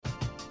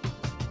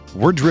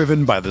We're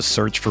driven by the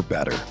search for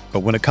better. But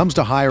when it comes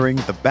to hiring,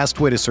 the best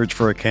way to search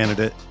for a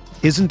candidate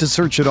isn't to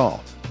search at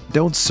all.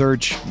 Don't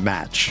search,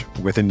 match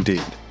with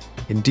Indeed.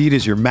 Indeed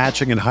is your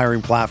matching and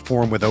hiring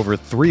platform with over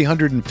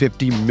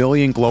 350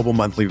 million global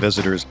monthly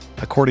visitors,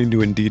 according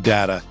to Indeed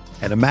data,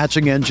 and a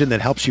matching engine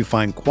that helps you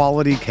find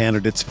quality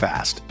candidates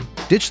fast.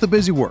 Ditch the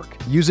busy work.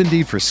 Use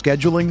Indeed for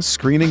scheduling,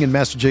 screening, and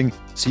messaging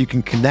so you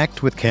can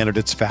connect with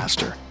candidates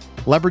faster.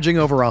 Leveraging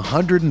over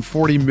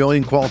 140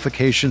 million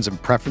qualifications and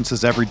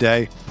preferences every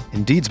day,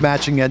 Indeed's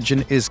matching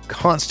engine is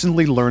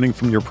constantly learning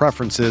from your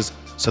preferences,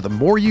 so the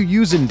more you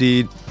use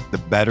Indeed, the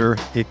better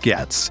it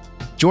gets.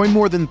 Join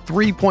more than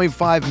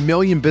 3.5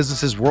 million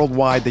businesses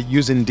worldwide that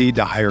use Indeed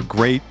to hire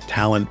great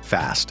talent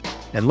fast.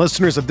 And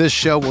listeners of this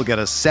show will get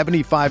a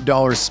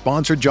 $75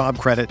 sponsored job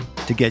credit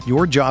to get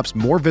your jobs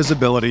more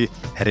visibility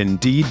at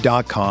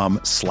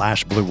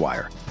Indeed.com/Blue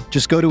Wire.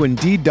 Just go to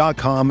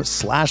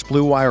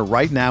Indeed.com/Blue Wire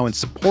right now and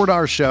support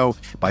our show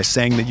by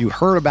saying that you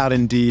heard about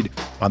Indeed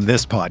on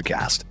this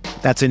podcast.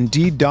 That's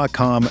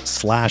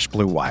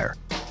Indeed.com/Blue Wire.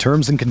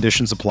 Terms and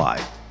conditions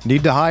apply.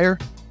 Need to hire?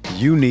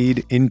 You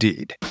need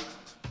Indeed.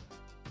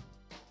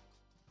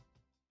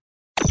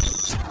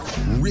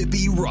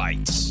 Rippy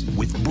Writes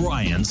with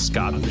Brian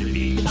Scott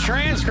Rippey.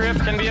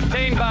 Transcripts can be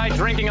obtained by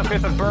drinking a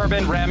fifth of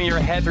bourbon, ramming your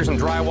head through some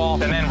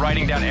drywall, and then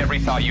writing down every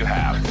thought you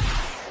have.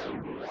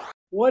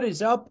 What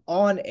is up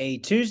on a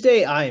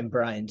Tuesday? I am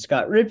Brian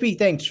Scott Rippey.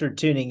 Thanks for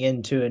tuning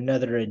in to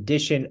another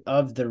edition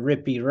of the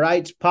Rippy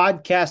Writes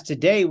podcast.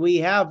 Today we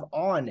have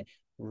on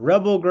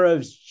Rebel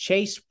Grove's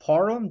Chase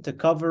Parham to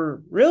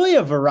cover really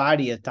a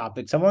variety of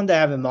topics. I wanted to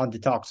have him on to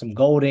talk some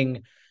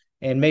Golding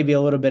and maybe a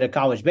little bit of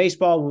college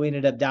baseball. We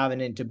ended up diving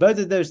into both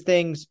of those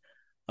things,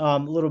 a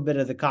little bit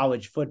of the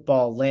college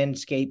football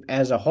landscape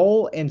as a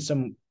whole, and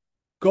some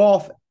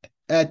golf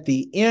at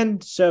the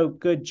end. So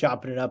good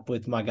chopping it up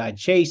with my guy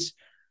Chase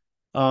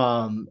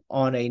on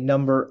a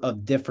number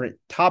of different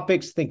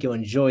topics. Think you'll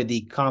enjoy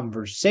the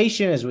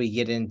conversation as we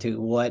get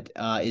into what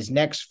is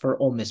next for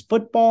Ole Miss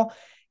football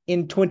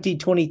in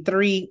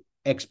 2023,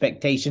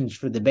 expectations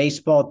for the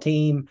baseball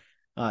team,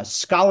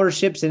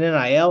 scholarships and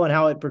NIL and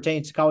how it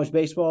pertains to college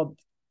baseball,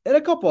 and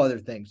a couple other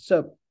things.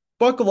 So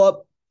buckle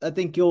up. I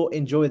think you'll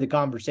enjoy the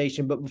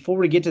conversation. But before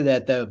we get to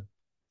that, though,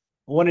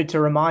 I wanted to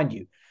remind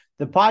you,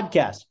 the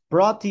podcast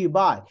brought to you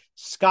by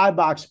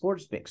Skybox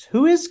Sports Picks.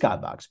 Who is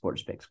Skybox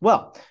Sports Picks?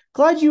 Well,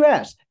 glad you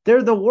asked.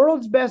 They're the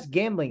world's best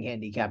gambling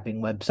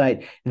handicapping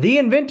website, the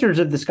inventors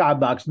of the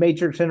Skybox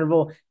matrix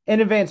interval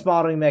and advanced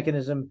modeling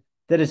mechanism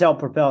that has helped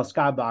propel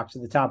Skybox to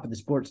the top of the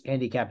sports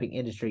handicapping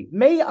industry.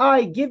 May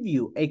I give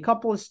you a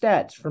couple of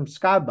stats from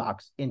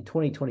Skybox in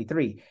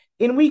 2023?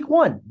 In week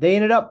one, they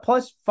ended up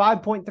plus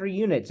 5.3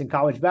 units in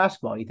college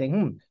basketball. You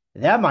think,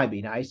 that might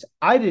be nice.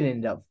 I didn't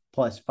end up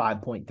plus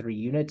 5.3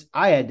 units.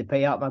 I had to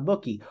pay out my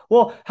bookie.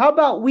 Well, how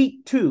about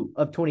week 2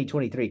 of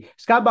 2023?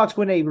 Skybox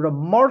went a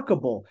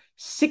remarkable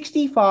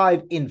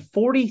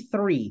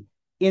 65-43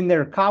 in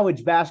their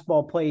college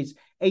basketball plays,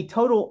 a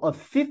total of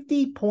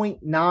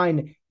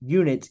 50.9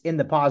 units in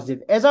the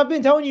positive. As I've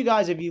been telling you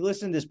guys, if you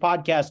listen to this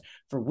podcast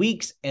for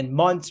weeks and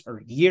months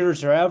or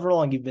years or however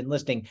long you've been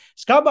listening,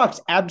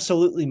 Skybox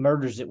absolutely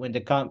murders it when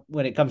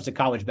it comes to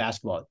college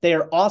basketball. They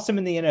are awesome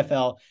in the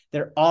NFL.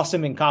 They're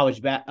awesome in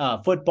college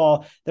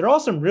football. They're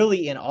awesome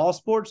really in all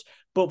sports.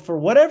 But for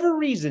whatever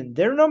reason,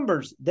 their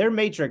numbers, their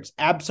matrix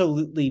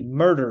absolutely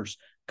murders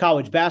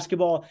college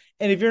basketball.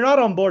 And if you're not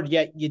on board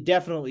yet, you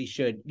definitely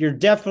should. You're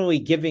definitely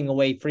giving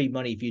away free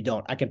money if you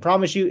don't. I can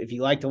promise you, if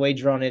you like to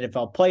wager on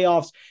NFL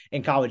playoffs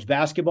and college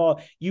basketball,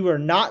 you are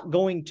not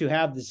going to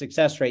have the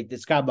success rate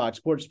that Skybox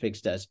Sports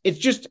Picks does. It's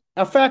just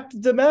a fact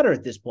of the matter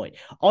at this point.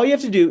 All you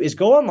have to do is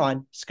go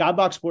online,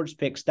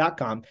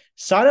 skyboxsportspicks.com,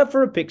 sign up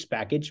for a picks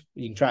package.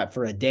 You can try it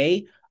for a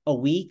day, a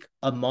week,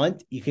 a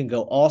month. You can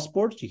go all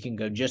sports. You can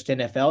go just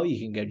NFL. You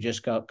can go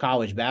just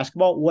college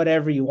basketball,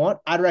 whatever you want.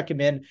 I'd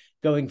recommend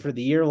going for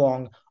the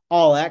year-long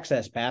all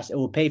access pass. It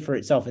will pay for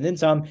itself and then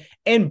some.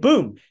 And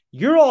boom,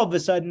 you're all of a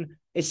sudden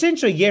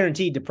essentially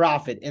guaranteed to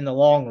profit in the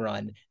long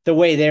run the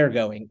way they're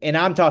going. And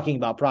I'm talking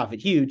about profit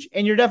huge.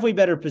 And you're definitely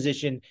better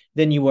positioned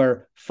than you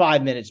were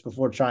 5 minutes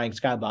before trying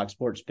Skybox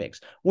Sports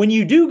Picks. When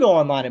you do go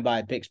online and buy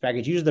a picks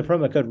package, use the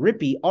promo code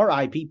RIPPEE,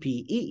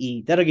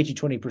 RIPPEE. That'll get you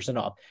 20%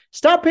 off.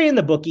 Stop paying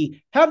the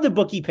bookie. Have the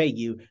bookie pay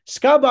you.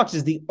 Skybox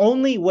is the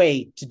only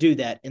way to do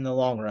that in the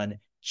long run.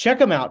 Check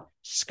them out.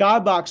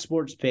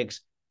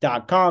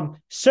 SkyboxSportsPicks.com.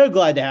 So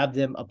glad to have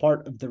them a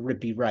part of the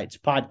Rippy Writes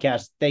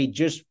podcast. They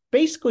just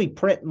basically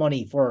print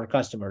money for our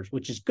customers,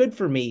 which is good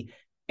for me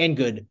and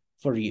good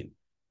for you.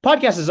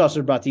 Podcast is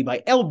also brought to you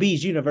by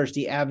LB's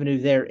University Avenue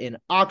there in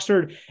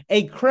Oxford,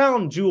 a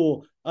crown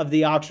jewel of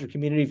the Oxford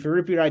community. For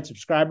Rippy Writes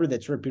subscriber,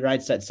 that's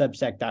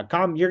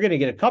rippywrites.substack.com. You're going to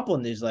get a couple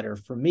of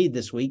newsletters from me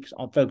this week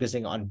on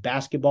focusing on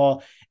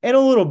basketball and a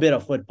little bit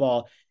of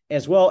football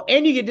as well.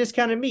 And you get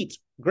discounted meats.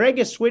 Greg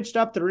has switched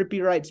up the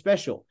Rippy Writes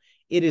special.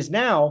 It is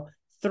now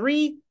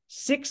 3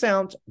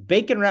 6-ounce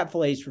bacon wrap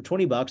fillets for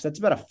 $20. That's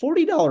about a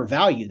 $40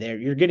 value there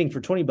you're getting for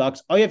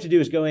 $20. All you have to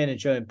do is go in and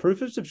show him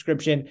proof of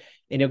subscription,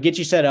 and he'll get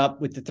you set up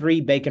with the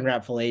 3 bacon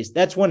wrap fillets.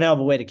 That's one hell of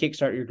a way to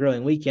kickstart your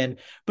grilling weekend.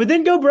 But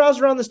then go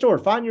browse around the store,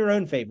 find your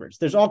own favorites.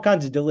 There's all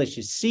kinds of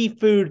delicious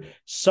seafood,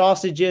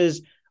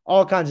 sausages,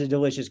 all kinds of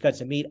delicious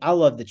cuts of meat. I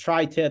love the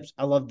tri-tips.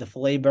 I love the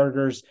filet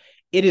burgers.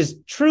 It is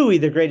truly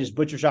the greatest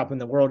butcher shop in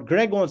the world.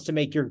 Greg wants to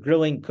make your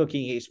grilling,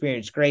 cooking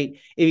experience great.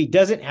 If he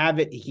doesn't have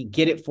it, he can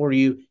get it for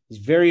you. He's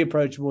very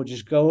approachable.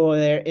 Just go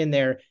in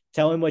there,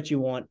 tell him what you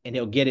want, and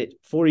he'll get it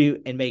for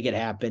you and make it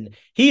happen.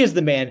 He is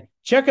the man.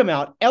 Check him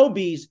out.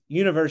 LB's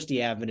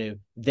University Avenue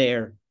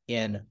there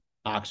in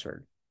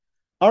Oxford.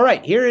 All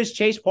right, here is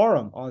Chase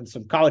Parham on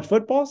some college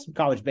football, some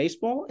college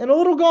baseball, and a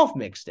little golf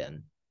mixed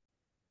in.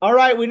 All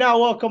right, we now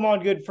welcome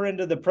on good friend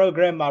of the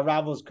program, my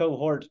Rivals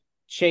cohort,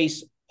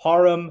 Chase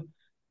Parham.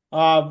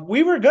 I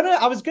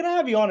was gonna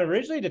have you on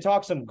originally to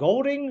talk some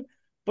Golding,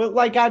 but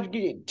I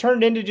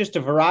turned into just a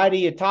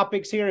variety of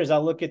topics here as I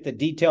look at the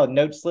detailed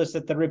notes list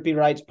that the Rippy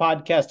Writes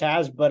podcast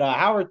has. But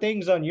how are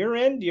things on your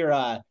end?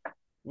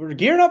 We're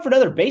gearing up for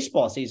another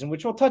baseball season,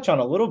 which we'll touch on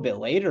a little bit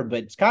later.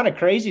 But it's kind of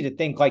crazy to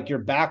think you're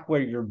back where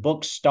your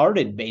book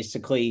started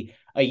basically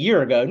a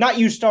year ago. Not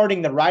you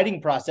starting the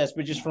writing process,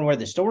 but just from where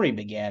the story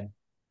began.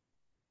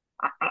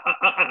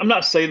 I'm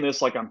not saying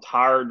this like I'm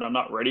tired and I'm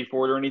not ready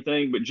for it or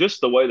anything, but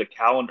just the way the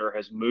calendar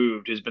has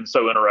moved has been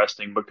so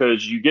interesting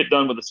because you get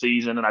done with the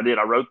season, and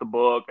I wrote the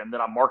book, and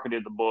then I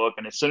marketed the book,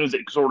 and as soon as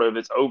it's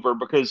over,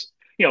 because,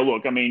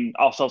 look, I mean,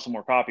 I'll sell some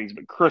more copies,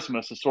 but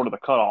Christmas is sort of the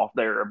cutoff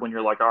there when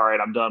you're like, all right,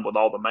 I'm done with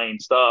all the main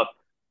stuff.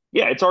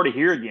 Yeah, it's already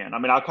here again. I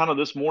mean, I kind of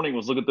this morning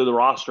was looking through the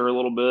roster a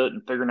little bit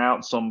and figuring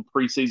out some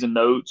preseason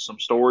notes, some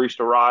stories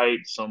to write,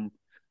 some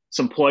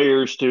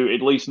players to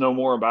at least know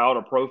more about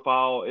or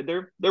profile.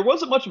 There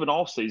wasn't much of an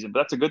off season,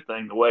 but that's a good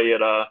thing the way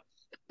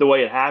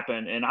it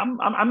happened. And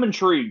I'm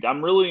intrigued.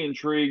 I'm really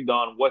intrigued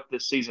on what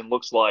this season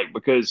looks like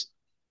because,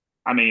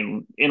 I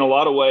mean, in a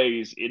lot of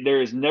ways, there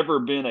has never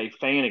been a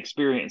fan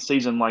experience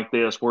season like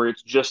this where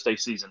it's just a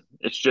season.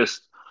 It's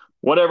just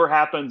whatever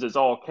happens is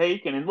all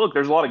cake. And look,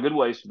 there's a lot of good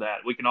ways to that.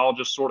 We can all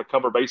just sort of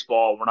cover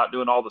baseball. We're not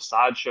doing all the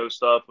sideshow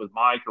stuff with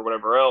Mike or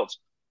whatever else.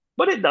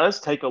 But it does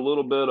take a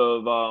little bit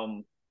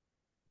of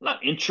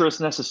not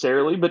interest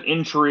necessarily, but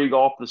intrigue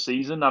off the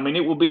season. I mean, it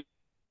will be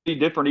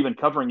different even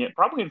covering it,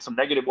 probably in some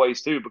negative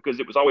ways too,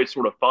 because it was always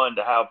sort of fun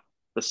to have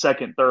the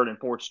second, third, and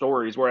fourth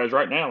stories. Whereas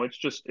right now, it's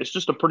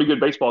just a pretty good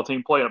baseball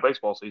team playing a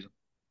baseball season.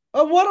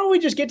 Why don't we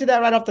just get to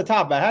that right off the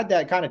top? I had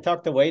that kind of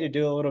tucked away to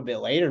do a little bit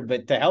later,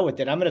 but to hell with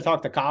it. I'm going to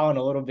talk to Colin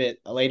a little bit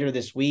later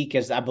this week,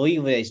 as I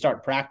believe they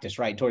start practice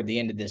right toward the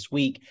end of this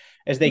week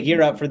as they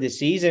gear up for this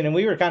season. And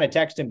we were kind of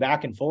texting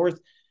back and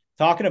forth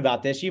talking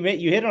about this. You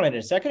hit on it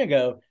a second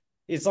ago.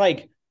 It's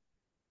like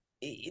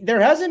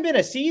there hasn't been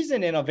a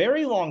season in a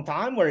very long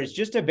time where it's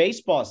just a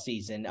baseball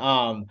season.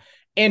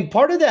 And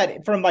part of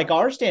that from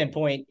our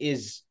standpoint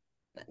is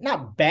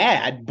not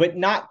bad, but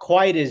not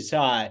quite as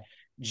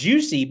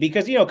juicy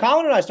because,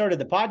 Colin and I started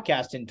the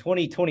podcast in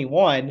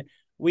 2021.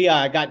 We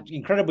got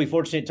incredibly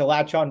fortunate to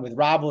latch on with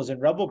Rivals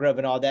and Rebel Grove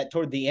and all that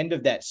toward the end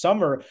of that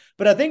summer.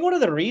 But I think one of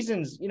the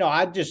reasons,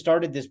 I just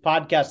started this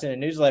podcast in a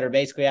newsletter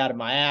basically out of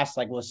my ass,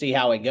 we'll see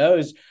how it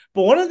goes.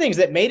 But one of the things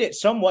that made it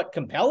somewhat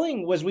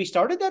compelling was we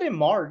started that in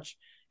March.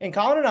 And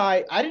Colin and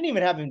I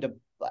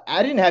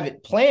didn't have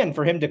it planned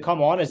for him to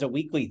come on as a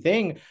weekly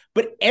thing,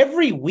 but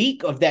every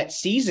week of that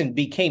season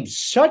became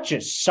such a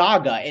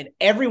saga and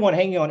everyone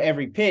hanging on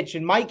every pitch.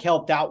 And Mike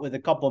helped out with a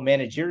couple of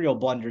managerial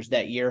blunders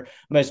that year,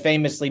 most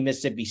famously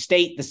Mississippi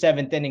State, the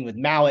 7th inning with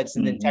Mallets,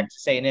 and then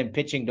Texas A&M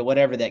pitching to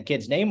whatever that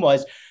kid's name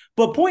was.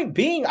 But point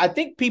being, I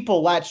think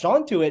people latched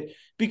onto it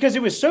because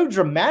it was so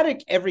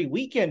dramatic every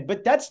weekend,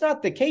 but that's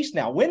not the case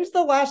now. When's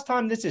the last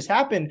time this has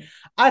happened?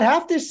 I'd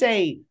have to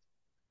say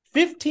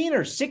 15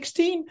 or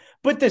 16,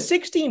 but the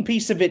 16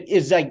 piece of it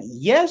is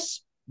yes,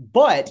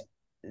 but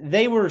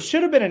they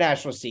should have been a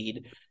national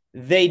seed.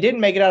 They didn't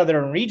make it out of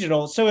their own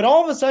regional. So it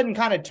all of a sudden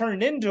kind of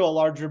turned into a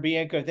larger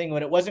Bianco thing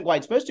when it wasn't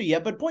quite supposed to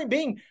yet. But point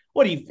being,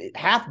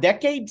 half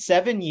decade,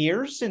 7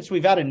 years since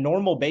we've had a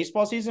normal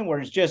baseball season where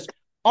it's just,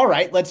 all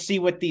right, let's see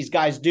what these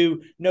guys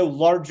do. No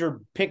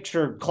larger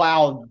picture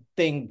cloud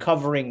thing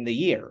covering the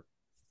year.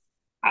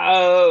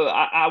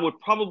 I would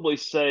probably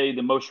say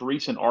the most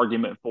recent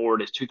argument for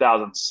it is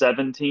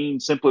 2017,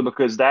 simply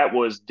because that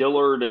was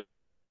Dillard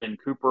and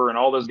Cooper and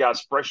all those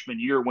guys' freshman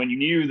year when you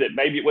knew that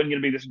maybe it wasn't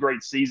going to be this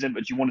great season,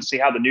 but you want to see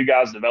how the new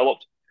guys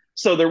developed.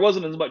 So there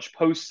wasn't as much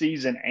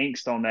postseason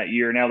angst on that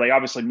year. Now, they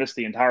obviously missed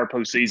the entire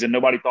postseason.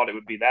 Nobody thought it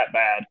would be that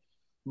bad.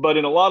 But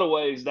in a lot of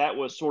ways, that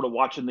was sort of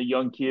watching the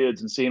young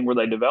kids and seeing where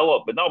they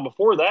develop. But no,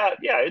 before that,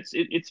 yeah,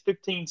 it's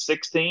 15,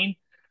 16.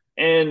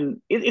 And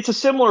it's a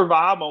similar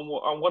vibe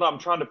on what I'm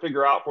trying to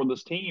figure out for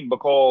this team,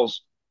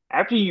 because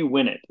after you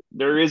win it,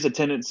 there is a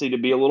tendency to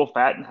be a little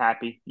fat and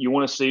happy. You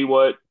want to see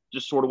what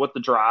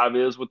the drive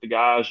is with the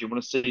guys. You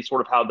want to see sort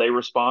of how they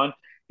respond.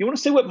 You want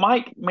to see what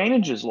Mike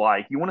manages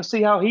like. You want to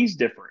see how he's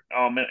different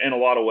in a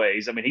lot of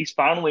ways. I mean, he's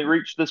finally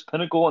reached this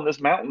pinnacle and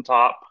this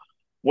mountaintop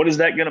what is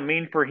that going to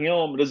mean for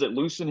him? Does it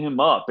loosen him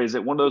up? Is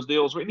it one of those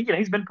deals where, again,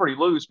 he's been pretty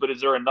loose, but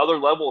is there another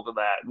level to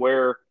that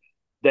where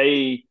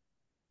they,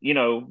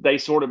 they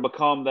sort of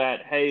become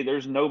that, hey,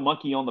 there's no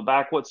monkey on the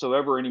back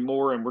whatsoever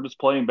anymore, and we're just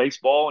playing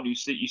baseball, and you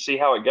see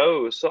how it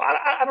goes. So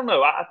I don't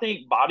know. I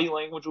think body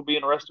language will be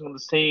interesting on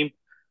this team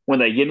when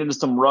they get into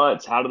some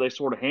ruts. How do they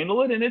sort of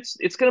handle it? And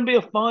it's going to be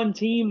a fun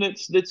team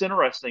that's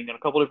interesting in a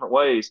couple different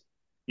ways.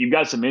 You've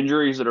got some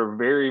injuries that are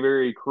very,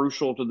 very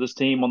crucial to this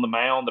team on the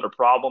mound that are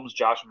problems.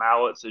 Josh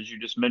Mallett, as you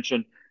just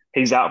mentioned,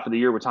 he's out for the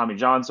year with Tommy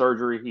John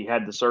surgery. He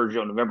had the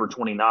surgery on November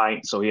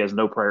 29th, so he has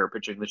no prayer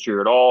pitching this year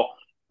at all.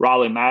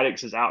 Riley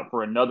Maddox is out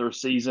for another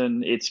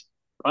season. It's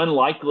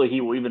unlikely he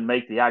will even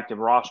make the active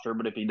roster,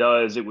 but if he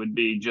does, it would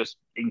be just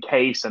in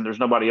case, and there's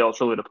nobody else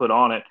really to put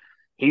on it.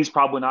 He's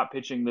probably not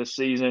pitching this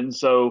season.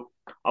 So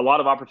a lot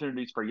of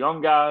opportunities for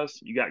young guys.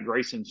 You got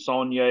Grayson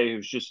Saunier,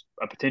 who's just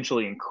a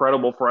potentially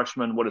incredible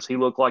freshman. What does he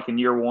look like in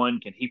year one?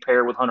 Can he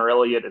pair with Hunter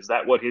Elliott? Is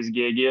that what his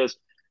gig is?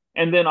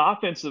 And then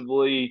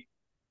offensively,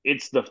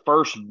 it's the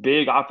first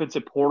big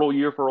offensive portal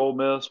year for Ole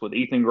Miss with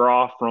Ethan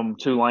Groff from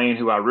Tulane,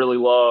 who I really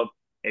love.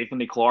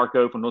 Anthony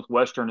Clarko from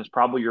Northwestern is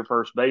probably your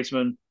first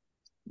baseman.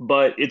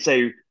 But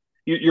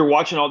you're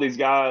watching all these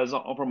guys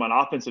from an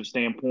offensive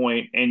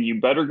standpoint, and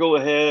you better go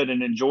ahead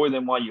and enjoy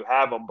them while you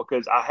have them,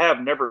 because I have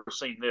never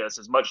seen this,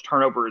 as much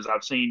turnover as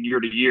I've seen year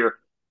to year.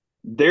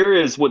 There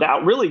is,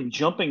 without really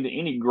jumping to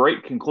any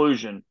great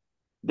conclusion,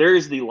 there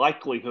is the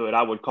likelihood,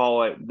 I would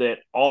call it, that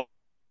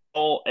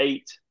all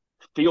 8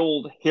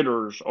 field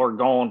hitters are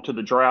gone to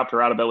the draft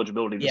or out of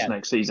eligibility this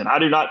next season. I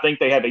do not think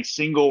they have a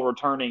single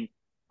returning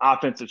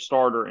offensive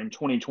starter in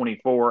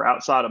 2024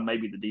 outside of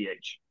maybe the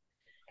DH.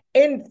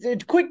 And a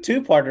quick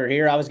two-parter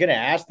here. I was going to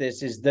ask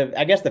this is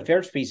I guess the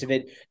first piece of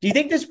it. Do you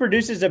think this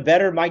produces a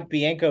better Mike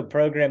Bianco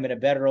program and a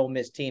better Ole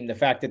Miss team? The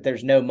fact that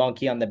there's no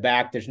monkey on the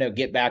back, there's no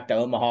get back to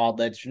Omaha.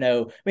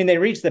 They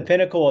reached the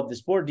pinnacle of the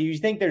sport. Do you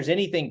think there's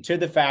anything to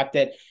the fact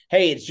that,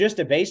 hey, it's just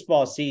a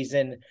baseball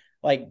season?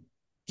 Like,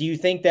 do you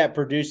think that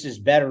produces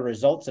better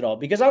results at all?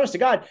 Because honest to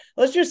God,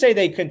 let's just say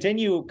they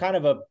continue kind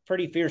of a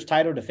pretty fierce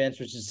title defense,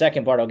 which is the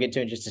second part I'll get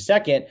to in just a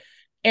second.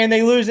 And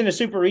they lose in a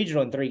super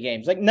regional in 3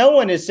 games. Like, no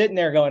one is sitting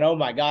there going, oh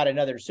my God,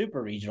 another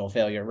super regional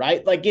failure,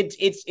 right? Like it's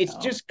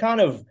just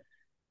kind of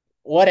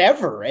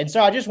whatever. And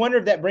so I just wonder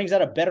if that brings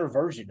out a better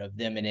version of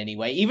them in any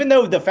way, even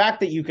though the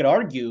fact that you could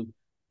argue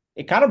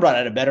it kind of brought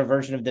out a better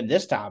version of them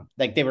this time.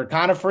 Like, they were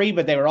kind of free,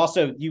 but they were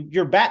also,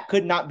 your back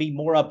could not be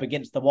more up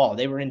against the wall.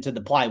 They were into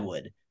the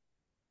plywood.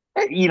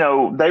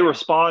 They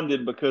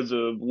responded because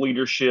of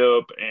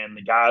leadership and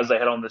the guys they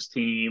had on this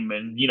team,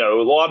 and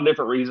a lot of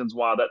different reasons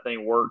why that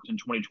thing worked in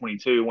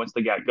 2022 once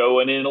they got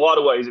going. And in a lot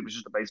of ways, it was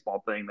just a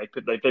baseball thing.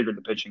 They figured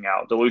the pitching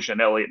out. DeLucia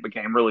and Elliott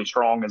became really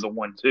strong as a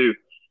 1-2,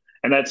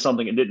 and that's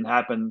something that didn't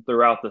happen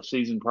throughout the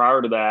season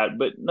prior to that.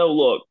 But no,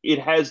 look, it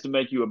has to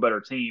make you a better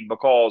team,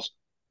 because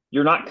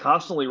you're not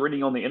constantly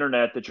reading on the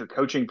internet that you're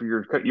coaching for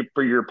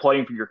your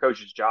playing for your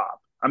coach's job.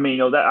 I mean,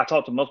 that I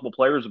talked to multiple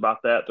players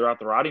about that throughout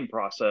the writing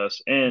process,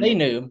 and they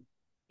knew.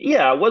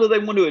 Yeah, whether they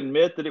want to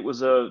admit that it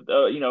was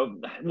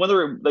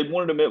whether they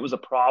wanted to admit it was a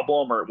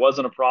problem or it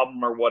wasn't a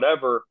problem or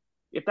whatever,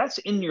 if that's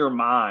in your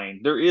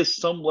mind, there is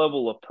some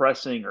level of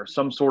pressing or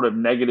some sort of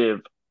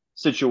negative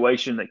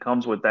situation that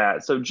comes with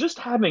that. So just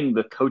having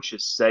the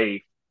coaches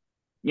safe,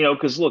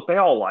 because look, they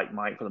all like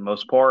Mike for the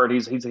most part.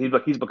 He's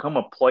become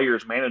a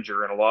player's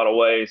manager in a lot of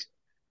ways.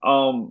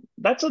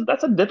 That's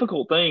a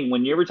difficult thing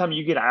when every time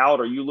you get out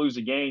or you lose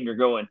a game, you're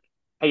going,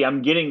 hey,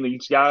 I'm getting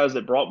these guys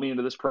that brought me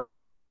into this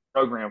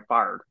program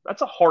fired.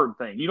 That's a hard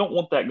thing. You don't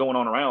want that going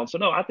on around. So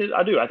no, I do.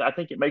 I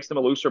think it makes them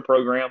a looser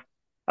program.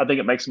 I think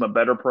it makes them a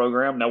better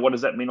program. Now, what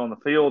does that mean on the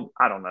field?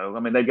 I don't know.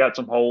 I mean, they've got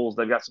some holes.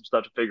 They've got some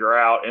stuff to figure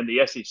out. And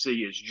the SEC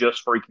is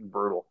just freaking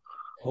brutal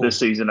this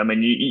season. I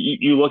mean,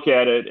 you look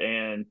at it,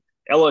 and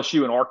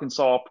LSU and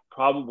Arkansas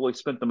probably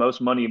spent the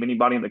most money of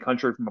anybody in the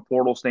country from a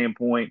portal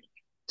standpoint.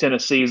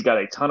 Tennessee's got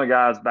a ton of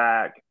guys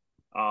back.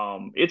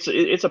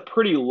 It's a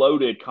pretty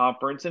loaded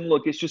conference, and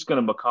look, it's just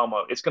going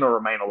to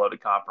remain a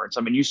loaded conference.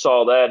 I mean, you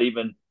saw that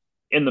even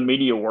in the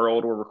media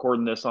world. We're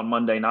recording this on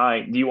Monday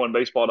night.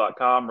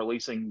 D1Baseball.com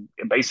releasing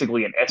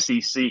basically an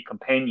SEC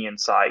companion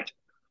site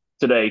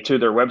today to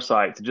their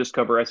website to just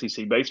cover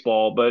SEC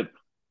baseball. But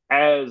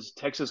as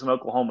Texas and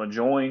Oklahoma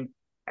join,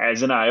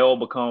 as NIL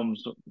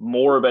becomes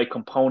more of a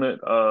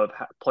component of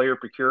player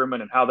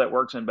procurement and how that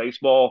works in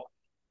baseball,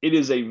 it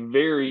is a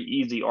very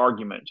easy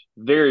argument,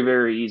 very,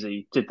 very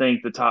easy to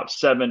think the top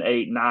 7,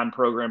 8, 9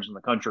 programs in the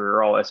country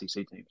are all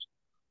SEC teams.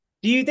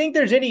 Do you think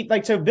there's any,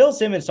 so Bill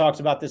Simmons talks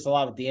about this a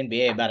lot with the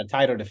NBA about a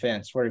title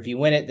defense, where if you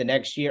win it the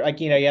next year,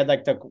 you had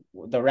the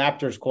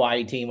Raptors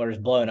Kawhi team where it was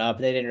blown up.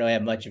 They didn't really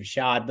have much of a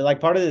shot, but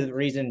part of the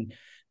reason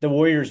the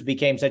Warriors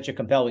became such a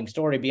compelling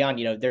story beyond,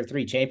 their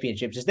 3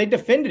 championships is they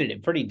defended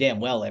it pretty damn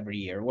well every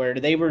year, where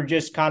they were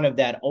just kind of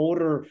that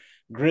older,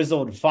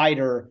 grizzled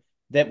fighter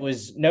that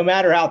was, no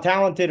matter how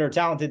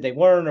talented they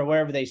weren't or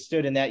wherever they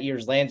stood in that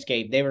year's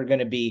landscape, they were going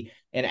to be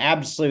an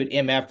absolute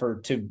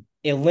MFer to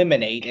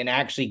eliminate and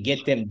actually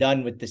get them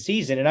done with the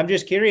season. And I'm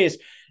just curious,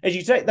 as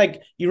you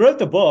say, you wrote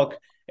the book,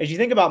 as you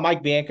think about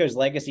Mike Bianco's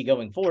legacy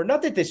going forward,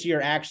 not that this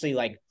year actually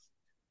like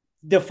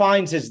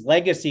defines his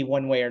legacy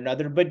one way or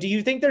another, but do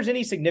you think there's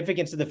any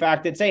significance to the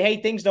fact that say,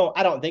 hey,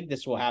 I don't think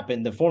this will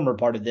happen. The former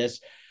part of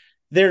this,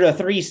 they're a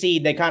 3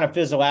 seed. They kind of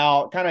fizzle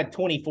out, kind of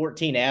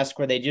 2014-esque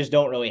where they just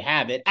don't really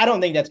have it. I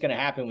don't think that's going to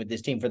happen with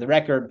this team for the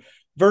record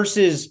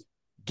versus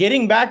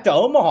getting back to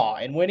Omaha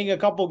and winning a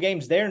couple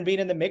games there and being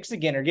in the mix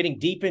again or getting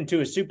deep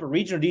into a super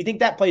regional. Do you think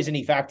that plays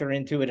any factor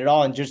into it at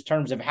all in just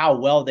terms of how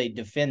well they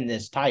defend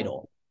this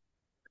title?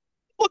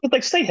 Look, if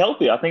they stay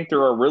healthy, I think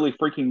they're a really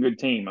freaking good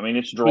team. I mean,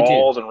 it's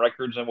draws and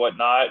records and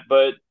whatnot,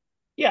 but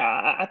yeah,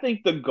 I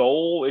think the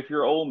goal, if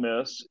you're Ole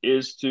Miss,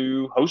 is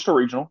to host a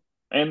regional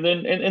and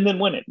then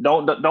win it.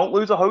 Don't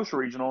lose a host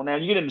regional. Now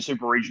you get into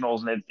super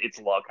regionals and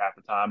it's luck half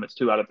the time. It's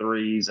 2 out of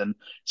 3s, and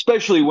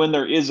especially when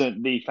there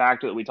isn't the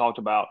factor that we talked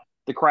about.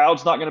 The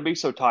crowd's not going to be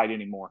so tight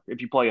anymore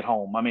if you play at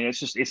home. I mean,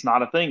 it's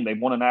not a thing. They've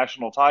won a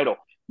national title.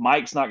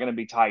 Mike's not going to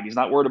be tight. He's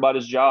not worried about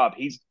his job.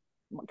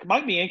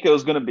 Mike Bianco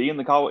is going to be in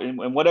the college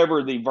and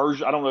whatever the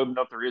version. I don't even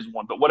know if there is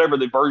one, but whatever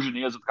the version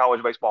is of the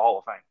College Baseball Hall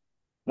of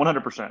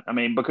Fame, 100%. I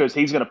mean, because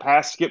he's going to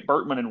pass Skip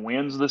Bertman in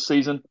wins this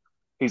season.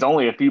 He's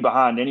only a few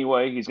behind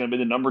anyway. He's going to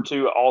be the number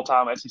 2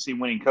 all-time SEC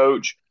winning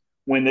coach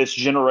when this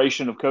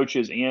generation of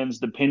coaches ends,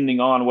 depending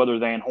on whether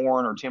Van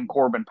Horn or Tim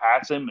Corbin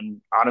pass him. And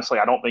honestly,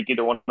 I don't think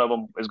either one of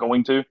them is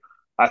going to.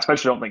 I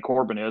especially don't think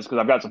Corbin is because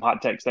I've got some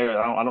hot takes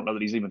there. I don't know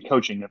that he's even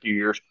coaching in a few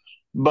years.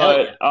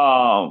 But,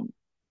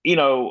 you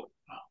know,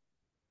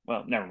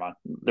 well, never mind.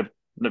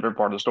 Different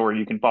part of the story.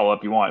 You can follow up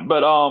if you want.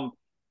 But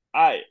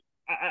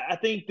I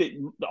think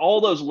that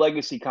all those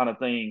legacy kind of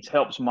things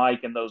helps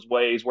Mike in those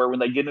ways where when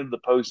they get into the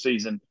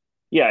postseason,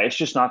 yeah, it's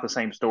just not the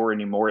same story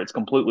anymore. It's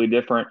completely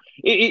different.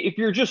 If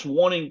you're just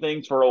wanting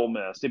things for Ole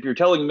Miss, if you're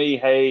telling me,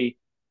 hey,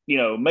 you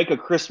know, make a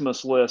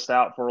Christmas list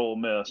out for Ole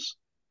Miss,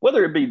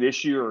 whether it be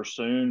this year or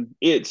soon,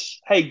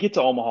 it's, hey, get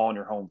to Omaha on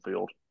your home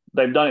field.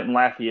 They've done it in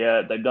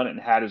Lafayette. They've done it in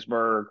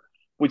Hattiesburg.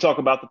 We talk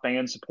about the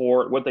fan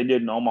support, what they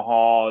did in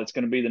Omaha. It's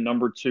going to be the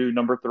number 2,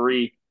 number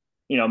 3,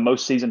 you know,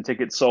 most season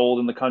tickets sold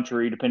in the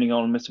country, depending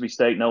on Mississippi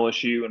State and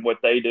LSU and what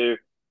they do.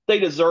 They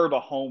deserve a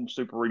home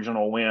super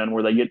regional win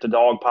where they get to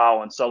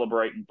dogpile and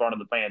celebrate in front of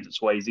the fans at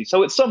Swayze.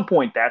 So at some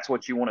point, that's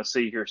what you want to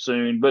see here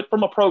soon. But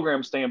from a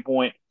program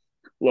standpoint,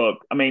 look,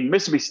 I mean,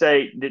 Mississippi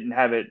State didn't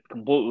have it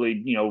completely,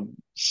 you know,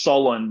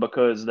 sullen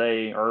because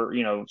they are,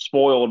 you know,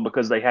 spoiled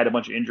because they had a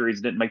bunch of injuries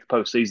and didn't make the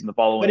postseason the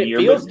following year.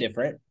 But it feels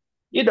different.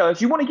 It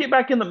does. You want to get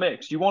back in the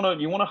mix. You want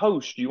to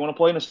host. You want to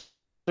play in a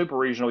super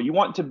regional. You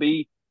want to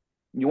be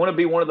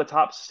one of the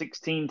top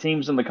 16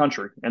 teams in the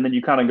country, and then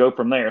you kind of go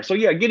from there. So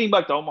yeah, getting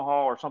back to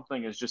Omaha or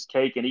something is just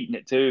cake and eating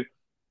it too.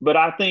 But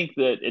I think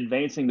that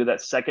advancing to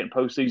that second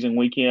postseason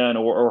weekend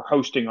or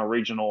hosting a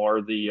regional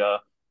are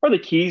the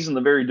keys and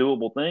the very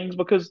doable things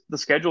because the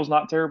schedule's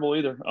not terrible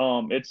either.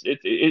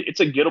 It's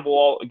a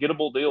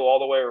gettable deal all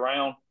the way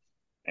around.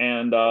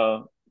 And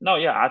no,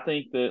 yeah, I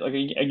think that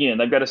again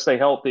they've got to stay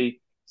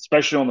healthy,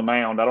 especially on the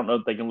mound. I don't know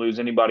if they can lose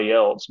anybody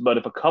else, but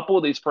if a couple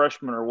of these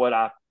freshmen are what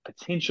I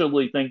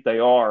potentially think they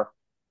are,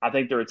 I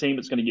think they're a team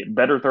that's going to get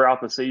better throughout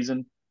the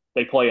season.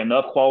 They play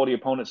enough quality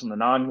opponents in the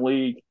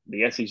non-league.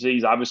 The SEC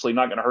is obviously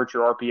not going to hurt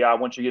your RPI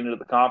once you get into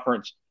the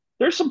conference.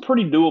 There's some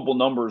pretty doable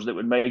numbers that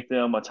would make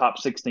them a top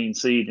 16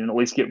 seed and at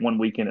least get one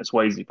weekend at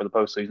Swayze for the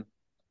postseason.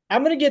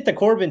 I'm going to get the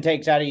Corbin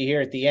takes out of you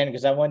here at the end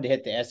because I wanted to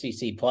hit the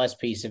SEC plus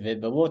piece of it,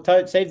 but we'll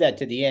save that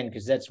to the end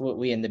because that's what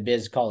we in the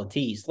biz call a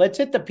tease. Let's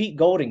hit the Pete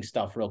Golding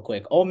stuff real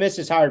quick. Ole Miss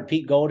has hired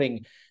Pete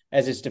Golding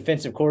as its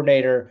defensive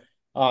coordinator.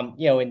 You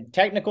know, in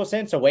technical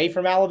sense, away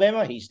from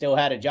Alabama, he still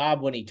had a job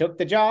when he took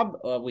the job.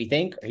 We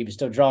think he was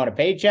still drawing a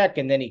paycheck,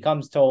 and then he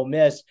comes to Ole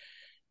Miss.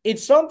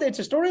 It's a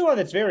storyline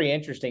that's very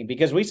interesting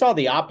because we saw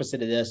the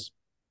opposite of this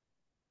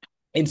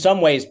in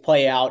some ways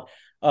play out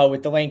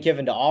with the Lane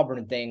Kiffin to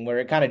Auburn thing, where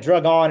it kind of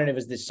drug on and it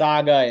was this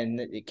saga and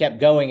it kept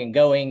going and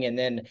going, and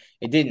then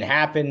it didn't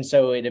happen.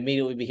 So it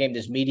immediately became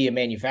this media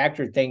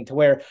manufactured thing to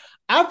where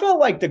I felt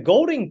like the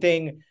Golding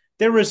thing.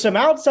 There was some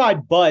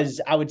outside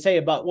buzz, I would say,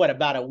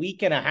 about a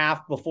week and a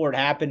half before it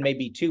happened,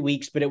 maybe 2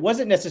 weeks, but it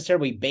wasn't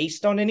necessarily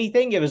based on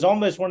anything. It was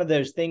almost one of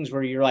those things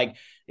where you're like,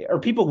 are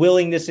people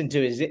willing this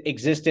into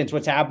existence?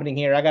 What's happening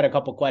here? I got a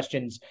couple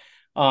questions,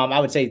 I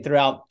would say,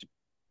 throughout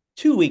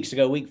 2 weeks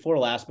ago, week 4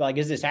 last, but like,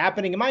 is this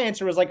happening? And my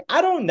answer was like,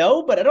 I don't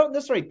know, but I don't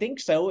necessarily think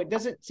so. It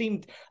doesn't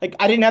seem like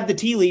I didn't have the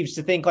tea leaves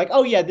to think like,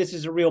 oh yeah, this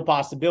is a real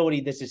possibility.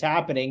 This is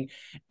happening.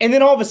 And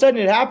then all of a sudden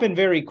it happened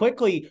very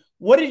quickly.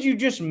 What did you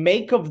just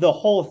make of the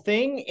whole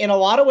thing? In a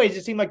lot of ways,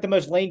 it seemed like the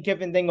most Lane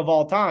Kiffin thing of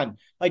all time.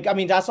 Like, I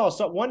mean, I saw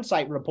one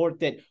site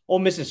report that Ole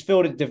Miss has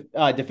filled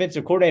a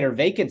defensive coordinator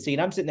vacancy.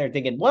 And I'm sitting there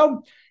thinking,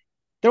 well,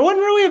 there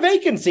wasn't really a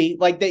vacancy.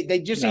 Like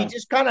he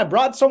just kind of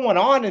brought someone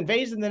on and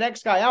phasing the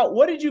next guy out.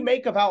 What did you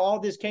make of how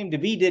all this came to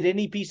be? Did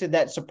any piece of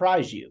that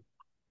surprise you?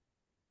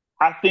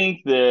 I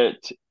think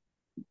that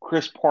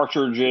Chris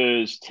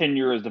Partridge's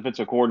tenure as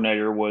defensive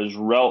coordinator was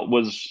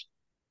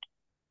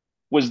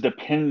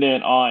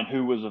dependent on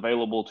who was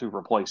available to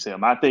replace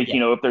him. I think,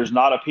 if there's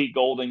not a Pete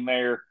Golding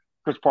there,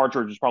 Chris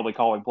Partridge is probably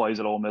calling plays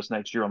at Ole Miss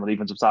next year on the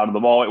defensive side of the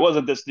ball. It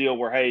wasn't this deal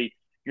where, hey,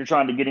 you're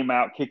trying to get him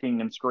out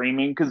kicking and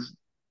screaming because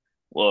 –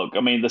 look,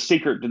 I mean, the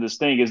secret to this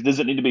thing is,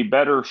 does it need to be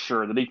better?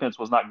 Sure. The defense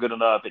was not good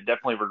enough. It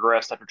definitely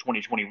regressed after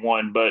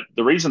 2021. But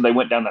the reason they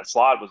went down that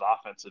slide was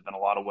offensive in a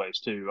lot of ways,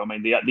 too. I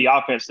mean, the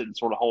offense didn't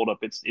sort of hold up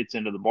its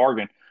end of the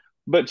bargain.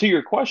 But to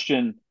your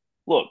question,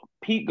 look,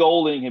 Pete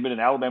Golding had been in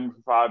Alabama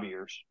for 5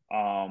 years.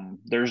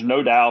 There's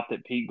no doubt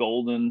that Pete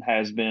Golding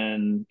has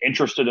been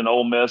interested in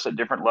Ole Miss at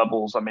different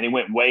levels. I mean, he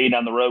went way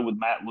down the road with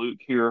Matt Luke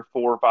here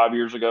 4 or 5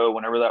 years ago,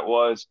 whenever that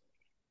was.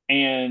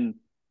 And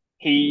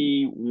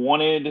he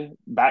wanted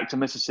back to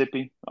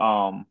Mississippi.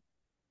 Wanted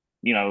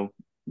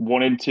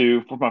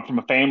to from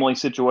a family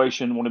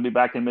situation, wanted to be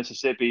back in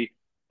Mississippi.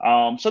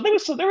 So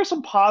there were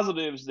some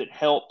positives that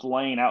helped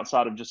Lane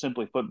outside of just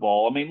simply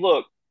football. I mean,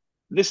 look,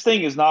 this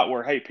thing is not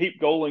where, hey,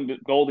 Pete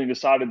Golding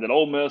decided that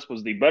Ole Miss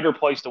was the better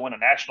place to win a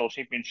national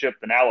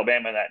championship than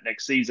Alabama that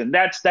next season.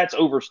 That's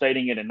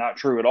overstating it and not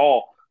true at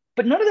all.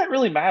 But none of that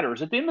really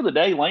matters. At the end of the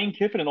day, Lane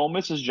Kiffin and Ole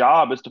Miss's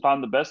job is to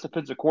find the best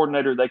defensive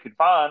coordinator they could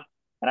find.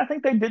 And I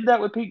think they did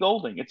that with Pete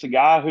Golding. It's a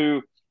guy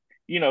who,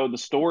 the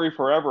story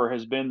forever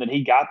has been that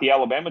he got the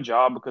Alabama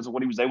job because of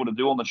what he was able to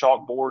do on the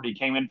chalkboard. He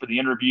came in for the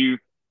interview.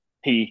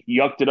 He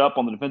yucked it up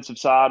on the defensive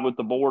side with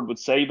the board with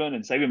Saban.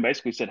 And Saban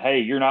basically said, hey,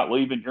 you're not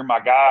leaving. You're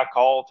my guy.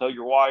 Call, tell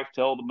your wife,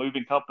 tell the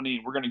moving company,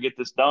 and we're going to get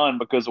this done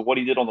because of what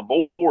he did on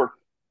the board.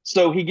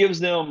 So he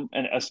gives them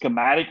a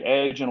schematic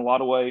edge in a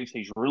lot of ways.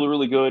 He's really,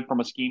 really good from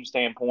a scheme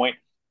standpoint.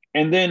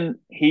 And then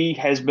he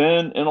has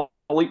been an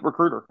elite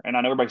recruiter. And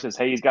I know everybody says,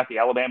 hey, he's got the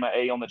Alabama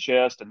A on the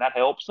chest, and that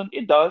helps. And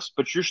it does,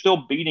 but you're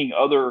still beating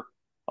other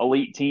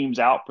elite teams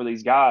out for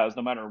these guys,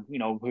 no matter,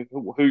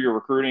 who you're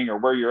recruiting or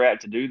where you're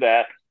at to do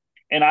that.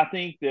 And I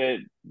think that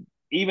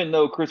even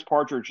though Chris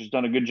Partridge has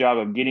done a good job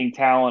of getting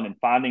talent and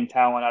finding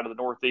talent out of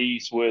the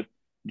Northeast with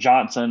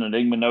Johnson and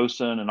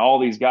Igmanosin and all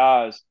these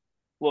guys,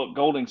 look,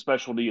 Golding's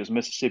specialty is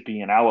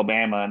Mississippi and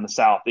Alabama and the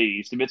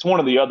Southeast. If it's one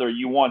or the other,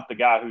 you want the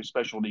guy whose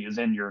specialty is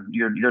in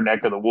your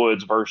neck of the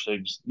woods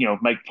versus,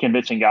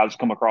 convincing guys to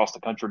come across the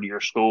country to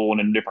your school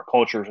and in different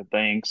cultures and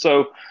things.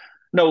 So,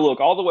 no, look,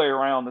 all the way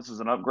around, this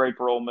is an upgrade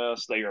for Ole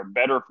Miss. They are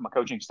better from a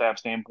coaching staff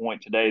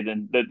standpoint today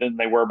than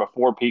they were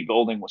before Pete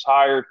Golding was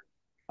hired.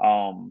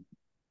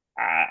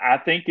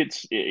 I think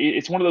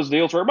it's one of those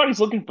deals where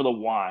everybody's looking for the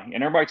why,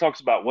 and everybody talks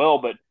about,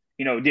 but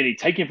did he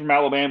take him from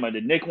Alabama?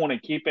 Did Nick want to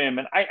keep him?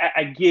 And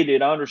I get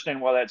it. I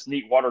understand why that's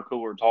neat water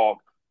cooler talk.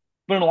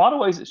 But in a lot of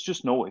ways, it's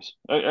just noise.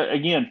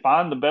 Again,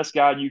 find the best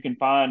guy you can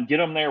find. Get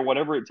them there,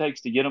 whatever it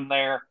takes to get them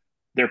there.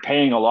 They're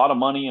paying a lot of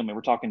money. I mean,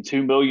 we're talking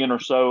 $2 million or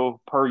so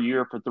per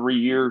year for 3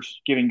 years,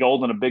 giving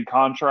Golden a big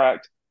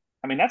contract.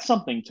 I mean, that's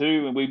something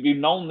too. And we've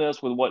known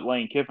this with what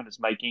Lane Kiffin is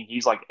making.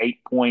 He's like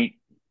 8.86,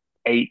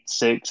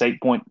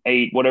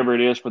 8.8, whatever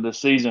it is for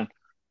this season,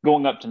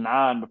 going up to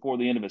 9 before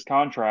the end of his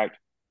contract.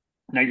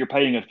 Now you're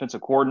paying a defensive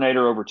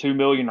coordinator over $2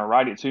 million or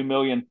right at $2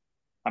 million.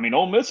 I mean,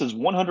 Ole Miss is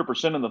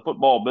 100% in the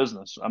football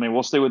business. I mean,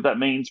 we'll see what that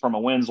means from a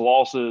wins,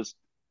 losses,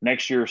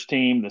 next year's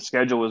team. The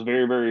schedule is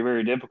very, very,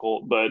 very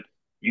difficult, but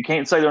you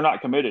can't say they're not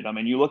committed. I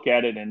mean, you look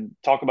at it and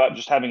talk about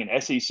just having an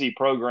SEC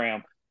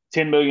program,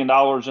 $10 million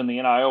in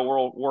the NIL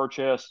war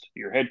chest,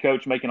 your head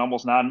coach making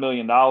almost $9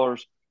 million,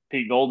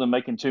 Pete Golding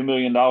making $2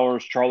 million,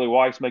 Charlie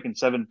Weis making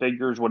 7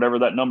 figures, whatever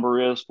that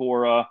number is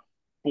for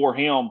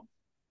him.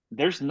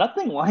 There's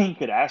nothing Lane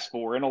could ask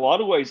for. In a lot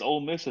of ways,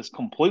 Ole Miss has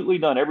completely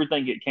done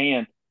everything it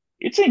can.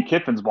 It's in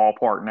Kiffin's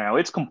ballpark now.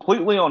 It's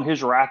completely on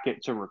his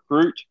racket to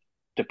recruit,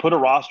 to put a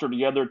roster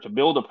together, to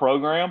build a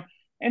program,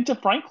 and to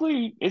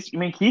frankly,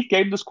 Keith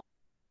gave this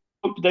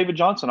quote to David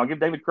Johnson. I'll give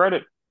David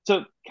credit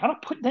to kind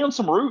of put down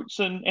some roots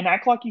and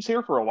act like he's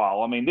here for a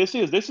while. I mean, this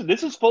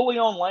is fully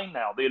on Lane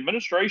now. The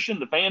administration,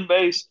 the fan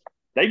base,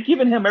 they've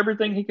given him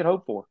everything he could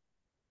hope for.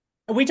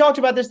 We talked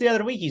about this the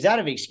other week. He's out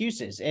of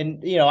excuses.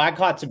 And, I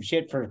caught some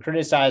shit for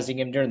criticizing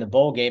him during the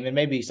bowl game, and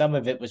maybe some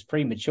of it was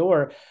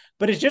premature.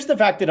 But it's just the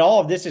fact that all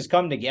of this has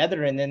come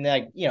together. And then,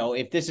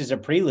 if this is a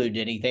prelude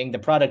to anything, the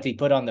product he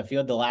put on the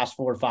field the last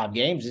 4 or 5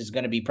 games is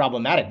going to be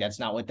problematic. That's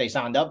not what they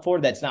signed up for.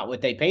 That's not what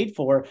they paid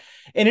for.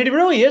 And it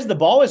really is. The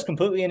ball is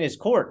completely in his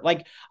court.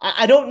 Like,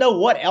 I don't know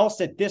what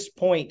else at this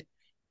point,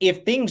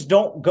 if things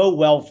don't go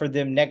well for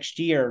them next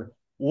year,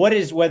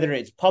 whether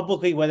it's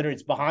publicly, whether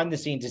it's behind the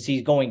scenes, is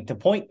he's going to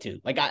point to.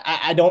 Like,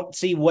 I don't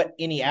see what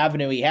any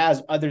avenue he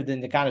has other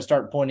than to kind of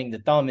start pointing the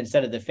thumb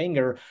instead of the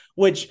finger,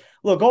 which,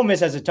 look, Ole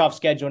Miss has a tough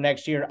schedule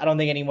next year. I don't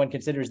think anyone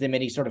considers them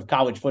any sort of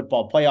college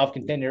football playoff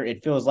contender.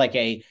 It feels like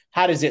a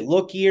how does it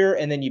look year,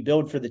 and then you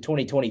build for the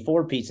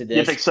 2024 piece of this.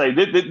 If they say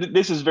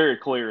this is very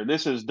clear.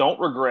 This is don't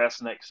regress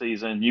next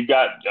season. You've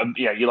got,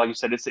 like you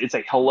said, it's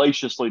a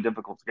hellaciously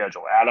difficult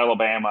schedule at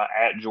Alabama,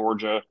 at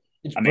Georgia.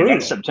 It's brutal.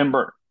 That's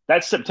September.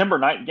 That September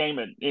night game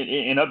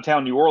in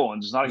Uptown New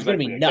Orleans is not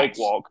exactly a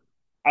cakewalk.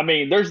 I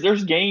mean,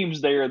 there's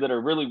games there that are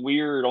really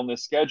weird on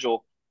this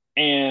schedule,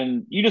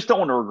 and you just don't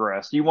want to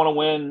regress. You want to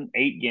win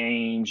 8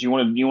 games. You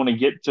want to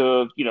get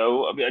to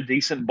a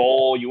decent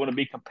bowl. You want to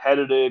be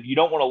competitive. You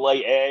don't want to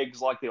lay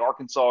eggs like the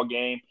Arkansas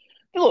game.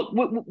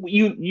 look,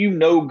 you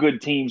know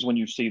good teams when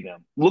you see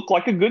them. Look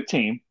like a good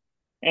team,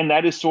 and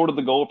that is sort of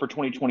the goal for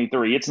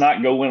 2023. It's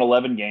not go win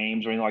 11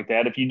 games or anything like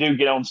that. If you do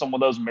get on some of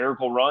those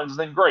miracle runs,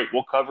 then great.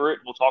 We'll cover it.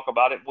 We'll talk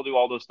about it. We'll do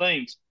all those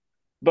things.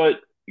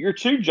 But your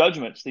two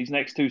judgments these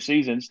next two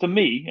seasons, to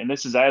me, and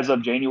this is as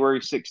of January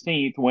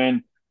 16th,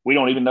 when we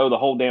don't even know the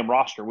whole damn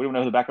roster. We don't know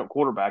who the backup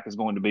quarterback is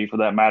going to be for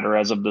that matter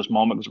as of this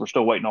moment because we're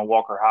still waiting on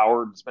Walker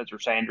Howard and Spencer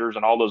Sanders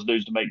and all those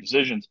dudes to make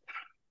decisions.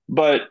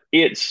 But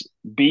it's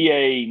be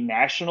a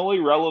nationally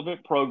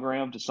relevant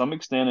program to some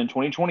extent in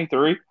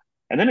 2023.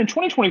 And then in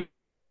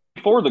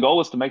 2024, the goal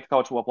is to make the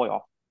college football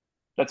playoff.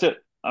 That's it.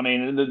 I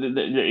mean,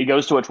 it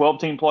goes to a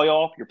 12-team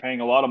playoff. You're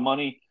paying a lot of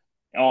money.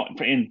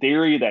 In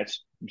theory,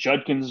 that's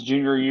Judkins'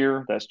 junior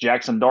year. That's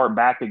Jackson Dart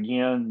back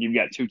again. You've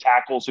got two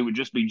tackles who would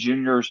just be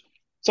juniors.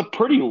 It's a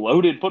pretty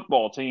loaded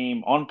football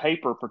team on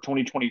paper for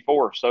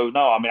 2024. So,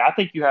 no, I mean, I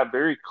think you have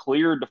very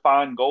clear,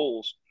 defined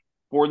goals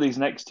for these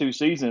next two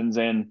seasons.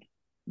 And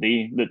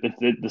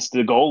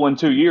the goal in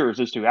 2 years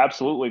is to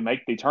absolutely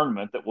make the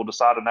tournament that will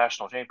decide a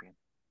national champion.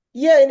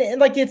 Yeah, and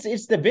like it's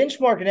the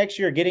benchmark next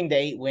year getting to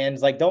 8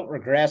 wins. Like, don't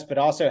regress, but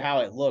also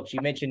how it looks.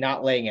 You mentioned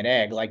not laying an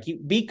egg. Like, you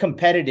be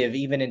competitive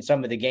even in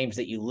some of the games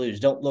that you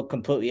lose. Don't look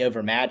completely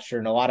overmatched or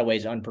in a lot of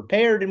ways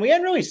unprepared. And we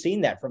hadn't really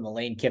seen that from a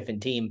Lane Kiffin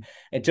team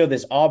until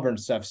this Auburn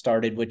stuff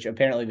started, which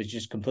apparently was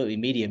just completely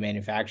media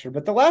manufactured.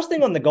 But the last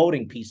thing on the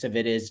Golding piece of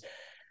it is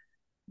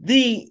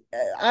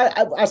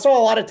I saw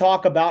a lot of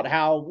talk about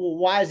how, well,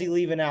 why is he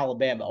leaving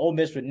Alabama? Ole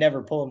Miss would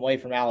never pull him away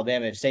from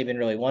Alabama if Saban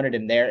really wanted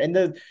him there. And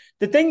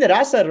the thing that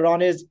I settled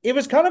on is it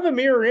was kind of a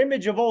mirror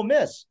image of Ole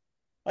Miss.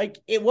 Like,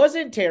 it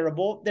wasn't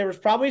terrible. There was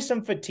probably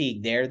some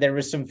fatigue there. There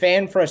was some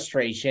fan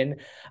frustration.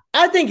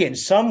 I think in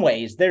some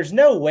ways, there's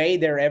no way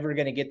they're ever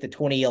going to get the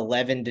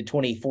 2011 to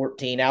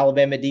 2014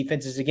 Alabama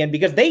defenses again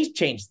because they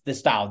changed the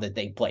style that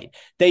they played.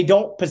 They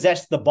don't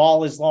possess the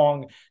ball as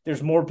long.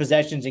 There's more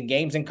possessions in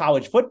games, and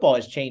college football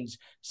has changed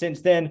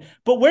since then.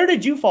 But where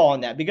did you fall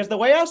on that? Because the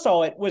way I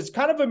saw it was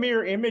kind of a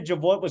mirror image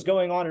of what was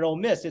going on at Ole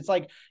Miss. It's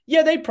like,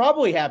 yeah, they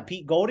probably have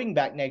Pete Golding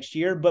back next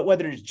year, but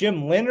whether it's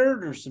Jim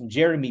Leonard or some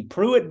Jeremy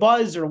Pruitt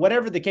buzz or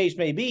whatever the case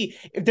may be,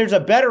 if there's a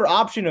better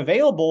option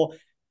available,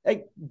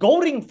 like,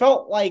 Golding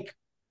felt like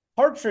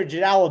Partridge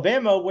at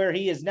Alabama, where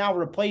he is now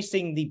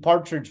replacing the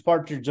Partridge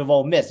of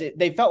Ole Miss.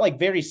 They felt like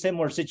very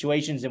similar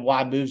situations and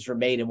why moves were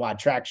made and why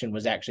traction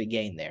was actually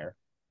gained there.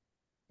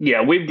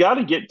 Yeah, we've got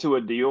to get to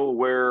a deal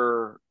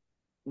where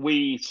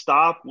we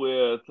stop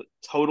with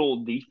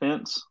total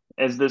defense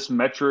as this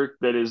metric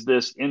that is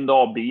this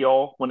end-all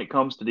be-all when it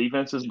comes to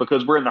defenses,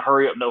 because we're in the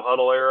hurry-up,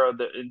 no-huddle era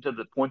into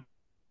the point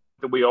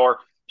that we are.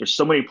 There's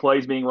so many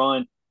plays being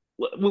run.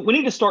 We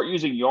need to start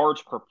using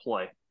yards per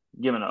play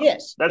given up.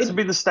 Yes. That should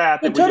be the stat.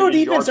 The total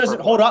defense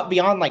doesn't hold up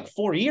beyond like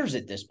 4 years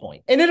at this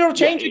point. And it'll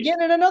change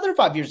again in another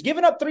 5 years.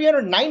 Giving up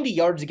 390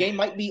 yards a game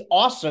might be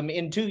awesome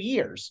in 2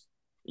 years.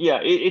 Yeah,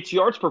 it's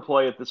yards per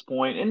play at this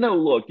point. And no,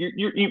 look,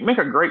 you make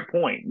a great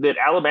point that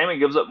Alabama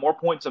gives up more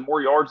points and more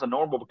yards than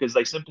normal because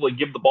they simply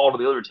give the ball to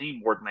the other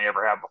team more than they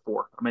ever have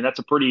before. I mean, that's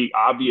a pretty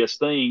obvious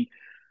thing.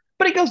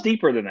 But it goes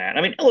deeper than that.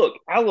 I mean, look,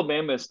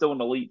 Alabama is still an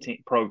elite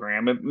team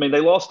program. I mean,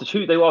 they lost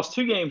two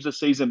games this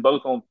season,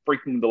 both on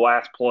freaking the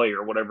last play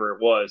or whatever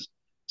it was.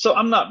 So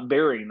I'm not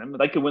burying them.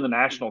 They could win the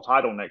national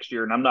title next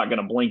year, and I'm not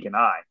going to blink an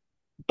eye.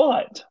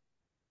 But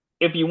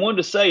if you wanted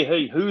to say,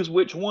 hey, who's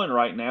which one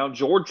right now,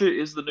 Georgia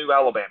is the new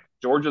Alabama.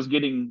 Georgia's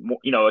getting,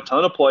 a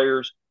ton of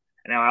players,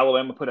 and now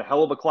Alabama put a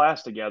hell of a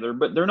class together,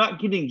 but they're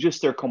not getting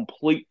just their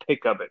complete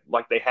pick of it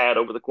like they had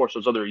over the course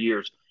of those other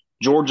years.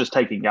 Georgia's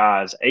taking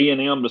guys.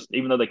 A&M,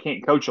 even though they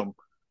can't coach them,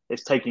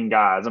 is taking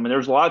guys. I mean,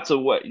 there's lots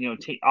of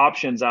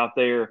options out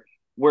there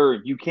where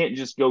you can't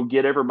just go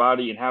get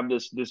everybody and have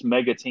this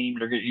mega team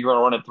you're going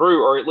to run it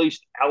through, or at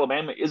least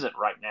Alabama isn't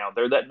right now.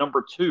 They're that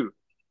number 2.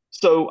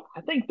 So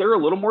I think they're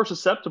a little more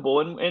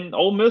susceptible, and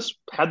Ole Miss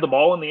had the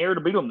ball in the air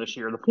to beat them this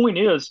year. The point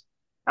is,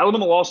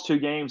 Alabama lost 2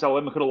 games.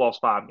 Alabama could have lost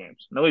 5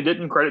 games. No, they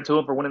didn't. Credit to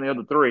them for winning the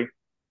other 3,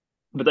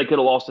 but they could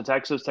have lost to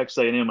Texas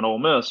A&M, and Ole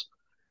Miss.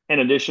 In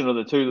addition to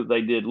the 2 that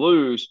they did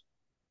lose,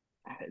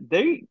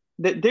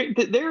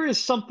 there is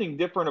something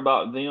different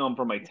about them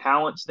from a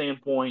talent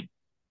standpoint,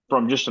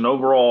 from just an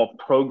overall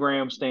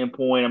program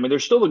standpoint. I mean, they're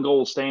still the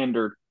gold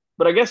standard,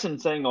 but I guess in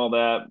saying all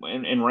that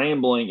and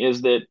rambling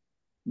is that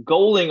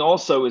Golding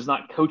also is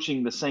not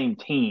coaching the same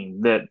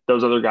team that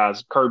those other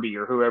guys, Kirby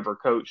or whoever,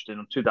 coached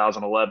in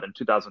 2011,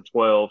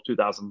 2012,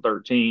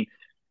 2013.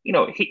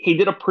 He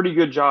did a pretty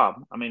good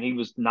job. I mean, he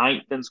was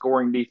 9th in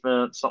scoring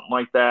defense, something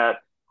like that.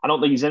 I don't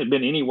think he's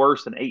been any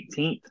worse than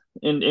 18th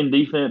in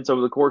defense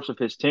over the course of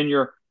his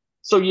tenure.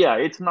 So, yeah,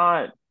 it's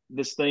not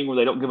this thing where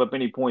they don't give up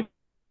any points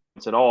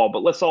at all.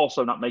 But let's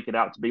also not make it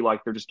out to be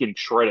like they're just getting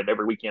shredded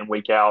every week in,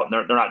 week out, and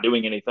they're not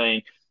doing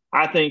anything.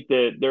 I think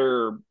that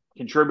they're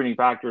contributing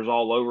factors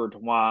all over to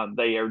why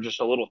they are just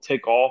a little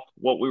tick off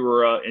what we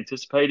were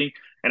anticipating.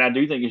 And I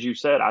do think, as you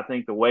said, I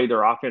think the way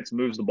their offense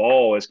moves the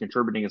ball is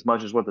contributing as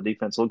much as what the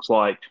defense looks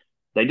like.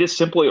 They just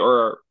simply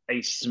are a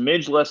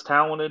smidge less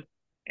talented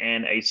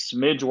and a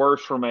smidge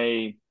worse from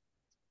a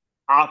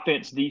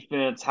offense,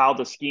 defense, how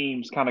the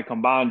schemes kind of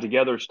combine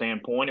together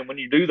standpoint. And when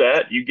you do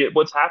that, you get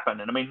what's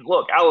happened. And I mean,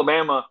 look,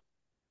 Alabama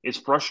is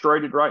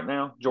frustrated right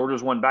now.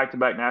 Georgia's won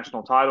back-to-back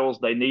national titles.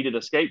 They needed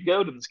a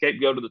scapegoat, and the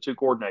scapegoat are the two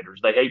coordinators.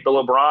 They hate Bill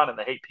O'Brien and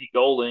they hate Pete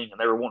Golding, and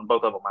they were wanting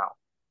both of them out.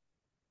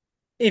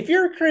 If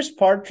you're Chris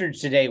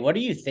Partridge today, what are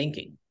you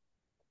thinking?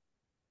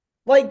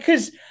 Like,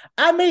 because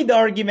I made the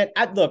argument.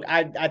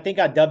 I think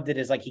I dubbed it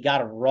as like he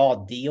got a raw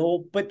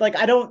deal, but like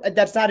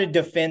that's not a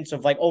defense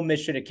of like, Ole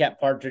Miss should have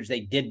kept Partridge. They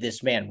did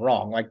this man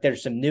wrong. Like,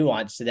 there's some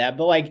nuance to that,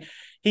 but like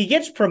he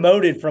gets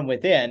promoted from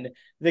within.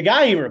 The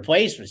guy he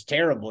replaced was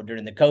terrible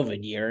during the COVID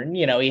year. And,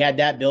 he had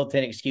that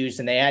built-in excuse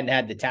and they hadn't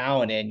had the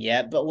talent in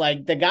yet. But,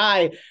 like, the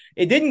guy,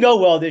 it didn't go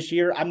well this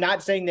year. I'm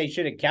not saying they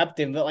should have kept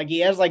him, but, like, he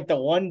has, like, the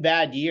one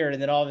bad year. And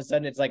then all of a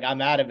sudden it's like,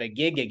 I'm out of a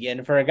gig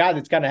again for a guy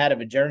that's kind of had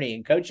of a journey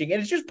in coaching. And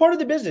it's just part of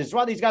the business. It's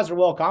why these guys are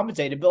well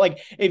compensated. But, like,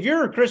 if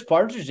you're a Chris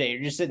Partridge,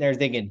 you're just sitting there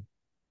thinking,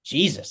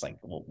 Jesus, like,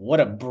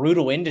 what a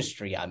brutal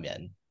industry I'm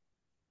in.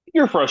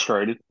 You're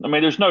frustrated. I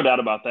mean, there's no doubt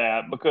about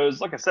that because,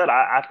 like I said,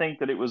 I think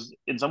that it was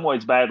in some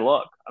ways bad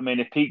luck. I mean,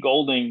 if Pete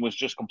Golding was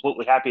just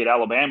completely happy at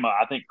Alabama,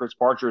 I think Chris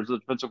Partridge is the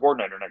defensive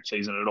coordinator next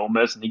season at Ole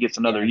Miss, and he gets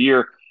another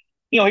year.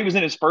 He was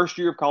in his first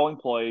year of calling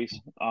plays.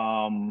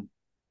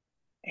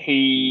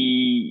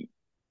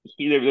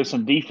 There's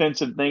some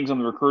defensive things on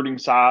the recruiting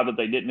side that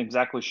they didn't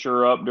exactly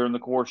shore up during the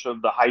course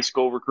of the high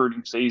school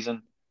recruiting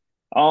season.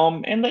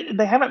 And they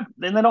don't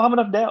have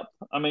enough depth.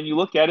 I mean, you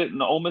look at it in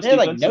the Ole Miss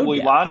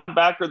defensively,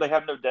 linebacker, they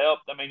have no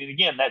depth. I mean, and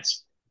again,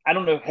 I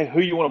don't know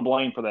who you want to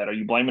blame for that. Are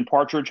you blaming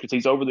Partridge because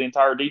he's over the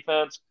entire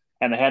defense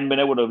and they hadn't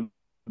been able to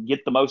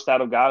get the most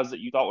out of guys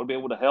that you thought would be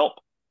able to help?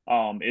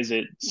 Is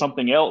it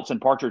something else and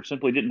Partridge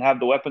simply didn't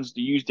have the weapons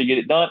to use to get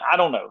it done? I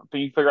don't know.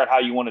 But you figure out how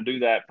you want to do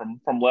that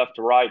from left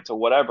to right to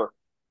whatever.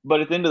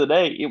 But at the end of the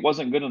day, it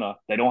wasn't good enough.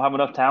 They don't have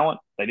enough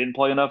talent. They didn't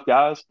play enough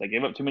guys. They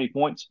gave up too many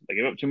points. They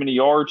gave up too many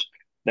yards.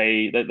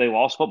 They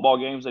lost football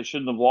games they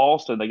shouldn't have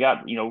lost, and they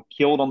got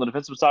killed on the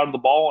defensive side of the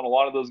ball in a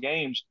lot of those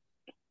games.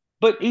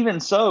 But even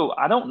so,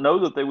 I don't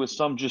know that there was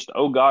some just,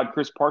 oh, God,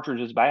 Chris Partridge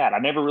is bad. I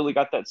never really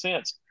got that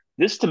sense.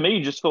 This, to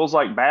me, just feels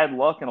like bad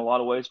luck in a lot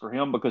of ways for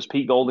him because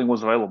Pete Golding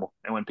was available.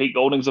 And when Pete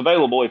Golding's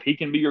available, if he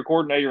can be your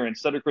coordinator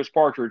instead of Chris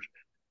Partridge,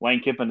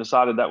 Lane Kiffin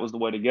decided that was the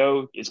way to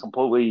go. It's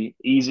completely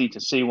easy to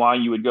see why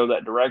you would go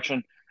that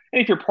direction.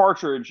 And if you're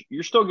Partridge,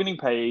 you're still getting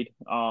paid.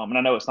 And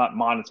I know it's not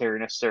monetary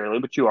necessarily,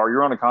 but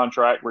you're on a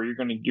contract where you're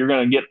going to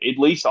get at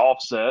least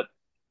offset,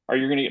 or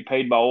you're going to get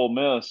paid by Ole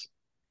Miss.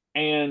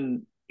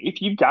 And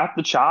if you've got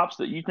the chops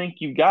that you think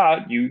you've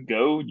got, you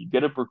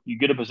get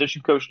a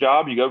position coach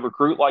job, you go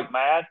recruit like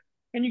mad,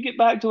 and you get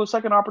back to a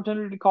second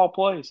opportunity to call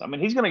plays. I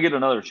mean, he's going to get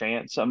another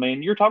chance. I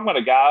mean, you're talking about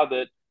a guy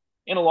that,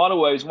 in a lot of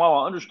ways, while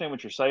I understand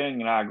what you're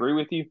saying and I agree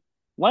with you,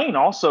 Lane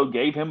also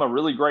gave him a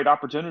really great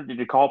opportunity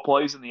to call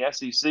plays in the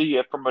SEC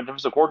from a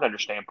defensive coordinator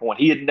standpoint.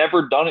 He had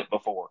never done it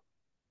before.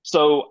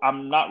 So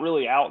I'm not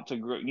really out to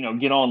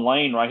get on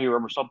Lane right here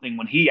over something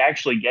when he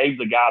actually gave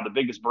the guy the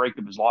biggest break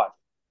of his life.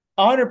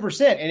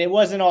 100%, and it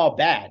wasn't all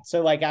bad.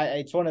 So, like,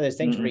 it's one of those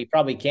things where he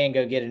probably can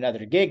go get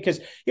another gig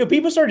because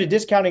people started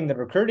discounting the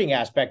recruiting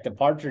aspect of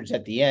Partridge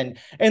at the end.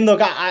 And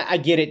look, I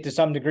get it to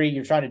some degree.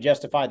 You're trying to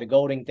justify the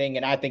Golding thing,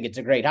 and I think it's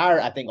a great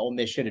hire. I think Ole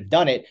Miss should have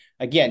done it.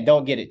 Again,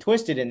 don't get it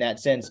twisted in that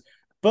sense.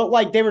 But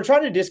like they were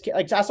trying to discount.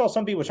 Like I saw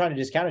some people trying to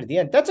discount it at the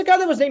end. That's a guy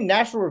that was named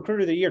National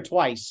Recruiter of the Year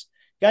twice.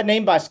 Got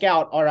named by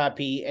Scout,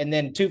 RIP, and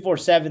then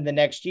 247 the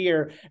next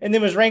year, and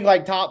then was ranked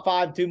like top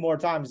 5 2 more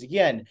times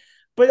again.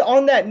 But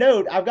on that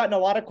note, I've gotten a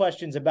lot of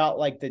questions about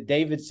like the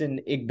Davidson,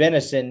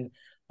 Igbenison,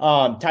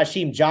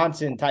 Tysheem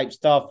Johnson type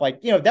stuff.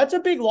 Like, that's a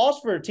big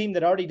loss for a team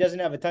that already doesn't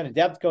have a ton of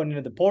depth going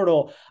into the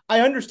portal. I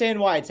understand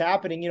why it's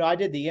happening. I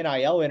did the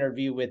NIL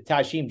interview with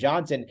Tysheem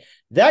Johnson.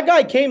 That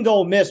guy came to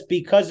Ole Miss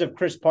because of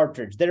Chris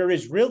Partridge. There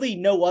is really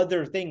no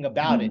other thing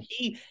about it.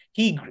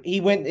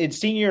 He went in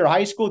senior year of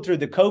high school through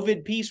the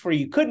COVID piece where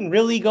you couldn't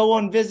really go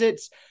on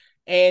visits.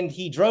 And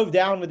he drove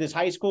down with his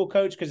high school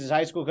coach because his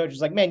high school coach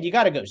was like, man, you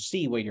got to go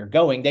see where you're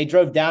going. They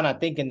drove down, I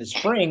think, in the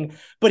spring.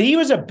 But he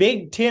was a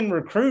Big Ten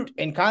recruit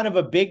and kind of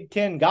a Big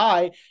Ten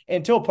guy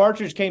until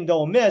Partridge came to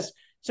Ole Miss.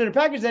 So to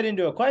package that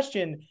into a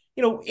question,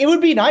 it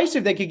would be nice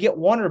if they could get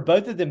one or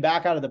both of them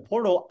back out of the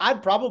portal.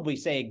 I'd probably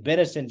say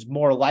Benison's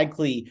more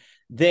likely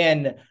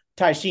than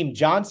Tysheem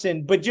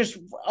Johnson. But just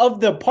of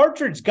the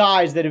Partridge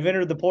guys that have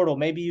entered the portal,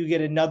 maybe you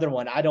get another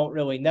one. I don't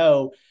really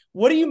know.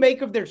 What do you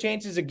make of their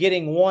chances of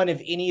getting one,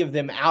 if any of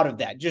them, out of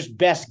that? Just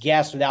best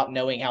guess without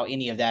knowing how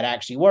any of that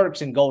actually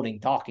works and Golding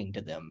talking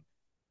to them.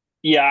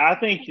 Yeah, I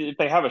think if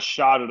they have a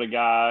shot at a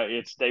guy,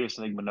 it's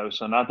Davison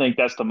Igbinosun. I think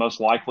that's the most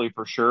likely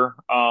for sure.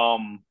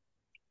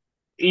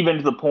 Even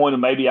to the point of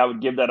maybe I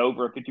would give that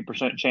over a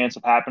 50% chance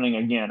of happening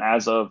again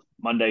as of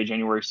Monday,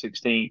 January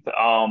 16th.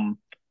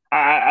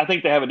 I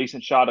think they have a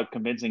decent shot of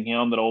convincing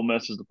him that Ole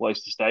Miss is the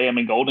place to stay. I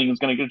mean, Golding is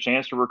going to get a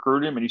chance to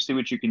recruit him, and you see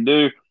what you can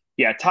do.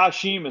 Yeah,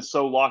 Tysheem is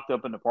so locked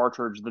up into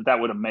Partridge that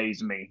would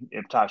amaze me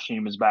if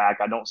Tysheem is back.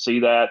 I don't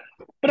see that.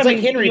 But it's like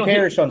Henry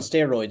Parrish on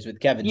steroids with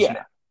Kevin Smith.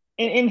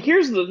 And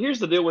here's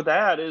the deal with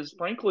that is,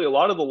 frankly, a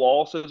lot of the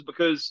losses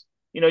because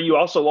you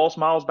also lost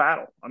Miles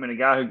Battle. I mean, a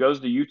guy who goes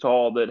to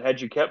Utah that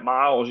had you kept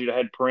Miles, you'd have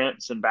had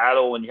Prince and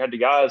Battle, and you had the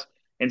guys.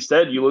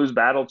 Instead, you lose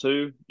Battle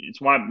too. It's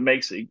why it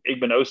makes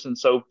Igbenogson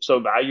so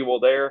valuable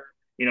there.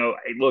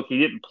 Look, he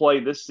didn't play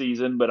this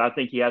season, but I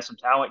think he has some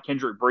talent.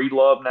 Kendrick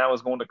Breedlove now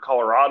is going to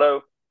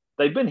Colorado.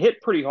 They've been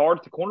hit pretty hard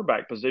at the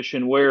cornerback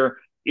position where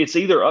it's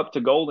either up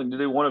to Golding to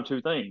do one of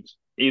two things.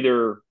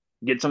 Either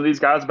get some of these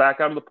guys back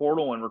out of the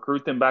portal and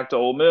recruit them back to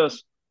Ole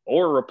Miss,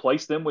 or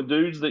replace them with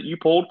dudes that you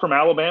pulled from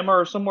Alabama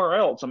or somewhere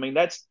else. I mean,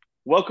 that's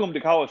welcome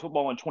to college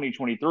football in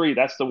 2023.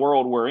 That's the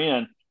world we're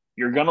in.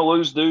 You're going to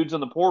lose dudes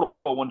in the portal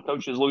when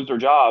coaches lose their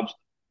jobs.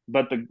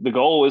 But the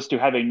goal is to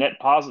have a net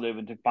positive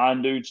and to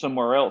find dudes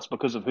somewhere else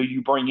because of who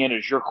you bring in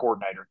as your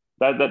coordinator.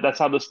 That's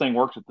how this thing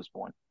works at this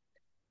point.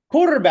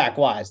 Quarterback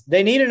wise,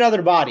 they need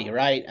another body,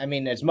 right? I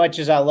mean, as much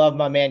as I love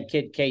my man,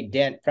 Kid K.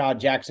 Dent,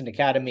 proud Jackson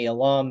Academy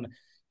alum,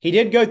 he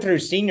did go through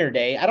senior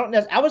day.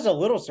 I was a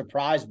little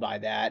surprised by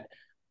that.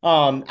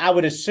 I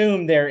would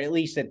assume they're, at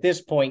least at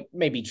this point,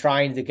 maybe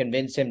trying to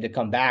convince him to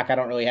come back. I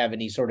don't really have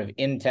any sort of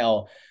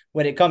intel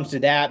when it comes to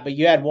that, but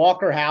you had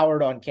Walker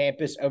Howard on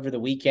campus over the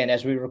weekend.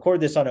 As we record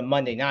this on a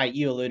Monday night,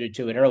 you alluded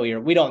to it earlier.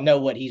 We don't know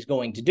what he's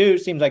going to do.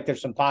 Seems like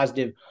there's some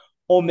positive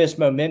Ole Miss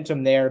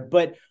momentum there,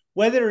 but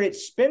whether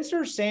it's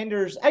Spencer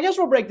Sanders, I guess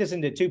we'll break this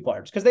into two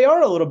parts because they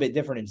are a little bit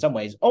different in some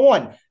ways.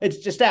 One,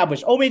 it's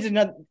established Ole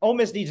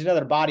Miss needs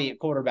another body at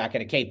quarterback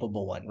and a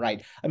capable one,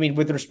 right? I mean,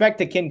 with respect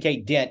to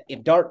Kincaid Dent,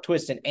 if Dart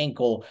twists an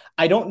ankle,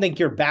 I don't think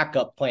your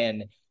backup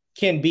plan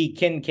can be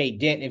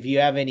Kincaid Dent if you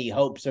have any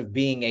hopes of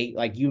being a,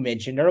 like you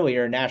mentioned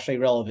earlier, nationally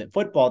relevant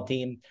football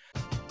team.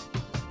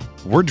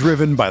 We're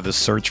driven by the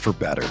search for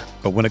better.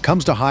 But when it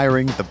comes to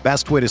hiring, the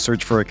best way to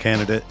search for a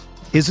candidate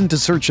isn't to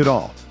search at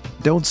all.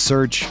 Don't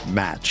search,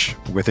 match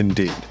with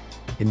Indeed.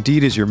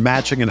 Indeed is your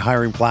matching and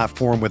hiring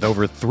platform with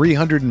over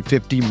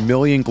 350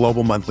 million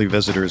global monthly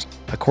visitors,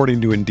 according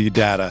to Indeed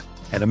data,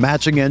 and a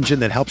matching engine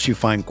that helps you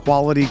find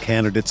quality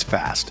candidates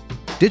fast.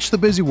 Ditch the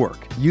busy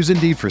work. Use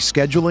Indeed for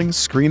scheduling,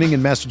 screening,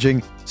 and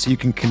messaging so you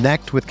can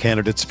connect with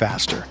candidates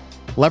faster.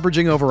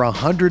 Leveraging over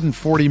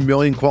 140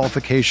 million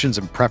qualifications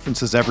and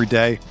preferences every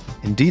day,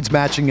 Indeed's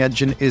matching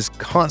engine is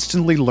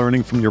constantly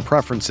learning from your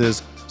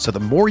preferences, so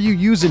the more you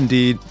use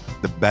Indeed,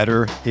 the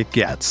better it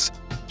gets.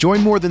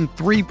 Join more than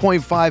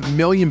 3.5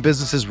 million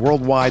businesses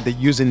worldwide that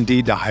use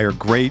Indeed to hire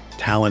great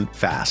talent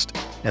fast.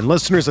 And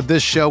listeners of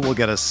this show will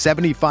get a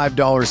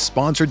 $75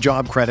 sponsored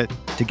job credit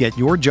to get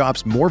your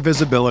jobs more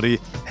visibility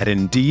at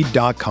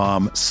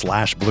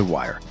Indeed.com/Blue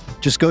Wire.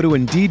 Just go to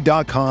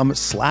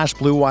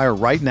Indeed.com/Blue Wire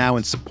right now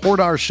and support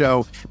our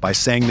show by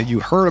saying that you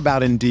heard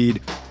about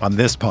Indeed on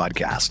this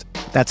podcast.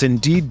 That's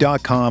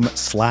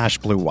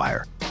Indeed.com/Blue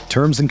Wire.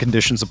 Terms and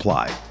conditions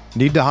apply.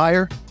 Need to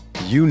hire?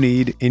 You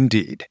need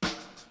Indeed.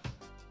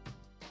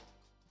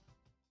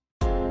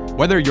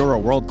 Whether you're a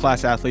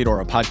world-class athlete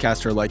or a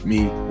podcaster like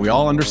me, we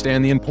all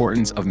understand the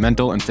importance of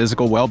mental and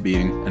physical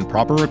well-being and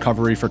proper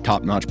recovery for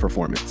top-notch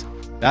performance.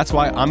 That's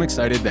why I'm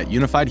excited that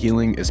Unified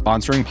Healing is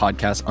sponsoring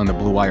podcasts on the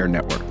Blue Wire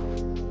Network.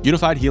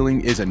 Unified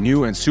Healing is a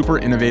new and super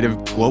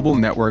innovative global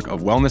network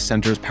of wellness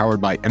centers powered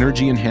by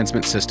Energy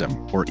Enhancement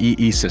System, or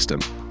EE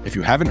System. If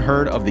you haven't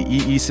heard of the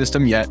EE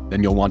System yet,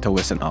 then you'll want to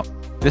listen up.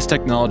 This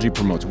technology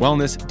promotes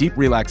wellness, deep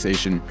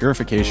relaxation,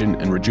 purification,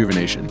 and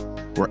rejuvenation.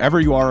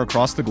 Wherever you are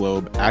across the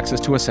globe,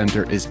 access to a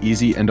center is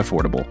easy and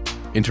affordable.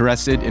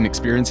 Interested in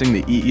experiencing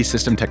the EE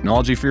System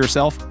technology for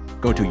yourself?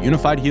 Go to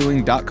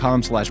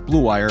unifiedhealing.com/Blue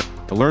Wire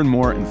to learn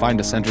more and find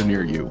a center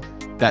near you.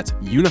 That's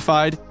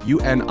unified,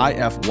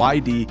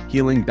 UNIFYD,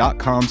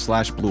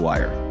 healing.com/Blue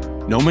Wire.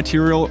 No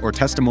material or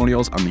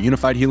testimonials on the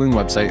Unified Healing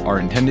website are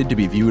intended to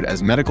be viewed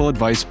as medical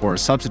advice or a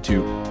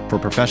substitute for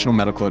professional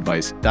medical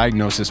advice,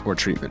 diagnosis, or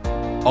treatment.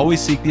 Always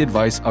seek the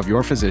advice of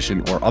your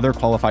physician or other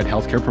qualified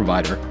healthcare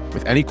provider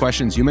with any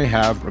questions you may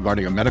have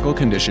regarding a medical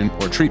condition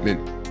or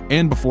treatment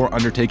and before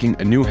undertaking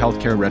a new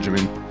healthcare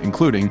regimen,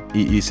 including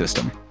EE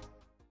System.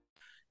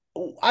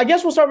 I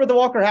guess we'll start with the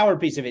Walker Howard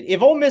piece of it.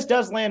 If Ole Miss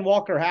does land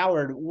Walker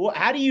Howard,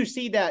 how do you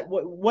see that?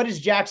 What is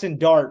Jackson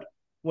Dart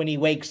when he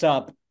wakes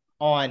up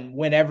on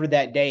whenever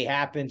that day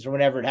happens or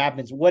whenever it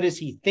happens? What is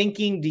he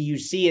thinking? Do you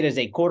see it as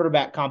a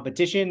quarterback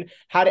competition?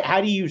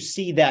 How do you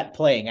see that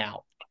playing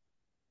out?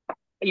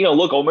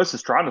 Look, Ole Miss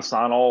is trying to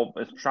sign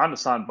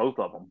both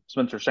of them,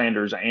 Spencer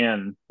Sanders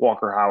and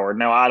Walker Howard.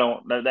 Now, I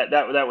don't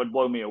that would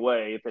blow me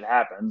away if it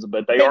happens,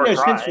 but they are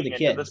trying for the and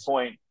kids.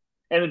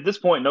 at this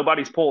point,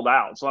 nobody's pulled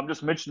out. So I'm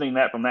just mentioning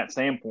that from that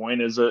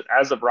standpoint. Is that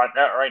as of right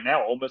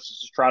now, Ole Miss is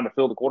just trying to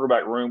fill the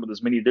quarterback room with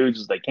as many dudes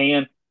as they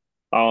can.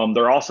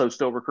 They're also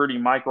still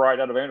recruiting Mike Wright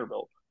out of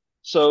Vanderbilt.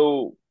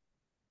 So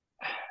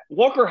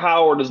Walker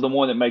Howard is the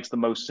one that makes the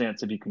most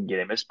sense if you can get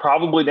him. It's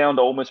probably down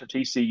to Ole Miss or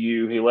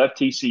TCU. He left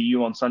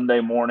TCU on Sunday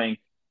morning.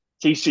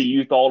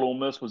 TCU thought Ole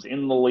Miss was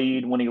in the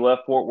lead when he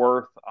left Fort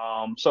Worth.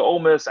 So Ole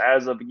Miss,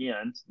 as of,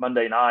 again,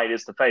 Monday night,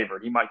 is the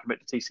favorite. He might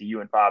commit to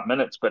TCU in 5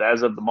 minutes, but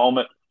as of the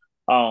moment,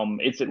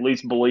 it's at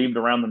least believed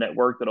around the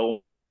network that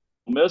Ole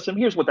Miss. And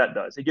here's what that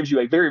does. It gives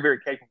you a very, very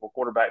capable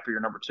quarterback for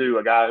your number two,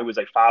 a guy who was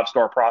a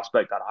 5-star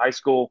prospect out of high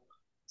school,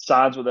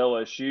 signs with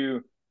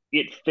LSU.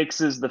 it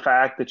fixes the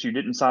fact that you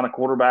didn't sign a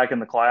quarterback in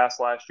the class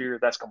last year.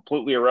 That's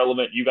completely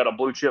irrelevant. You got a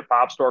blue chip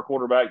 5-star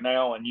quarterback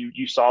now, and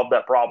you solved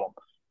that problem.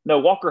 No,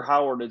 Walker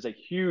Howard is a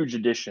huge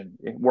addition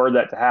were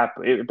that to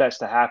happen, if that's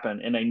to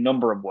happen, in a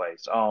number of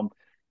ways.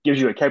 Gives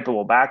you a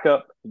capable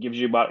backup. Gives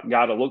you a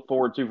guy to look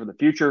forward to for the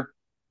future.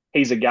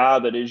 He's a guy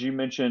that, as you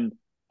mentioned,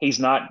 he's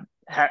not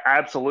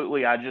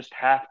absolutely. I just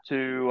have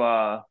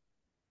to.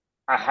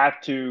 I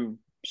have to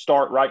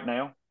start right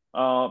now.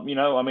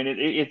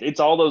 It's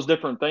all those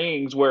different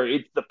things where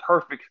it's the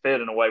perfect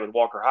fit in a way with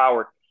Walker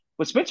Howard.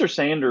 With Spencer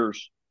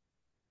Sanders,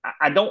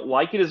 I don't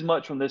like it as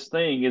much from this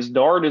thing as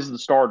Dart is the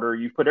starter.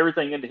 You put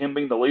everything into him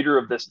being the leader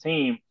of this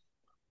team.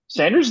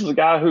 Sanders is a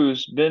guy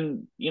who's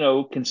been,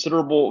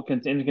 considerable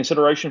in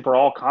consideration for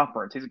all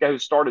conference. He's a guy who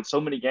started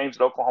so many games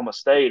at Oklahoma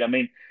State. I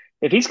mean,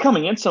 if he's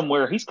coming in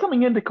somewhere, he's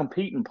coming in to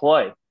compete and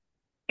play.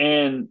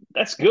 And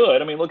that's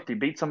good. I mean, look, if you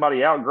beat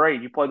somebody out,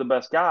 great. You play the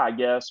best guy, I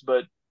guess.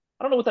 But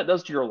I don't know what that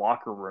does to your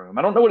locker room.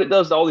 I don't know what it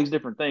does to all these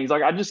different things.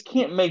 Like, I just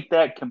can't make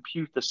that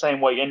compute the same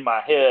way in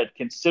my head,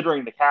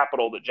 considering the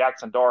capital that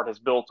Jackson Dart has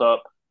built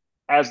up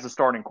as the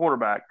starting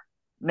quarterback.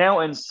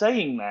 Now, in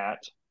saying that,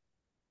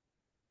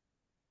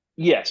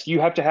 yes, you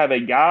have to have a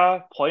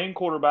guy playing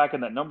quarterback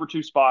in that number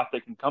 2 spot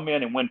that can come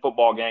in and win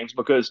football games,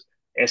 because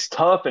as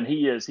tough, and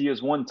he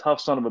is one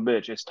tough son of a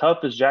bitch. As tough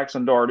as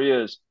Jackson Dart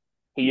is,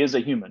 he is a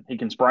human. He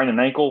can sprain an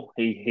ankle.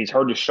 He's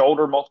hurt his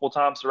shoulder multiple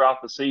times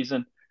throughout the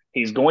season.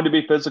 He's going to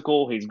be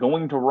physical. He's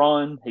going to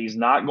run. He's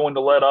not going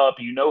to let up.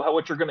 You know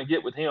what you're going to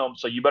get with him,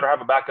 so you better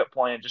have a backup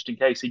plan just in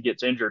case he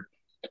gets injured.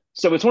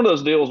 So it's one of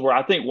those deals where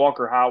I think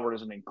Walker Howard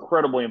is an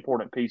incredibly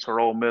important piece for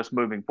Ole Miss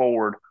moving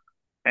forward.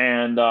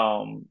 And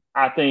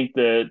I think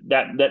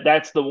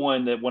that's the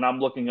one that when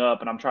I'm looking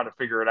up and I'm trying to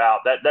figure it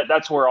out,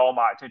 that's where all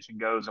my attention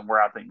goes and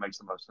where I think makes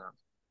the most sense.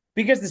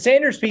 Because the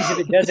Sanders piece of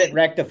it doesn't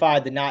rectify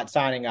the not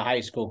signing a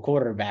high school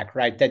quarterback,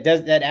 right?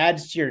 That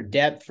adds to your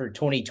depth for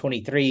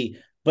 2023,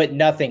 but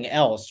nothing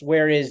else.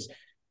 Whereas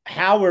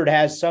Howard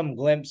has some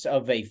glimpse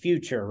of a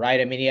future, right?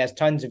 I mean, he has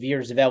tons of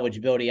years of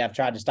eligibility. I've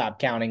tried to stop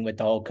counting with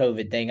the whole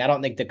COVID thing. I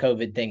don't think the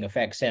COVID thing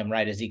affects him,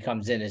 right, as he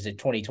comes in as a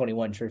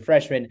 2021 true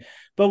freshman.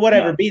 But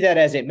whatever, be that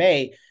as it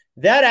may,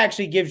 that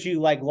actually gives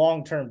you like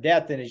long-term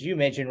depth. And as you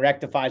mentioned,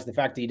 rectifies the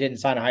fact that you didn't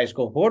sign a high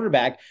school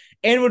quarterback,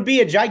 and would be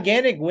a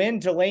gigantic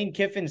win to Lane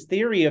Kiffin's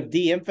theory of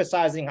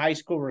de-emphasizing high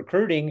school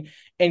recruiting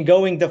and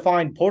going to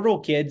find portal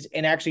kids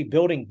and actually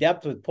building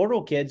depth with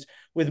portal kids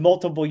with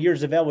multiple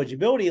years of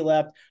eligibility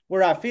left,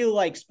 where I feel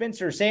like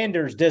Spencer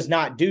Sanders does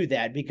not do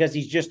that because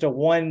he's just a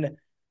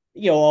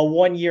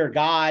one-year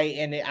guy.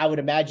 And I would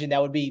imagine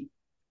that would be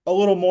a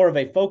little more of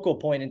a focal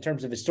point in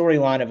terms of a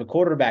storyline of a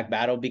quarterback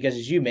battle, because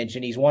as you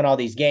mentioned, he's won all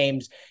these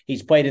games.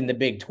 He's played in the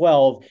Big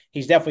 12.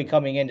 He's definitely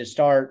coming in to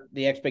start.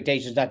 The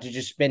expectation is not to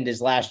just spend his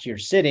last year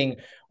sitting.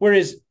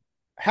 Whereas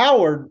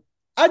Howard,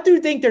 I do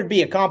think there'd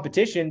be a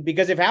competition,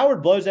 because if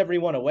Howard blows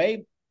everyone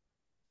away,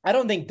 I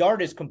don't think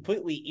Dart is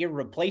completely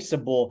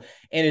irreplaceable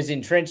and is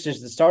entrenched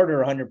as the starter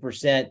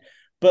 100%.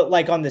 But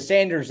like on the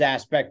Sanders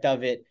aspect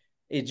of it,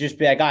 it'd just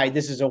be like, all right,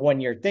 this is a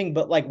one-year thing.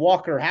 But like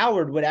Walker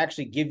Howard would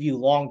actually give you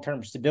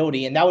long-term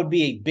stability. And that would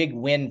be a big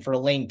win for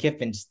Lane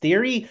Kiffin's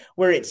theory,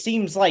 where it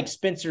seems like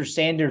Spencer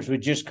Sanders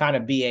would just kind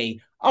of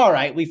be all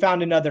right, we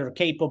found another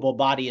capable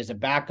body as a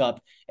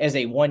backup, as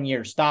a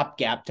one-year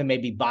stopgap to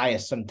maybe buy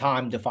us some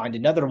time to find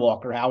another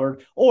Walker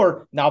Howard,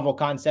 or novel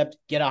concept,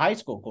 get a high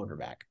school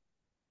quarterback.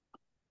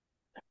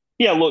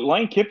 Yeah, look,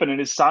 Lane Kiffin in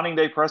his signing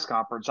day press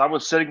conference, I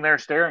was sitting there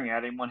staring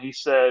at him when he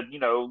said,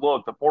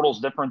 look, the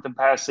portal's different than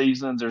past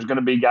seasons. There's going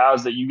to be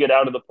guys that you get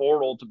out of the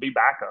portal to be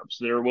backups.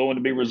 They're willing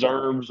to be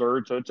reserves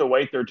or to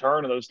wait their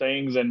turn and those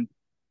things. And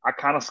I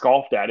kind of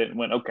scoffed at it and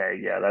went, okay,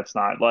 yeah, that's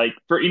not like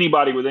for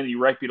anybody with any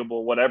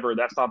reputable whatever,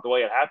 that's not the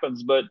way it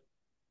happens. But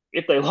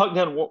if they lock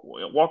down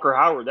Walker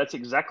Howard, that's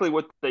exactly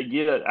what they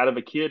get out of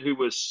a kid who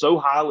was so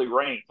highly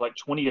ranked, like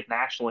 20th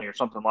nationally or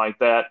something like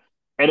that,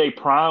 at a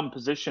prime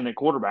position at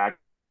quarterback.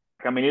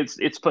 I mean,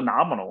 it's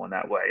phenomenal in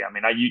that way. I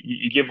mean,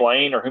 you give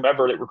Lane or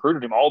whomever that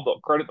recruited him all the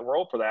credit in the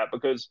world for that,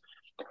 because,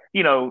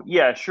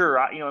 yeah,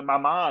 sure. In my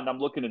mind, I'm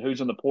looking at who's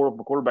in the portal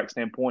from a quarterback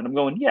standpoint. I'm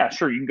going, yeah,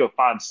 sure, you can go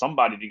find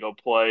somebody to go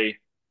play.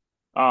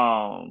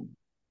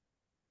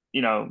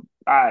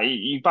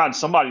 You find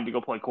somebody to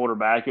go play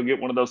quarterback. You'll get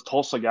one of those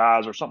Tulsa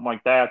guys or something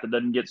like that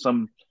doesn't get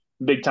some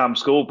big time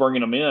school bringing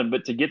them in.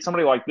 But to get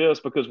somebody like this,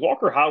 because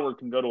Walker Howard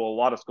can go to a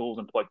lot of schools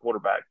and play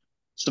quarterback,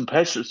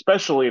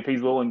 especially if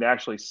he's willing to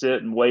actually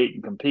sit and wait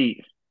and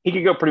compete. He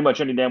could go pretty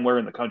much any damn where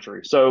in the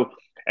country. So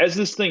as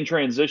this thing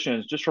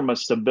transitions, just from a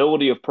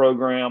stability of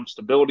program,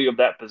 stability of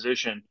that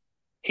position,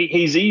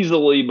 he's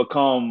easily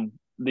become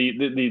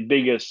the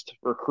biggest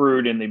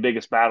recruit and the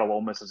biggest battle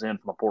Ole Miss is in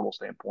from a portal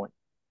standpoint.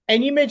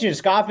 And you mentioned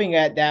scoffing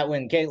at that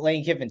when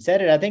Lane Kiffin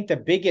said it. I think the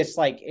biggest,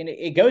 and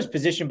it goes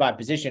position by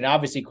position.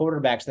 Obviously,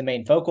 quarterback's the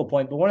main focal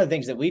point. But one of the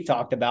things that we've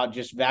talked about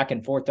just back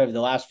and forth over the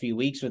last few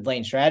weeks with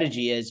Lane's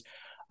strategy is,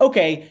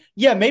 okay,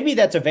 yeah, maybe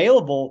that's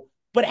available,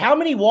 But how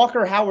many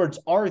Walker Howards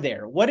are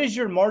there? What is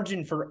your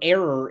margin for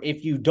error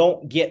if you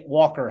don't get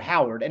Walker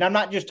Howard? And I'm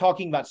not just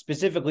talking about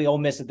specifically Ole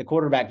Miss at the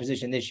quarterback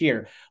position this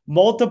year.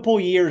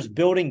 Multiple years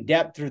building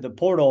depth through the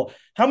portal.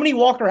 How many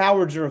Walker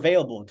Howards are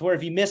available to where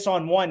if you miss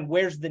on one,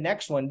 where's the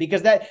next one?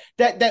 Because that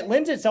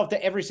lends itself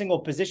to every single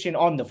position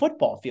on the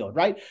football field,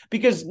 right?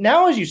 Because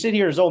now as you sit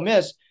here as Ole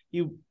Miss,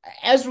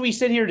 as we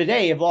sit here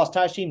today, you've lost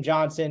Tashim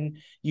Johnson,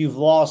 you've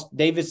lost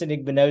Davis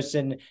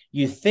Igbinosun.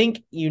 You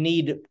think you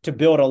need to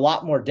build a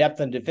lot more depth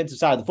on the defensive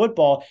side of the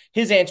football.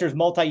 His answer is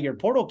multi-year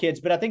portal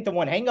kids, but I think the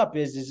one hangup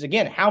is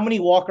again, how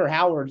many Walker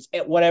Howards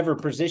at whatever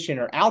position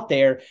are out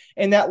there,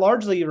 and that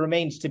largely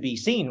remains to be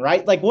seen,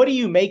 right? Like, what do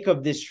you make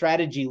of this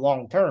strategy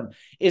long term?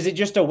 Is it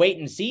just a wait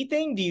and see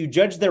thing? Do you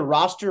judge their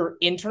roster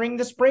entering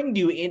the spring?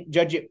 Do you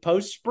judge it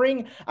post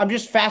spring? I'm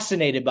just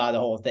fascinated by the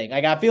whole thing.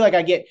 Like, I feel like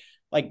I get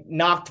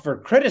knocked for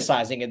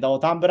criticizing it the whole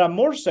time, but I'm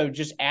more so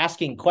just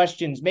asking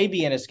questions,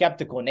 maybe in a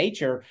skeptical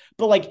nature,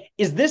 but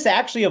is this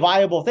actually a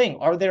viable thing?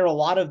 Are there a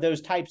lot of those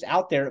types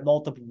out there at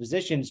multiple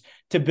positions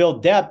to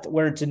build depth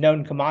where it's a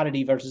known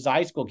commodity versus a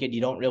high school kid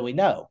you don't really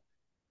know?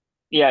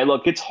 Yeah,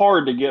 look, it's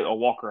hard to get a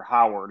Walker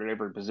Howard at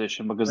every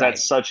position because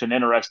that's such an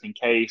interesting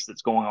case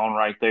that's going on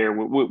right there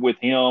with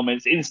him.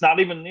 It's not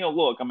even,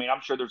 look, I mean,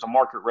 I'm sure there's a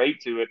market rate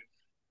to it,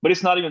 but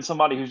it's not even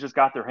somebody who's just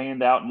got their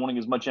hand out and wanting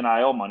as much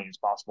NIL money as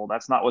possible.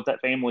 That's not what that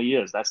family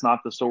is. That's not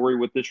the story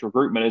with this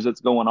recruitment as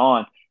it's going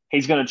on.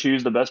 He's going to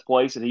choose the best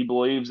place that he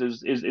believes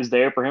is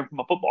there for him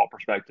from a football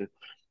perspective.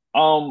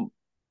 And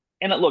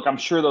look, I'm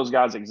sure those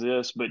guys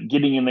exist, but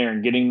getting in there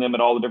and getting them at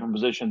all the different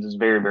positions is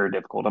very, very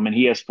difficult. I mean,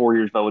 he has 4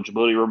 years of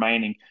eligibility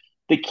remaining.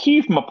 The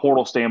key from a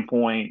portal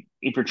standpoint,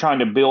 if you're trying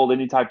to build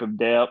any type of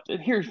depth, and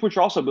here's what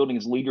you're also building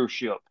is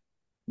leadership.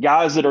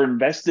 Guys that are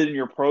invested in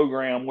your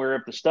program where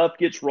if the stuff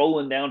gets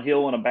rolling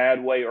downhill in a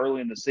bad way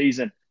early in the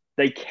season,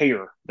 they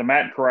care. The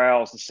Matt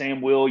Corrals, the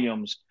Sam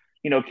Williams,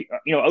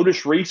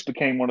 Otis Reese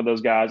became one of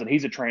those guys, and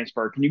he's a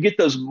transfer. Can you get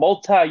those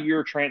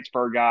multi-year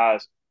transfer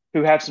guys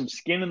who have some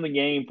skin in the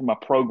game from a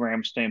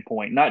program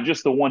standpoint, not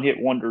just the one-hit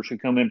wonders who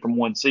come in from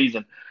one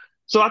season?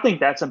 So I think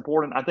that's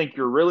important. I think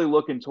you're really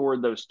looking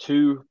toward those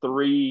 2,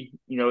 3,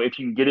 if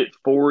you can get it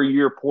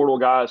 4-year portal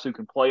guys who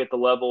can play at the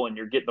level and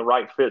you're getting the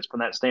right fits from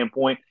that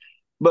standpoint.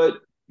 But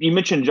you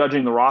mentioned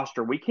judging the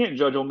roster. We can't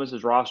judge Ole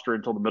Miss's roster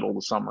until the middle of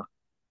the summer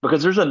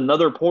because there's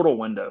another portal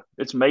window.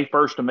 It's May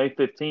 1st to May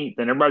 15th,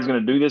 and everybody's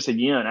going to do this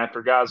again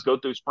after guys go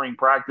through spring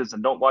practice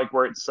and don't like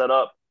where it's set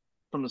up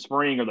from the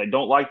spring, or they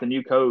don't like the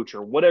new coach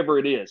or whatever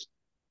it is.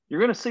 You're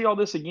going to see all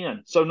this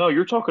again. So, no,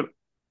 you're talking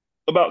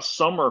about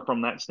summer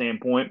from that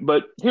standpoint.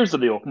 But here's the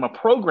deal. From a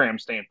program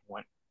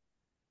standpoint,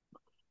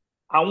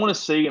 I want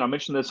to see, and I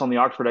mentioned this on the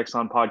Oxford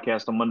Exxon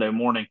podcast on Monday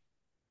morning,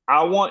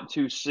 I want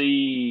to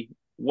see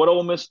what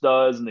Ole Miss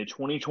does in the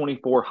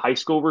 2024 high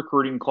school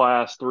recruiting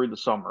class through the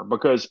summer,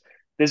 because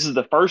this is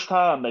the first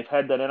time they've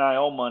had that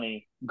NIL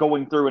money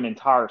going through an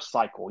entire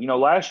cycle.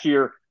 Last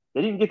year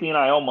they didn't get the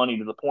NIL money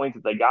to the point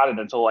that they got it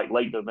until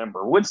late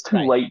November. Well, it's too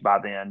late by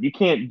then. You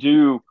can't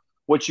do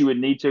what you would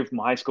need to from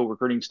a high school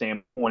recruiting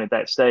standpoint at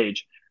that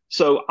stage.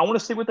 So I want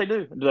to see what they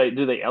do.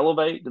 Do they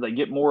elevate? Do they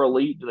get more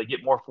elite? Do they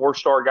get more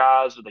 4-star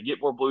guys? Do they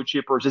get more blue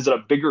chippers? Is it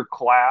a bigger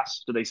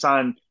class? Do they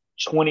sign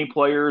 20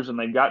 players and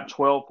they've got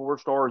 12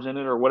 4-stars in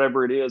it or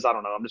whatever it is? I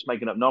don't know. I'm just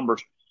making up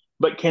numbers.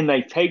 But can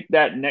they take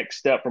that next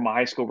step from a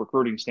high school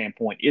recruiting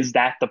standpoint? Is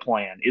that the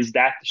plan? Is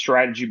that the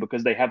strategy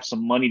because they have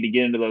some money to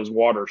get into those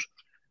waters?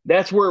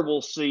 That's where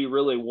we'll see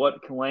really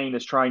what Lane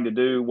is trying to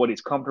do, what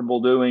he's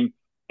comfortable doing,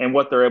 and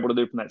what they're able to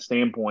do from that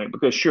standpoint.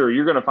 Because, sure,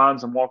 you're going to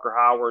find some Walker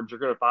Howards. You're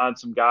going to find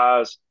some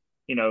guys.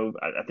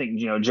 I think,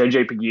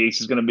 J.J. Pegues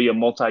is going to be a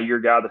multi-year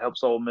guy that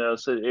helps Ole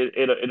Miss at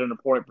an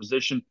important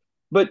position.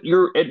 But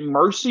you're at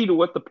mercy to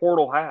what the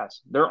portal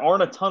has. There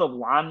aren't a ton of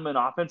linemen,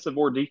 offensive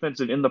or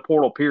defensive, in the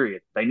portal,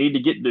 period. They need to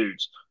get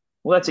dudes.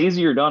 Well, that's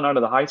easier done out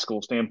of the high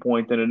school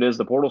standpoint than it is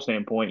the portal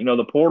standpoint.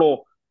 The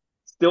portal,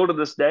 still to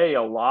this day,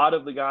 a lot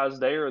of the guys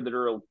there that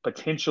are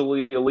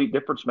potentially elite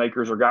difference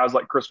makers are guys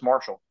like Chris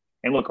Marshall.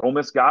 And look, Ole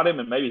Miss got him,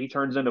 and maybe he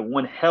turns into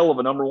one hell of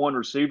a number one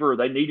receiver.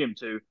 They need him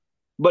to.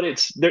 But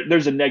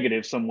there's a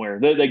negative somewhere.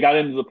 They got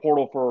into the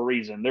portal for a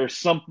reason. There's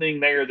something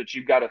there that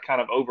you've got to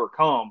kind of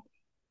overcome.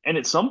 And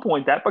at some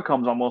point, that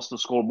becomes almost a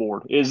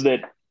scoreboard, is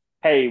that,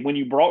 hey, when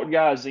you brought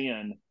guys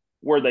in,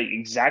 were they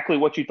exactly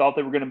what you thought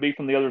they were going to be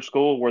from the other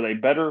school? Were they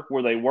better?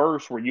 Were they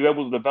worse? Were you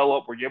able to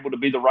develop? Were you able to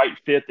be the right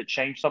fit that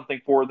changed something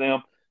for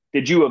them?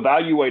 Did you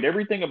evaluate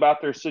everything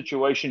about their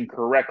situation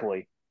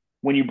correctly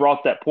when you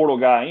brought that portal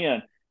guy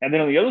in? And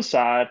then on the other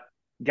side,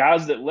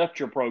 guys that left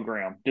your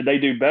program, did they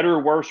do better,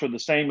 worse, or the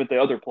same at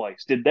the other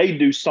place? Did they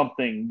do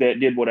something that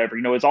did whatever?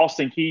 Is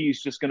Austin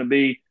Keys just going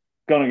to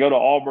go to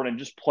Auburn and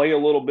just play a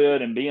little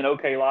bit and be an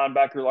okay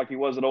linebacker like he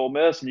was at Ole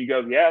Miss? And you go,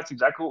 yeah, that's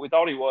exactly what we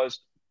thought he was.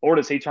 Or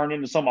does he turn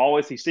into some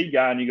all-SEC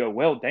guy and you go,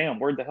 well, damn,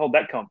 where the hell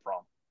did that come from?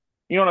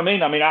 You know what I mean?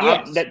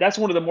 Yes. That's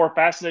one of the more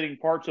fascinating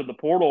parts of the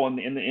portal and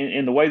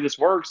in the way this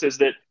works is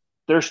that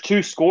there's two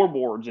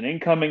scoreboards, an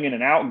incoming and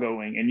an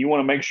outgoing, and you want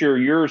to make sure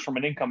yours from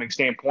an incoming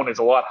standpoint is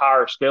a lot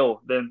higher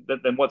scale than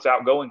what's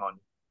outgoing on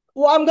you.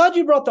 Well, I'm glad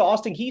you brought the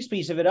Austin Keys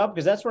piece of it up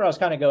because that's where I was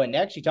kind of going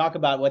next. You talk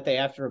about what they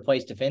have to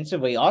replace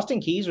defensively.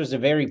 Austin Keys was a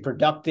very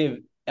productive,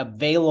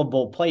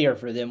 available player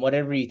for them,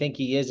 whatever you think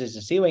he is as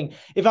a ceiling.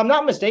 If I'm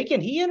not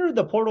mistaken, he entered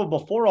the portal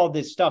before all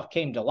this stuff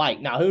came to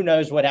light. Now, who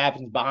knows what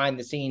happens behind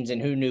the scenes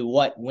and who knew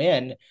what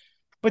when,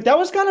 but that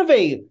was kind of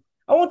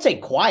I won't say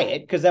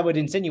quiet because that would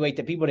insinuate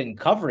that people didn't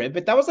cover it,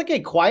 but that was like a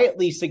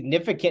quietly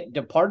significant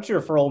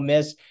departure for Ole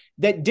Miss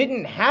that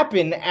didn't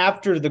happen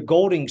after the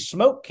Golding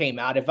smoke came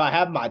out. If I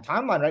have my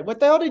timeline right, what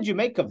the hell did you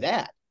make of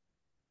that?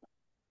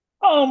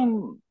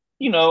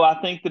 I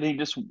think that he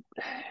just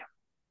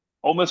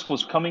Ole Miss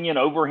was coming in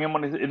over him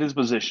in his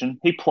position.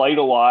 He played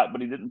a lot,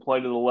 but he didn't play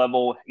to the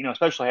level.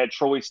 Especially had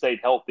Troy stayed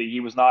healthy, he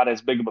was not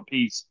as big of a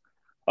piece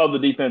of the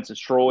defense as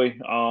Troy.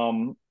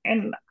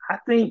 And I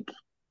think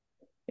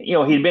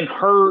he'd been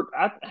hurt.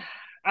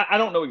 I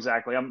don't know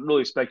exactly. I'm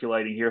really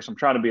speculating here, so I'm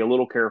trying to be a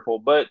little careful.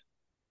 But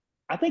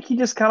I think he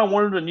just kind of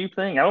wanted a new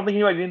thing. I don't think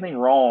anybody did anything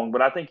wrong,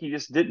 but I think he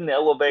just didn't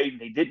elevate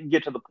and he didn't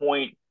get to the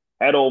point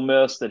at Ole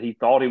Miss that he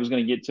thought he was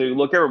going to get to.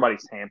 Look,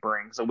 everybody's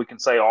tampering, so we can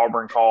say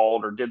Auburn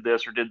called or did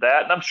this or did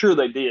that, and I'm sure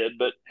they did.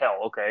 But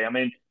hell, okay. I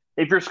mean,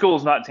 if your school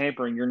is not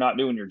tampering, you're not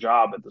doing your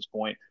job at this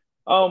point.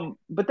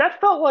 But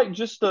that felt like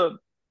just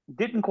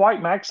didn't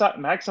quite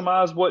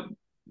maximize what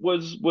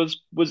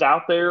was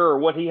out there or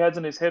what he has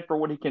in his head for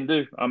what he can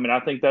do. I mean,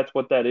 I think that's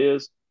what that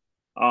is.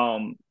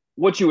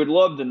 What you would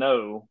love to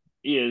know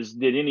is,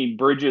 did any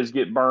bridges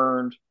get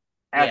burned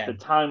at the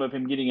time of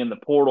him getting in the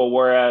portal?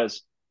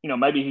 Whereas,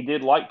 maybe he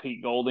did like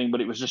Pete Golding,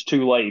 but it was just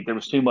too late. There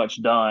was too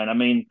much done. I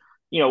mean,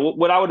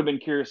 what I would have been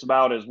curious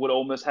about is would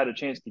Ole Miss had a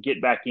chance to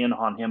get back in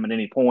on him at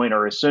any point,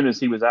 or as soon as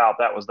he was out,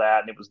 that was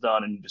that, and it was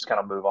done, and you just kind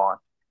of move on.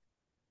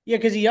 Yeah,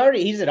 because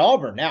he's at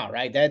Auburn now,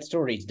 right? That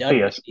story's done.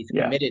 He's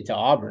committed to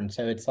Auburn.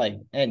 So it's like,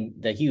 and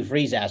the Hugh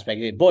Freeze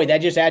aspect, boy, that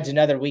just adds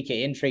another week of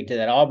intrigue to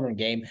that Auburn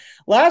game.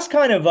 Last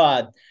kind of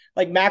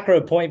like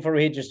macro point before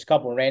we hit just a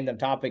couple of random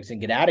topics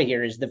and get out of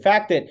here is the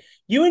fact that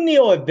you and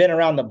Neil have been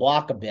around the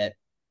block a bit.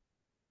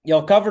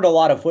 Y'all covered a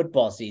lot of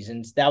football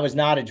seasons. That was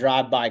not a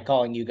drive-by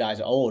calling you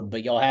guys old,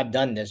 but y'all have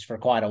done this for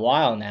quite a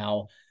while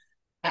now.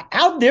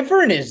 How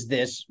different is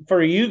this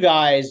for you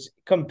guys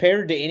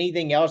compared to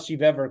anything else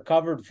you've ever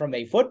covered from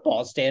a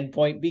football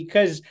standpoint?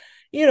 Because,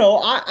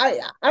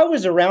 I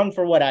was around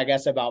for what, I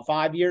guess about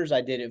 5 years.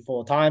 I did it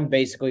full time,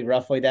 basically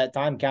roughly that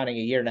time, counting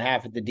a year and a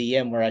half at the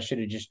DM where I should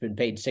have just been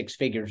paid six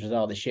figures with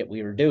all the shit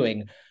we were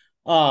doing.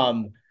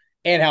 And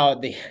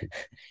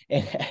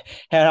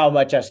how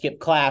much I skipped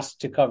class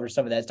to cover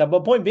some of that stuff.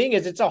 But point being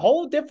is it's a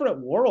whole different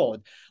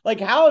world. Like,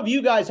 how have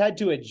you guys had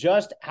to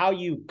adjust how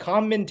you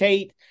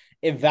commentate,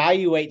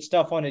 evaluate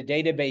stuff on a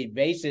day-to-day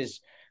basis,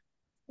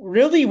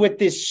 really with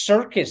this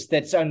circus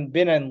that's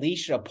been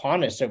unleashed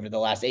upon us over the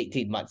last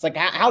 18 months? Like,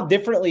 how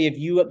differently have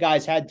you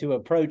guys had to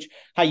approach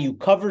how you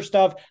cover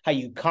stuff, how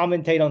you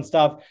commentate on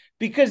stuff?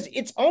 Because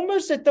it's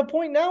almost at the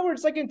point now where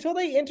it's like until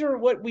they enter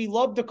what we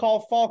love to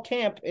call fall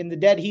camp in the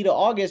dead heat of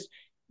August,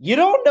 you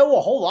don't know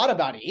a whole lot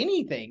about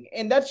anything.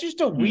 And that's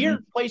just a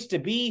weird place to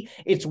be.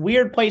 It's a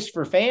weird place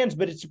for fans,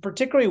 but it's a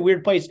particularly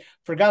weird place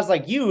for guys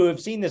like you who have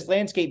seen this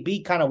landscape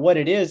be kind of what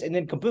it is and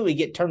then completely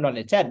get turned on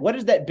its head. What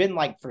has that been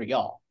like for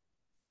y'all?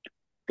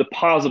 The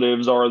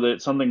positives are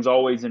that something's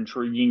always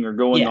intriguing or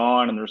going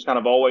on, and there's kind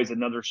of always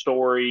another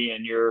story,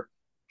 and you're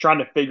trying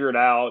to figure it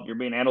out. You're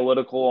being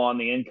analytical on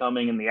the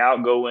incoming and the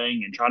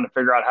outgoing and trying to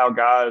figure out how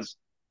guys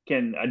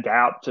can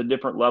adapt to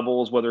different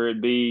levels, whether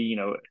it be,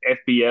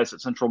 FBS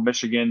at Central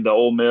Michigan to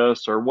Ole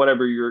Miss or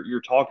whatever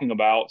you're talking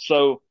about.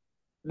 So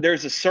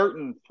there's a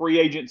certain free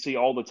agency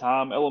all the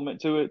time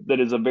element to it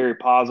that is a very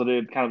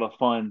positive, kind of a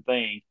fun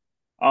thing.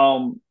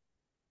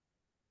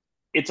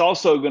 It's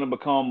also going to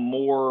become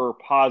more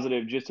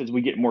positive just as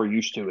we get more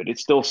used to it.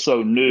 It's still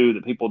so new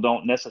that people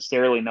don't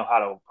necessarily know how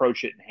to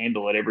approach it and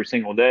handle it every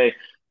single day.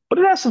 But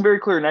it has some very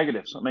clear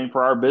negatives. I mean,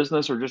 for our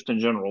business or just in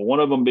general,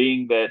 one of them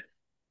being that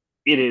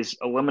it has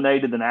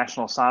eliminated the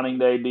National Signing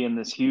Day being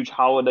this huge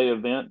holiday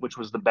event, which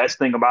was the best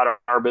thing about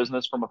our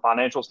business from a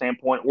financial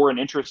standpoint or an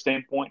interest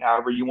standpoint,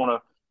 however you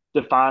want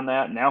to define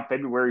that. Now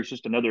February is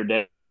just another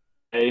day.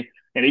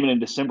 And even in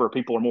December,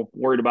 people are more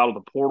worried about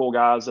the portal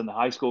guys than the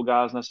high school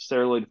guys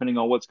necessarily, depending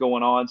on what's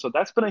going on. So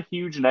that's been a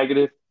huge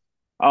negative.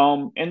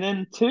 And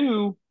then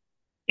two,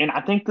 and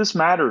I think this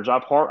matters.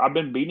 I've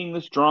been beating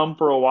this drum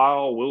for a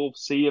while. We'll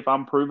see if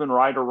I'm proven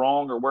right or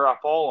wrong or where I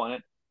fall on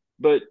it.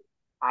 But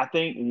I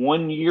think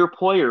 1-year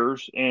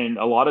players and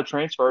a lot of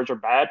transfers are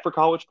bad for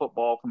college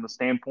football from the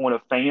standpoint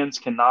of fans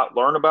cannot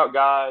learn about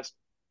guys.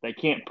 They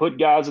can't put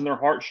guys in their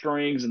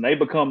heartstrings, and they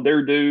become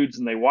their dudes,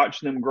 and they watch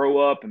them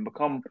grow up and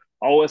become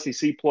all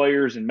SEC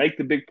players and make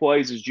the big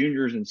plays as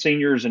juniors and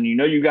seniors. And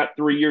you got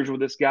 3 years with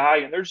this guy,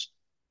 and there's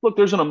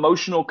an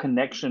emotional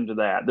connection to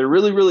that. There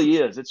really, really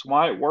is. It's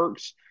why it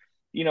works.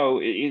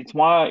 It's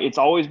why it's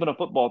always been a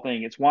football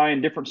thing. It's why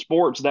in different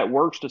sports that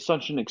works to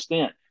such an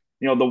extent.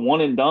 The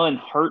one and done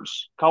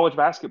hurts college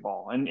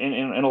basketball and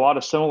in a lot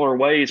of similar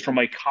ways from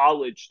a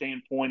college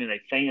standpoint and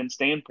a fan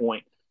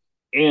standpoint.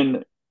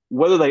 And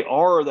whether they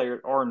are or they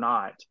are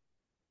not,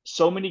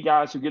 so many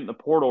guys who get in the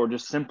portal are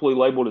just simply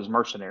labeled as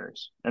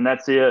mercenaries, and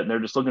that's it. And they're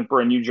just looking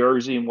for a new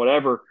jersey and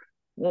whatever.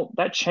 Well,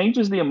 that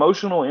changes the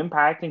emotional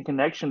impact and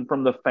connection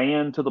from the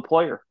fan to the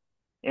player.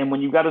 And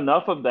when you've got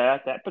enough of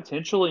that, that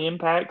potentially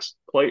impacts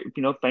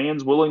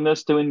fans'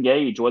 willingness to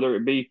engage, whether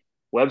it be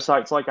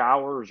websites like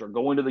ours or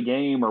going to the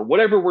game or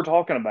whatever we're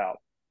talking about.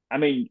 I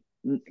mean,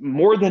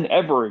 more than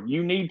ever,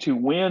 you need to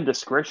win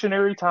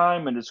discretionary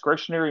time and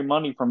discretionary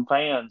money from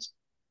fans.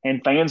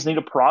 And fans need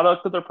a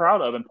product that they're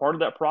proud of. And part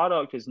of that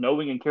product is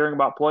knowing and caring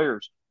about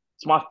players.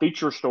 It's why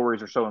feature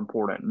stories are so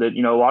important. That,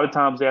 a lot of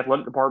times the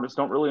athletic departments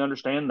don't really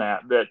understand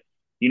that.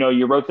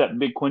 You wrote that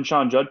big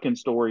Quinshon Judkins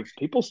story.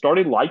 People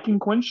started liking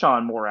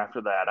Quinshon more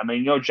after that. I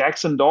mean,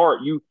 Jackson Dart,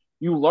 you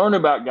learn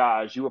about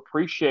guys, you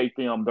appreciate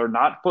them. They're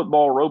not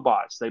football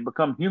robots. They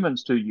become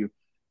humans to you.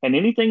 And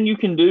anything you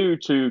can do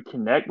to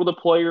connect with a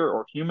player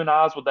or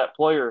humanize with that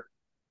player,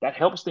 that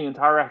helps the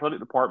entire athletic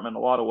department in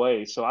a lot of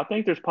ways. So I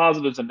think there's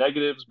positives and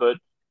negatives, but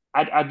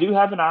I do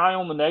have an eye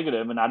on the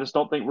negative, and I just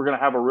don't think we're going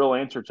to have a real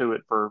answer to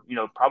it for,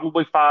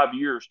 probably 5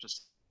 years to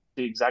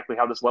see exactly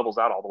how this levels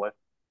out all the way.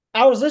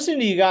 I was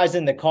listening to you guys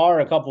in the car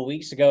a couple of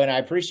weeks ago, and I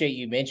appreciate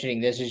you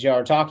mentioning this as you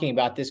are talking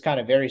about this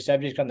kind of very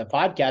subject on the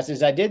podcast,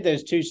 as I did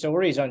those two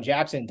stories on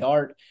Jackson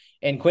Dart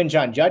and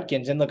Quinshon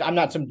Judkins. And look, I'm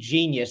not some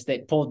genius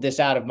that pulled this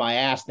out of my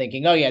ass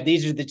thinking, oh yeah,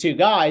 these are the two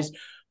guys.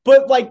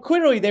 But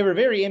clearly they were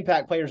very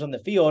impact players on the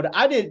field.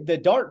 I did the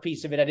Dart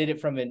piece of it. I did it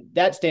from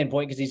that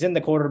standpoint because he's in the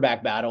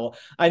quarterback battle.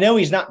 I know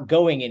he's not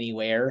going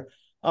anywhere.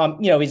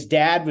 His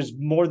dad was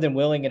more than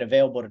willing and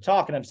available to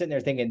talk. And I'm sitting there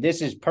thinking,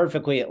 this is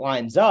perfectly, it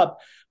lines up.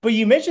 But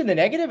you mentioned the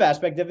negative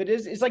aspect of it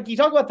is like you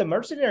talk about the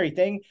mercenary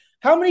thing.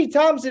 How many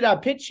times did I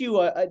pitch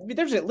you?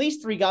 There's at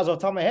least 3 guys off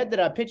the top of my head that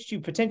I pitched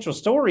you potential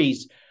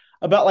stories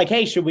about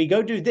hey, should we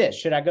go do this?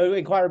 Should I go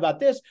inquire about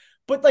this?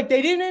 But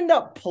they didn't end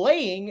up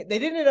playing. They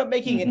didn't end up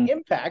making an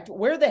impact.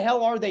 Where the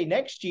hell are they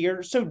next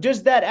year? So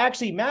does that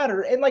actually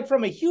matter? And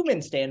from a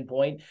human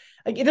standpoint,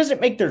 it doesn't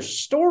make their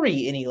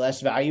story any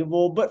less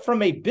valuable. But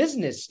from a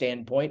business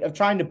standpoint of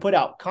trying to put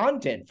out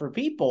content for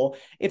people,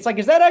 it's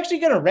is that actually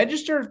going to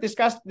register if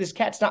this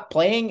cat's not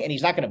playing and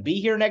he's not going to be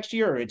here next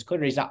year, or it's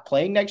clear he's not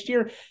playing next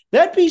year?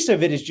 That piece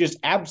of it is just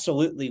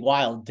absolutely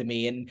wild to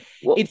me. And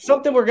it's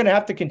something we're going to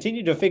have to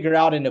continue to figure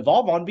out and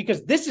evolve on,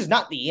 because this is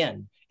not the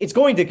end. It's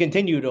going to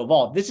continue to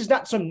evolve. This is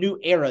not some new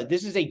era.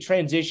 This is a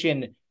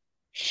transition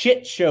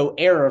shit show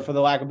era, for the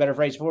lack of a better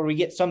phrase, before we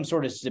get some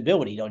sort of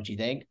stability, don't you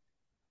think?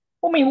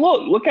 Well, I mean,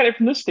 look at it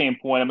from this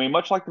standpoint. I mean,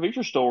 much like the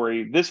feature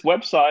story, this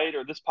website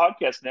or this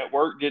podcast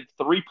network did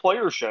 3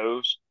 player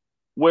shows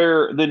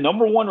where the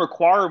number one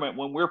requirement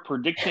when we're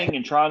predicting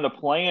and trying to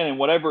plan and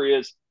whatever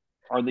is,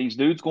 are these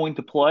dudes going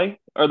to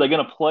play? Are they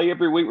going to play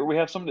every week where we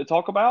have something to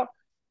talk about?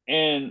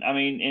 And I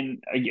mean,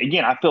 and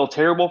again, I feel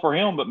terrible for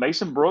him, but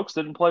Mason Brooks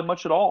didn't play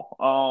much at all.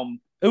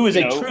 It was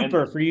a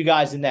trooper for you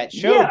guys in that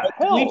show. Yeah,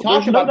 we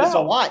talked about this a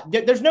lot.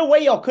 There's no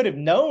way y'all could have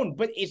known,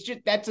 but it's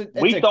just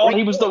we thought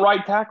he was the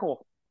right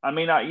tackle. I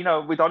mean,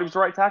 we thought he was the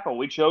right tackle.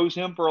 We chose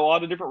him for a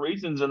lot of different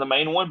reasons, and the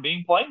main one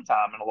being playing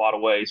time in a lot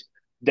of ways.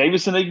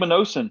 Davison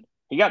Igbinosun,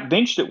 he got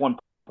benched at one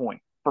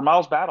point for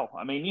Miles Battle.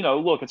 I mean,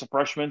 look, it's a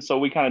freshman, so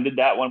we kind of did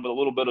that one with a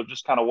little bit of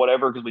just kind of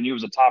whatever because we knew he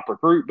was a top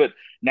recruit. But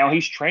now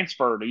he's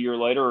transferred a year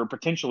later, or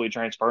potentially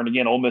transferred. And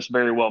again, Ole Miss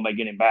very well may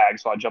get him back,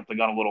 so I jumped the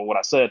gun a little what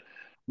I said.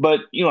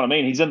 But you know what I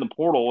mean? He's in the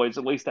portal. It's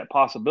at least that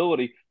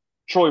possibility.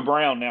 Troy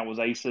Brown now was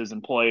aces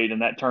and played,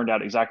 and that turned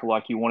out exactly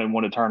like you wanted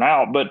one to turn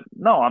out. But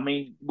no, I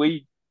mean,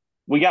 we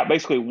got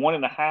basically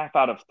 1.5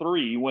 out of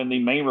 3 when the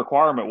main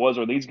requirement was,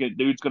 are these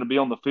dudes going to be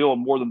on the field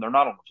more than they're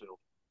not on the field?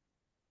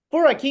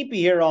 Before I keep you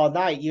here all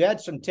night, you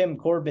had some Tim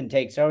Corbin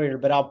takes earlier,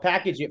 but I'll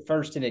package it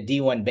first in a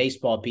D1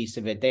 baseball piece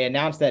of it. They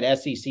announced that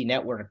SEC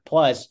Network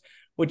Plus,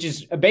 which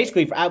is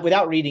basically,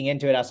 without reading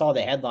into it, I saw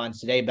the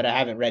headlines today, but I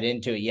haven't read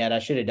into it yet. I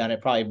should have done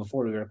it probably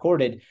before we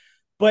recorded.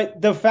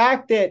 But the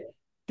fact that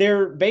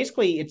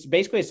it's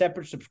basically a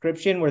separate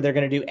subscription where they're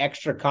going to do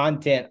extra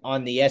content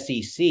on the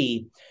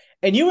SEC.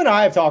 And you and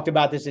I have talked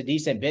about this a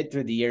decent bit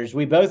through the years.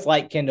 We both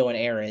like Kendall and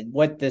Aaron.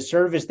 What the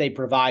service they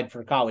provide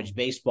for college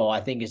baseball, I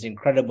think, is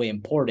incredibly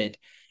important.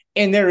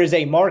 And there is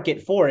a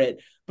market for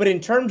it. But in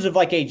terms of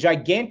a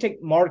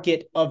gigantic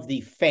market of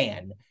the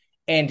fan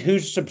and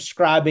who's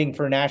subscribing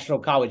for national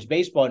college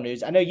baseball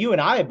news, I know you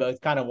and I have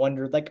both kind of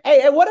wondered,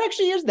 hey, what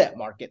actually is that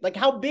market?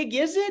 How big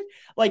is it?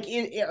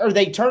 Are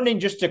they turning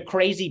just a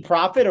crazy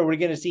profit? Or are we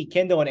going to see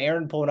Kendall and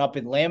Aaron pulling up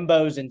in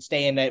Lambos and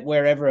staying at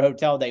wherever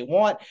hotel they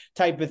want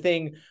type of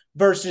thing?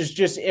 Versus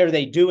just, are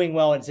they doing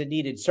well and it's a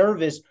needed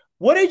service?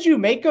 What did you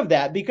make of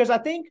that? Because I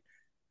think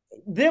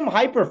them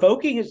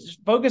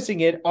focusing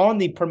it on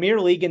the Premier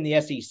League in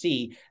the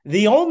SEC,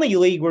 the only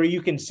league where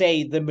you can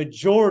say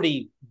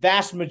the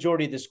vast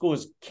majority of the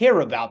schools care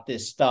about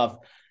this stuff.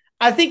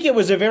 I think it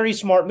was a very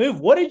smart move.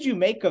 What did you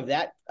make of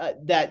that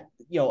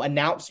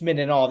announcement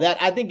and all of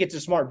that? I think it's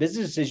a smart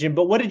business decision,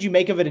 but what did you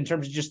make of it in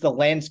terms of just the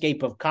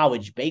landscape of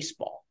college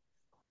baseball?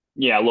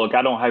 Yeah, look,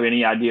 I don't have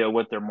any idea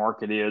what their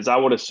market is. I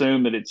would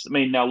assume that it's, I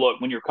mean, now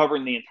look, when you're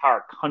covering the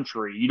entire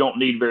country, you don't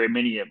need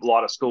a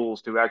lot of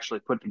schools to actually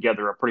put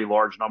together a pretty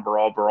large number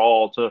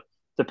overall to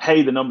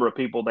pay the number of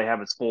people they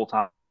have as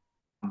full-time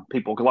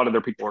people. 'Cause a lot of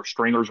their people are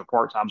stringers or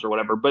part-times or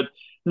whatever. But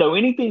no,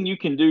 anything you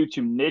can do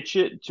to niche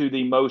it to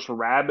the most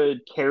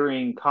rabid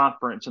carrying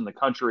conference in the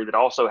country that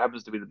also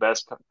happens to be the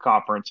best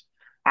conference,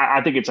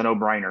 I think it's a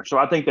no-brainer. So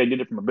I think they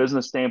did it from a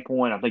business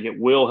standpoint. I think it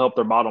will help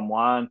their bottom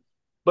line.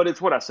 But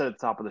it's what I said at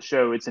the top of the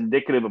show. It's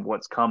indicative of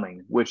what's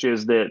coming, which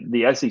is that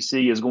the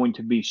SEC is going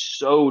to be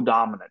so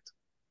dominant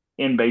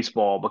in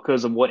baseball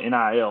because of what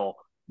NIL,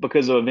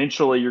 because of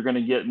eventually you're going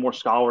to get more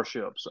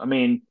scholarships. I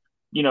mean,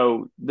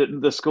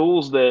 the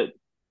schools that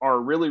are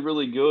really,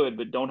 really good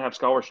but don't have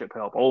scholarship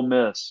help, Ole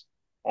Miss,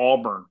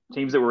 Auburn,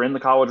 teams that were in the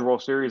College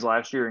World Series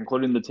last year,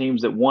 including the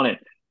teams that won it,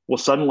 well,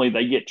 suddenly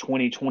they get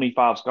 20,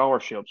 25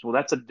 scholarships. Well,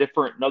 that's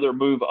another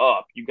move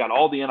up. You've got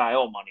all the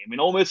NIL money. I mean,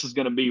 Ole Miss is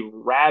going to be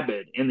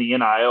rabid in the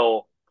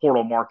NIL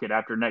portal market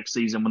after next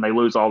season when they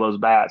lose all those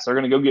bats. They're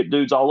going to go get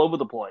dudes all over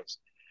the place.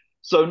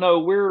 So, no,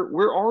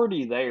 we're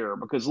already there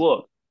because,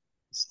 look,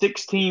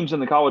 6 teams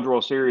in the College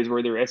World Series were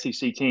either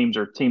SEC teams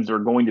or teams that are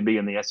going to be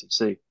in the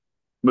SEC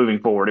moving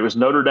forward. It was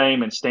Notre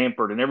Dame and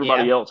Stanford, and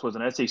everybody else was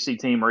an SEC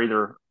team or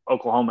either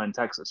Oklahoma and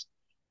Texas.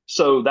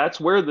 So that's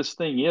where this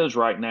thing is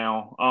right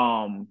now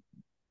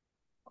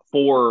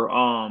for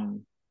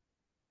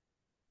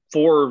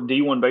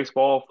D1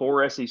 baseball,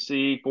 for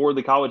SEC, for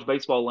the college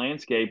baseball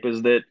landscape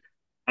is that,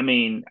 I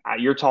mean,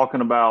 you're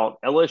talking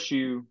about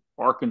LSU,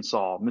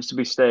 Arkansas,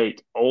 Mississippi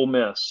State, Ole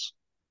Miss,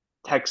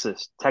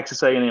 Texas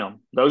A&M.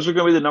 Those are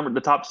going to be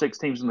the top 6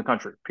 teams in the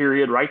country,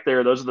 period, right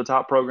there. Those are the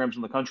top programs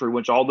in the country,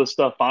 which all this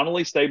stuff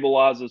finally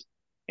stabilizes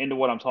into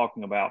what I'm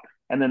talking about.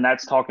 And then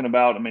that's talking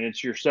about, I mean,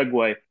 it's your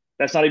segue.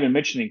 That's not even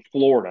mentioning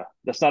Florida.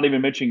 That's not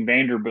even mentioning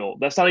Vanderbilt.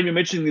 That's not even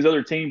mentioning these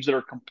other teams that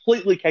are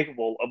completely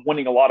capable of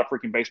winning a lot of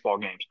freaking baseball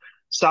games.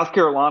 South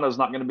Carolina is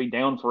not going to be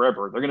down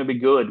forever. They're going to be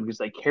good because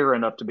they care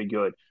enough to be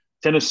good.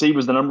 Tennessee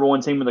was the number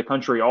 1 team in the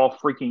country all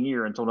freaking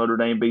year until Notre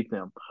Dame beat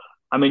them.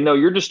 I mean, no,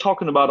 you're just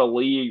talking about a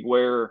league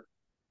where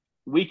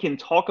we can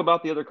talk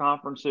about the other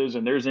conferences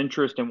and there's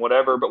interest in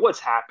whatever, but what's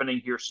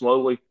happening here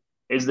slowly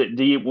is that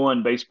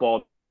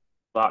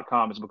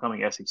D1baseball.com is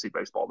becoming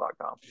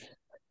SECbaseball.com.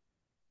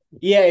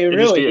 Yeah, it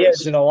really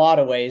is in a lot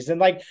of ways. And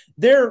like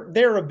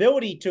their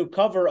ability to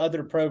cover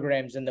other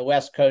programs in the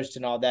West Coast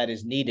and all that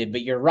is needed.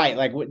 But you're right.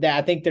 Like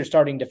I think they're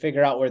starting to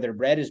figure out where their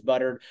bread is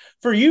buttered.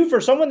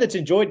 For someone that's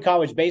enjoyed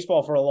college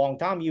baseball for a long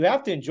time, you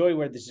have to enjoy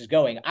where this is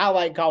going. I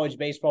like college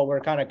baseball. We're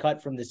kind of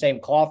cut from the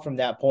same cloth from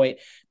that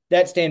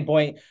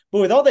standpoint.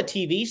 But with all the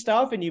TV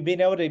stuff and you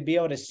being able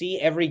to see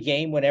every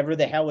game whenever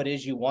the hell it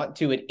is you want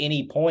to at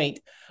any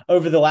point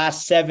over the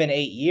last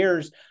 7-8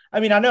 years. I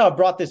mean, I know I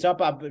brought this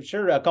up, I'm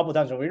sure a couple of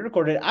times when we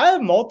recorded. I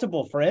have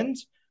multiple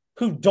friends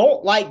who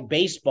don't like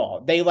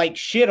baseball. They like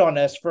shit on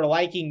us for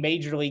liking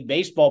Major League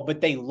Baseball,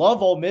 but they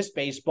love Ole Miss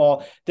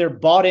baseball. They're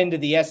bought into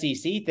the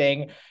SEC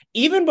thing.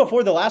 Even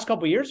before the last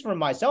couple of years, from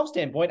myself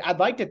standpoint, I'd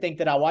like to think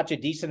that I watch a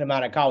decent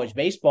amount of college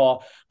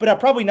baseball, but I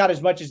probably not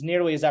as much as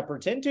nearly as I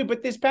pretend to.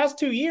 But this past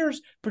 2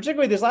 years,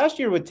 particularly this last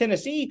year with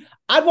Tennessee,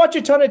 I'd watch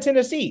a ton of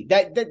Tennessee.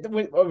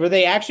 Were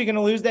they actually going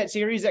to lose that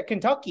series at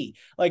Kentucky?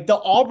 Like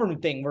the Auburn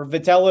thing where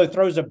Vitello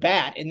throws a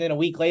bat and then a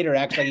week later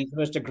acts like he's the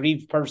most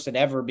aggrieved person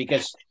ever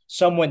because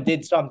someone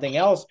did something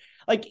else.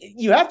 Like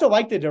you have to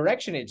like the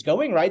direction it's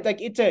going, right? Like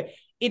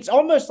it's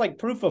almost like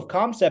proof of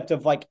concept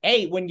of like,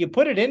 hey, when you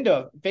put it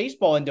into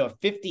baseball, into a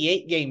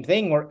 58 game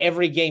thing where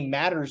every game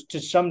matters to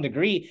some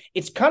degree,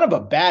 it's kind of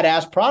a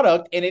badass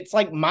product. And it's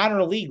like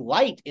minor league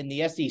light in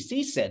the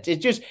SEC sense.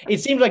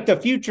 It seems like the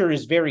future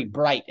is very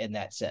bright in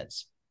that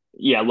sense.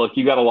 Yeah, look,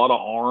 you got a lot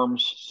of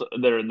arms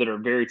that are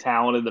very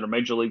talented, that are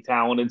major league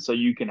talented. So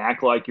you can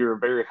act like you're a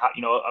very high,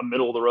 a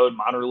middle of the road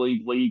minor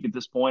league at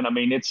this point. I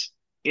mean,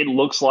 it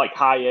looks like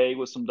high A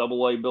with some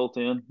double A built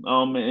in,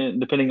 and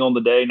depending on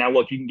the day. Now,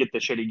 look, you can get the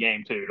shitty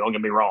game too. Don't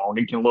get me wrong;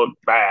 it can look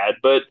bad,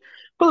 but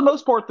for the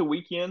most part, the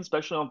weekends,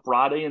 especially on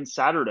Friday and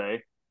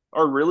Saturday,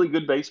 are really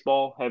good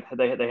baseball.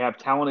 They have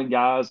talented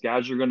guys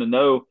you're going to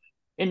know,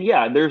 and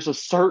yeah, there's a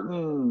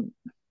certain.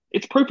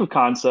 It's proof of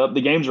concept.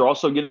 The games are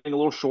also getting a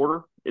little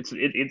shorter.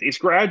 It's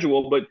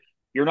gradual, but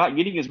you're not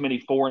getting as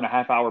many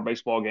 4.5-hour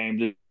baseball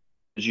games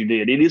as you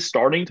did. It is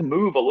starting to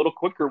move a little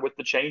quicker with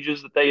the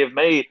changes that they have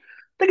made.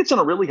 I think it's in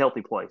a really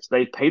healthy place.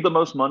 They pay the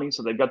most money,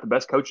 so they've got the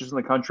best coaches in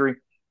the country.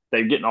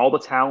 They're getting all the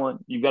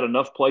talent. You've got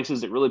enough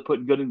places that really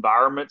put good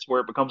environments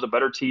where it becomes a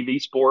better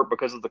TV sport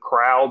because of the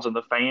crowds and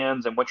the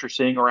fans and what you're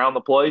seeing around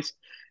the place.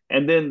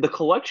 And then the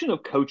collection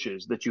of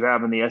coaches that you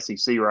have in the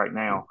SEC right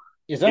now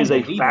is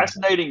a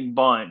fascinating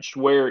bunch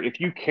where if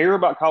you care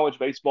about college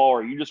baseball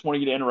or you just want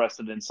to get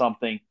interested in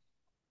something,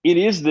 it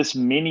is this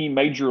mini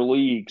major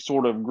league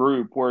sort of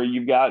group where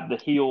you've got the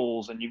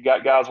heels and you've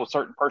got guys with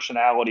certain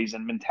personalities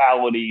and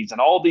mentalities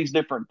and all these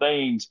different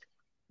things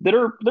that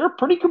are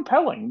pretty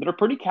compelling, that are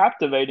pretty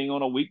captivating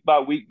on a week by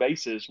week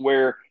basis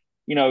where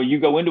you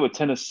go into a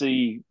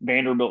Tennessee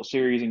Vanderbilt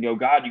series and go,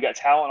 God, you got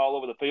talent all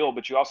over the field,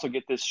 but you also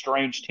get this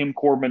strange Tim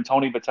Corbin,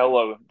 Tony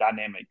Vitello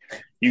dynamic.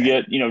 You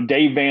get,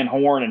 Dave Van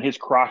Horn and his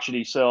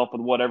crotchety self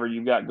with whatever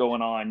you've got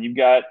going on. You've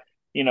got,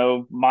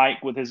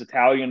 Mike with his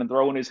Italian and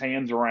throwing his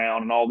hands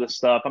around and all this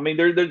stuff. I mean,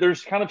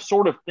 there's kind of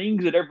sort of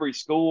things at every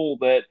school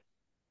that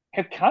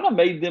have kind of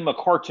made them a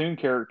cartoon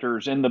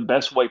characters in the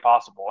best way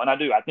possible. And I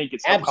do. I think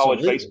it's helped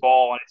college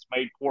baseball, and it's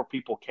made poor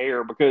people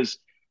care because,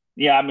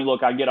 yeah, I mean,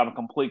 look, I get I'm a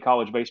complete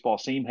college baseball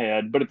seam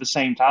head, but at the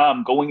same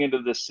time, going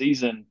into this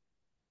season,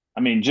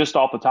 I mean, just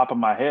off the top of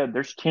my head,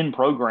 there's 10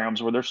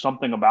 programs where there's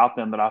something about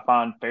them that I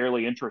find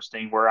fairly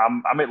interesting where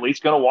I'm at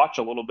least going to watch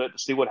a little bit to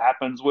see what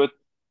happens with,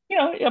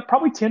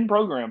 probably 10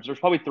 programs. There's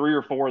probably 3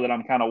 or 4 that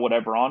I'm kind of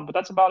whatever on, but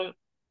that's about it.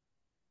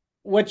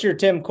 What's your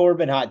Tim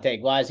Corbin hot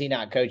take? Why is he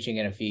not coaching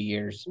in a few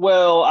years?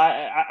 Well,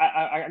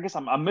 I guess I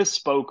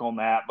misspoke on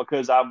that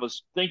because I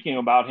was thinking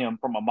about him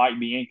from a Mike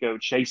Bianco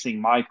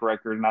chasing Mike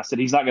record, and I said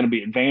he's not going to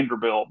be at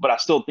Vanderbilt, but I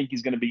still think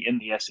he's going to be in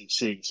the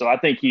SEC. So I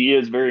think he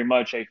is very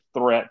much a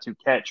threat to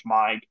catch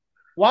Mike.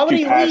 Why would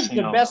he leave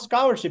the best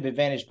scholarship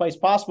advantage place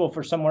possible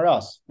for somewhere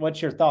else? What's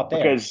your thought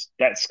there? Because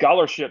that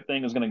scholarship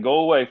thing is going to go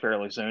away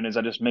fairly soon, as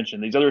I just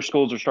mentioned. These other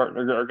schools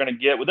are going to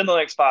get, within the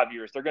next 5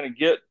 years, they're going to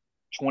get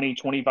 20,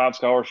 25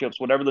 scholarships,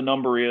 whatever the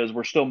number is.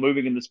 We're still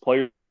moving in this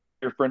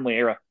player-friendly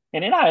era.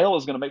 And NIL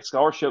is going to make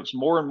scholarships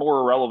more and more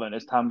irrelevant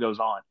as time goes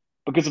on.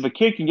 Because if a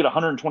kid can get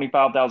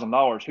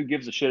 $125,000, who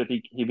gives a shit if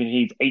he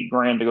needs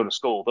 $8,000 to go to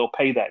school? They'll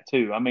pay that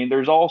too. I mean,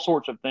 there's all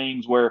sorts of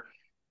things where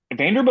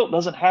Vanderbilt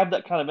doesn't have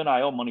that kind of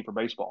NIL money for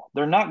baseball.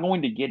 They're not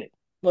going to get it.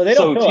 Well, they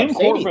don't. So Tim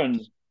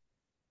Corbin,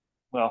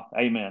 well,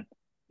 amen.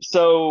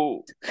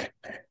 So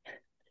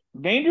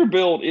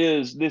Vanderbilt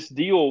is this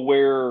deal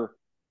where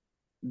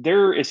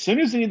as soon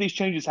as any of these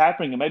changes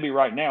happening, and maybe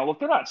right now, look,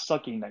 they're not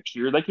sucking next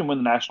year. They can win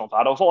the national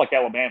title. It's not like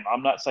Alabama.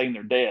 I'm not saying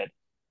they're dead,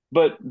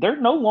 but they're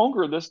no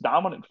longer this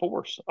dominant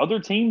force. Other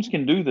teams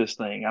can do this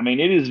thing. I mean,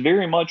 it is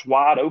very much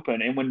wide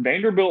open. And when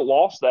Vanderbilt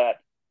lost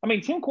that, I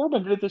mean, Tim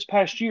Corbin did it this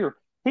past year.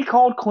 He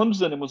called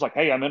Clemson and was like,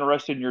 hey, I'm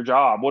interested in your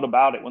job. What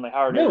about it when they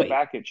hired Eric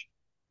Bakich?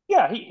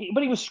 Yeah,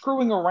 but he was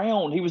screwing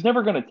around. He was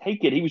never going to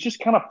take it. He was just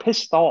kind of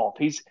pissed off.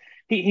 He's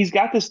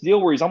got this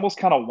deal where he's almost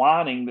kind of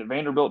whining that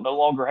Vanderbilt no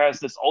longer has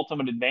this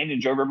ultimate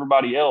advantage over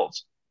everybody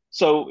else.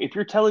 So if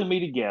you're telling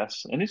me to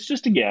guess, and it's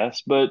just a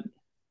guess, but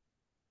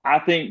I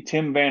think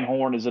Tim Van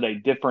Horn is at a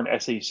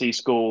different SEC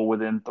school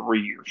within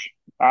 3 years.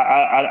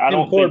 I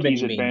don't think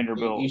he's at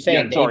Vanderbilt. You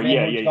saying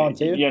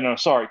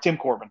Tim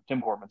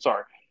Corbin.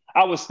 Sorry.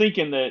 I was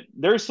thinking that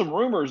there's some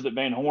rumors that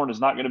Van Horn is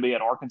not going to be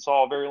at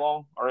Arkansas very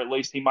long, or at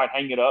least he might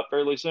hang it up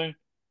fairly soon.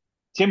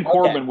 Tim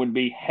Corbin would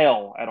be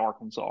hell at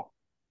Arkansas.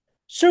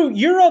 So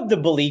you're of the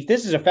belief,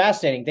 this is a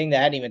fascinating thing that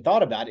I hadn't even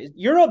thought about.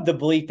 You're of the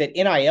belief that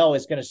NIL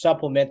is going to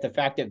supplement the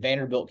fact that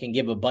Vanderbilt can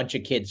give a bunch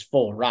of kids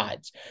full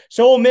rides.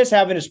 So Ole Miss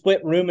having to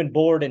split room and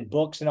board and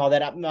books and all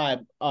that. My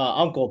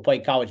uncle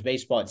played college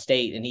baseball at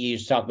State, and he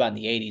used to talk about in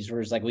the 80s where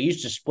it's like, we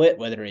used to split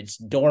whether it's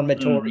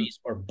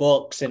dormitories or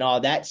books and all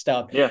that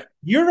stuff. Yeah.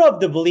 You're of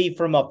the belief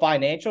from a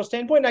financial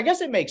standpoint. And I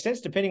guess it makes sense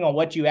depending on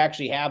what you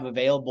actually have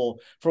available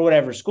for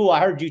whatever school.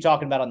 I heard you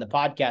talking about on the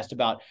podcast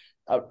about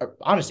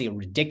honestly a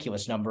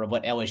ridiculous number of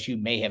what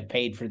LSU may have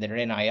paid for their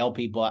NIL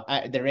people,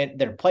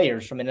 their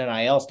players from an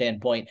NIL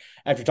standpoint.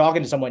 After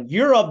talking to someone,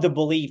 you're of the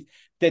belief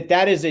that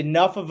that is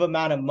enough of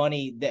amount of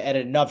money at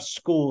enough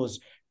schools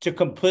to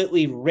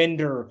completely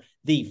render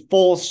the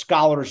full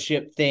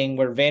scholarship thing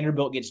where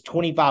Vanderbilt gets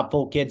 25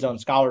 full kids on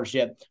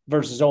scholarship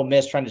versus Ole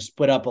Miss trying to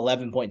split up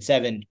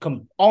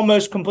 11.7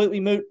 almost completely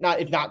moot,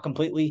 if not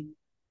completely.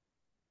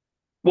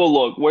 Well,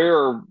 look,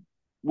 where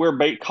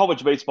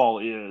college baseball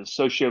is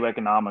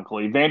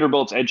socioeconomically,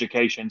 Vanderbilt's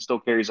education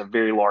still carries a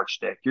very large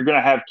stick. You're going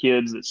to have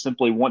kids that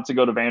simply want to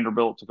go to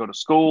Vanderbilt to go to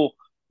school.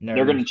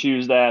 They're going to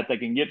choose that. They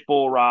can get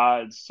full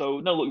rides.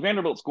 So, no, look,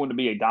 Vanderbilt's going to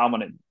be a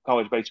dominant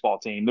college baseball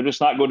team. They're just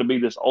not going to be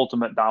this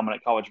ultimate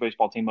dominant college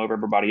baseball team over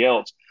everybody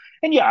else.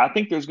 And, yeah, I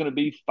think there's going to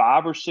be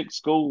 5 or 6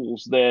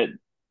 schools that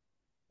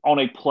on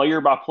a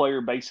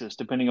player-by-player basis,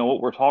 depending on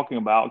what we're talking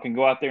about, can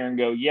go out there and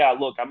go, yeah,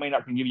 look, I may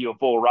not can give you a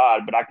full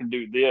ride, but I can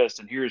do this,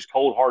 and here's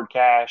cold, hard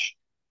cash.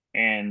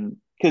 And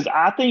because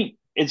I think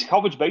as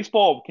college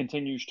baseball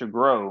continues to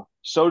grow,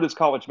 so does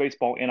college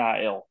baseball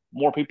NIL.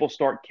 More people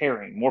start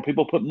caring. More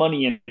people put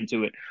money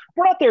into it.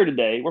 We're not there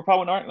today. We're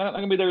probably not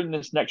going to be there in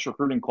this next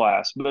recruiting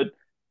class. But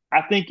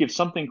I think if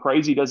something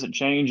crazy doesn't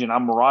change, and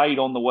I'm right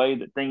on the way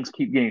that things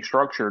keep getting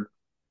structured,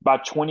 by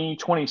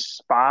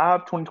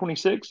 2025,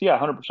 2026, yeah,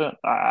 100%.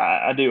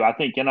 I do. I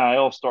think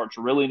NIL starts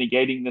really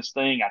negating this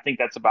thing. I think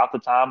that's about the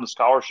time the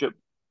scholarship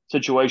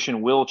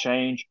situation will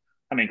change.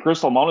 I mean,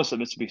 Chris Lamonis at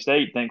Mississippi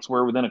State thinks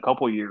we're within a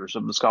couple of years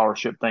of the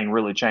scholarship thing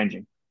really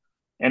changing.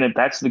 And if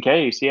that's the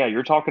case, yeah,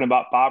 you're talking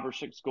about 5 or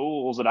 6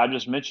 schools that I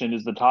just mentioned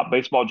as the top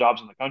baseball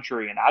jobs in the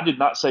country. And I did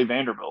not say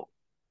Vanderbilt.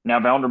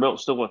 Now,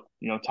 Vanderbilt's still a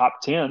top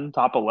 10,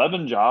 top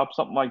 11 job,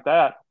 something like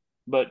that.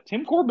 But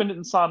Tim Corbin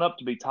didn't sign up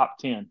to be top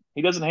 10.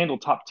 He doesn't handle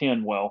top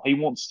 10 well. He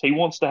wants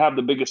to have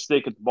the biggest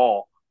stick at the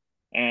ball.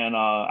 And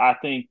I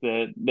think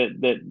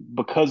that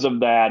because of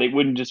that, it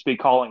wouldn't just be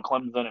calling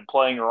Clemson and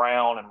playing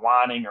around and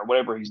whining or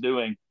whatever he's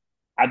doing.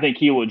 I think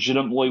he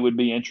legitimately would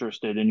be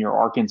interested in your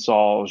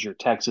Arkansas, your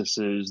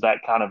Texases, that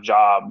kind of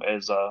job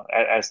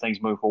as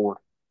things move forward.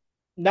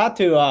 Not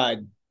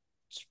to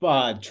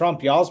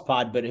trump y'all's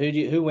pod, but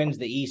who wins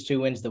the East?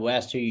 Who wins the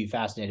West? Who are you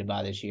fascinated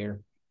by this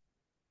year?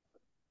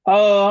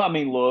 I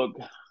mean, look,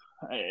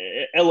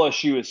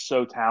 LSU is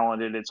so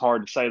talented. It's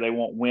hard to say they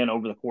won't win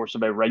over the course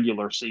of a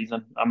regular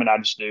season. I mean, I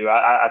just do.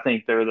 I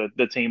think they're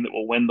the team that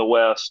will win the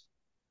West.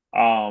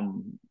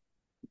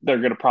 They're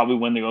going to probably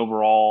win the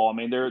overall. I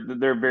mean, they're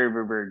very,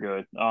 very, very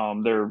good.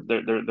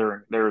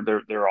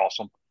 They're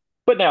awesome.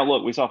 But now,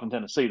 look, we saw from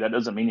Tennessee. That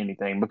doesn't mean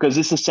anything because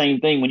it's the same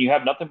thing. When you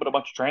have nothing but a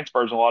bunch of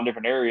transfers in a lot of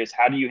different areas,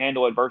 how do you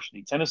handle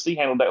adversity? Tennessee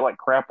handled that like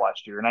crap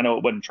last year, and I know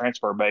it wasn't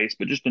transfer based,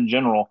 but just in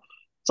general,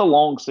 it's a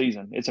long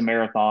season. It's a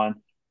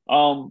marathon.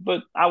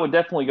 But I would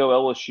definitely go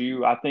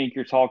LSU. I think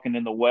you're talking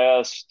in the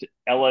West,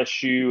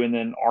 LSU, and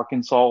then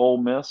Arkansas, Ole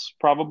Miss,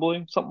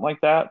 probably something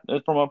like that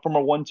from a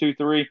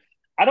 1-2-3.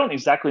 I don't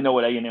exactly know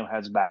what A&M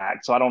has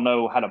back, so I don't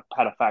know how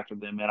to factor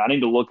them in. I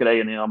need to look at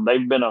A&M.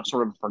 They've been a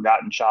sort of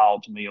forgotten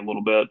child to me a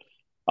little bit.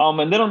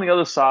 And then on the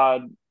other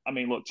side, I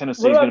mean, look,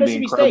 Tennessee is going to be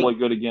incredibly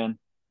good again.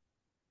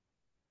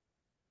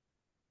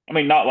 I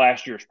mean, not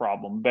last year's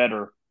problem,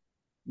 better,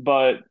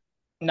 but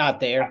not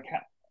there.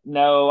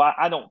 No,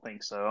 I don't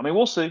think so. I mean,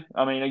 we'll see.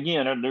 I mean,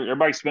 again,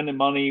 everybody's spending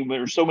money.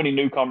 There's so many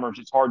newcomers;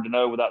 it's hard to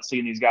know without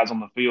seeing these guys on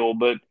the field.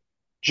 But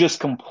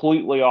just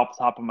completely off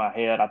the top of my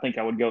head, I think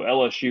I would go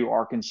LSU,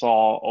 Arkansas,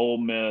 Ole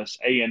Miss,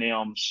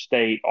 A&M,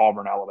 State,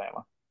 Auburn,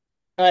 Alabama.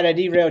 All right, I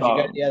derailed you.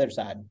 Go to the other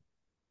side.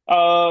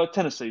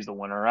 Tennessee's the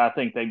winner. I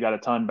think they've got a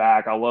ton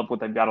back. I love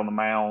what they've got on the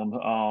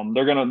mound.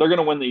 They're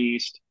gonna win the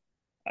East,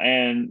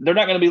 and they're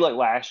not gonna be like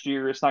last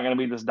year. It's not gonna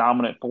be this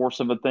dominant force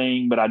of a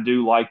thing, but I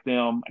do like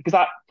them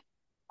because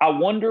I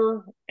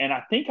wonder, and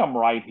I think I'm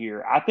right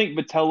here. I think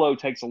Vitello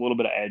takes a little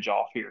bit of edge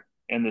off here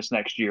in this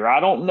next year. I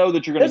don't know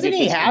that you're going to get this.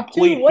 Doesn't he have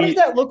to? What does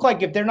that look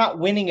like if they're not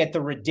winning at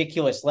the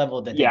ridiculous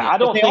level that they I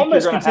don't think they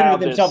almost consider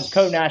this themselves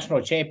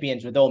co-national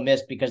champions with Ole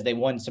Miss because they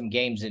won some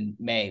games in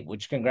May,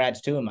 which congrats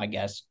to them, I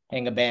guess.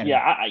 Hang a banner.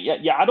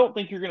 I don't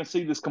think you're going to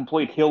see this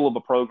complete hill of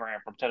a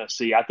program from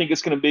Tennessee. I think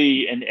it's going to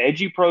be an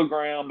edgy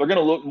program. They're going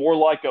to look more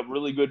like a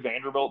really good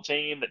Vanderbilt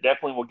team that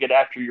definitely will get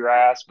after your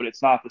ass, but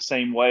it's not the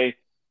same way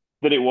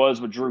that it was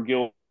with Drew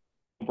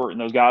Gilbert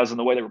and those guys and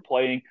the way they were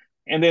playing.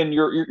 And then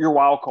your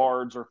wild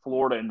cards are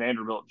Florida and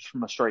Vanderbilt just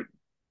from a straight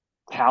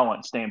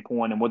talent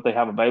standpoint and what they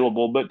have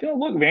available. But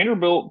look,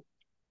 Vanderbilt,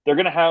 they're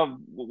going to have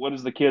what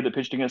is the kid that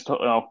pitched against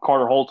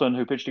Carter Holton,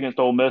 who pitched against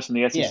Ole Miss in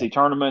the SEC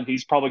tournament.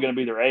 He's probably going to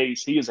be their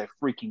ace. He is a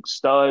freaking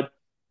stud.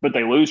 But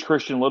they lose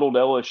Christian Little to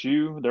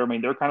LSU.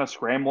 They're kind of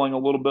scrambling a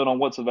little bit on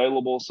what's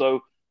available. So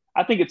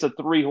I think it's a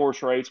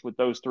 3-horse race with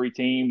those 3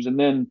 teams. And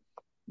then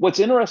what's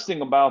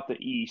interesting about the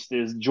East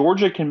is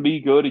Georgia can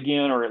be good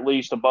again, or at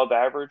least above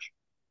average.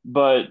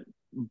 But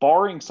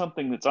barring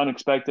something that's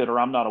unexpected or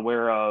I'm not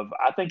aware of,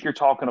 I think you're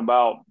talking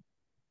about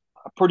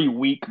a pretty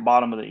weak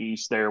bottom of the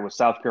East there with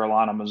South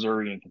Carolina,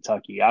 Missouri, and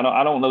Kentucky. I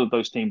don't know that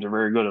those teams are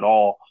very good at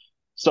all.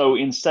 So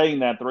in saying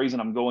that, the reason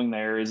I'm going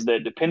there is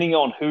that depending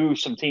on who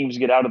some teams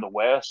get out of the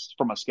West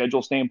from a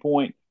schedule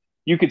standpoint,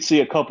 you could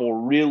see a couple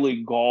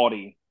really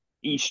gaudy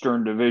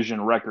Eastern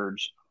Division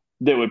records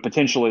that would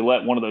potentially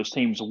let one of those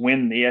teams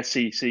win the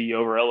SEC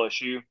over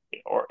LSU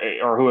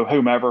or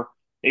whomever,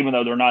 even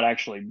though they're not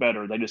actually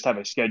better. They just have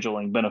a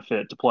scheduling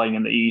benefit to playing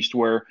in the East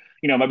where,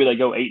 maybe they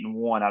go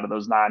 8-1 out of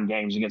those 9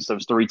 games against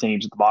those 3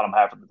 teams at the bottom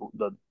half of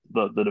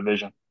the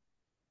division.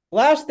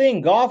 Last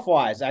thing,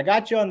 golf-wise, I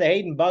got you on the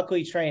Hayden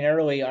Buckley train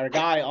early. Our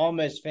guy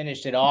almost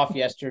finished it off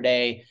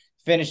yesterday,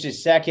 finished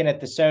his second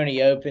at the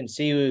Sony Open.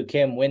 Siwoo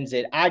Kim wins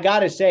it. I got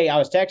to say, I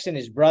was texting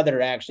his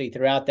brother actually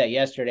throughout that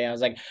yesterday. I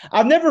was like,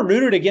 I've never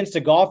rooted against a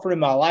golfer in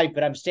my life,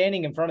 but I'm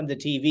standing in front of the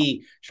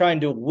TV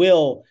trying to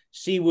will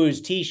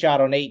Siwoo's tee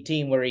shot on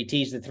 18 where he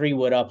tees the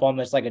 3-wood up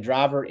almost like a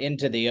driver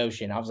into the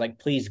ocean. I was like,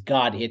 please,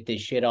 God, hit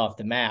this shit off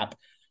the map.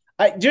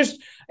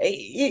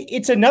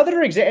 It's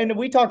another example, and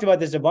we talked about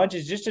this a bunch,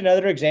 it's just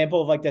another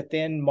example of like the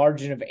thin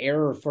margin of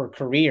error for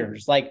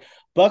careers. Like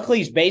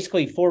Buckley's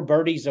basically 4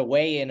 birdies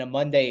away in a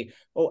Monday,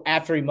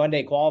 after he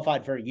Monday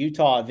qualified for a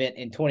Utah event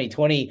in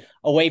 2020,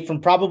 away from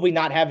probably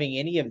not having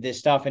any of this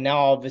stuff. And now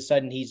all of a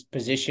sudden he's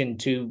positioned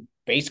to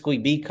basically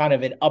be kind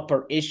of an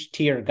upper-ish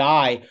tier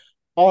guy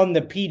on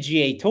the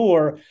PGA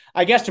Tour.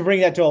 I guess to bring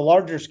that to a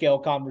larger scale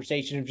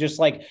conversation of just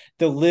like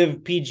the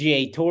LIV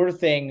PGA Tour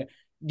thing,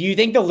 do you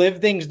think the LIV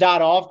thing's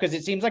died off? Because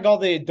it seems like all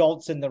the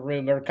adults in the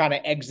room are kind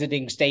of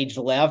exiting stage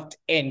left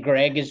and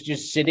Greg is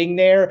just sitting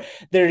there.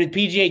 There are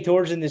PGA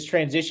Tours in this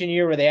transition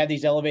year where they have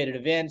these elevated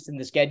events and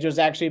the schedule's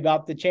actually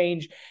about to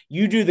change.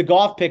 You do the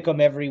golf pick'em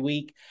every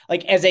week.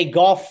 Like as a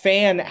golf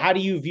fan, how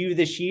do you view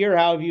this year?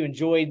 How have you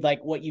enjoyed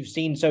like what you've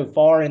seen so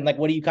far? And like,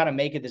 what do you kind of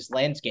make of this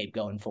landscape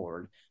going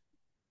forward?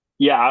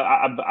 Yeah,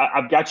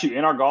 I've got you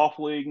in our golf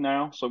league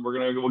now, so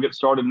we'll get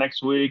started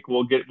next week.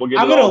 We'll get I'm it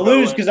gonna all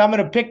lose going. because I'm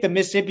gonna pick the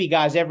Mississippi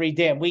guys every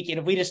damn week. And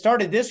if we'd have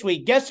started this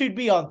week, guess who'd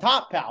be on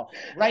top, pal?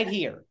 Right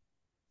here.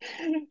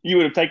 You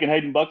would have taken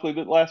Hayden Buckley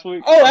last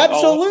week. Oh,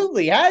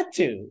 absolutely. Had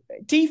to.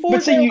 T4 But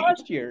there see,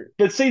 last year.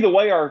 the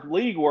way our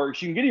league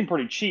works, you can get him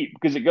pretty cheap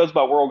because it goes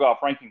by world golf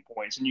ranking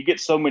points, and you get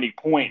so many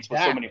points with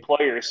so many Exactly.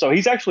 players. So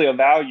he's actually a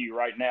value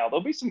right now.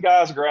 There'll be some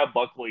guys grab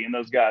Buckley and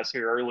those guys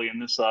here early in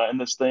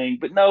this thing.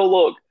 But no,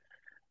 look,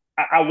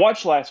 I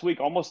watched last week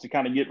almost to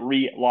kind of get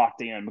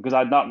locked in because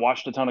I'd not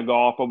watched a ton of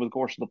golf over the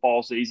course of the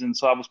fall season,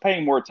 so I was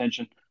paying more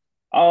attention.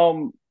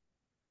 Um,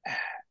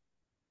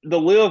 the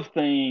live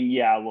thing,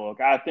 yeah,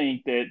 look, I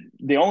think that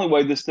the only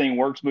way this thing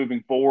works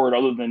moving forward,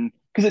 other than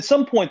because at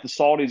some point the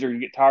Saudis are going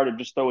to get tired of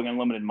just throwing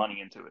unlimited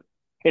money into it.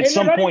 At And they're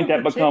some not point,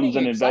 even that becomes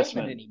pretending an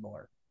excitement investment.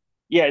 anymore.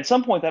 Yeah, at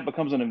some point, that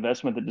becomes an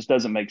investment that just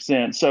doesn't make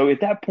sense. So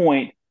at that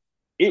point,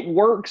 it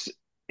works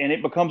and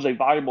it becomes a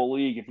viable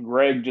league if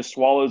Greg just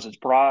swallows his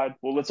pride.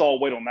 Well, let's all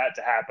wait on that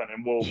to happen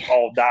and we'll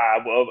all die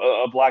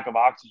of lack of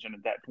oxygen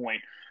at that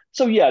point.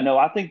 So, yeah, no,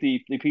 I think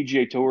the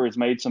PGA Tour has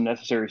made some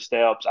necessary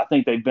steps. I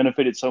think they've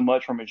benefited so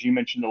much from, as you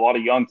mentioned, a lot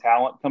of young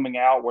talent coming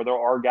out where there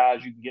are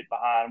guys you can get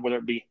behind, whether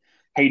it be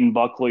Hayden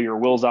Buckley or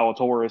Will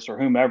Zalatoris or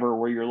whomever,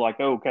 where you're like,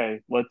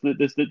 okay,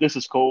 this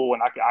is cool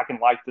and I can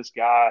like this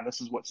guy and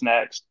this is what's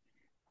next.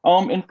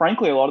 And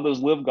frankly, a lot of those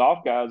live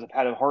golf guys have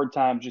had a hard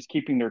time just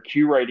keeping their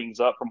Q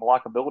ratings up from a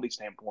likability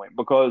standpoint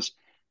because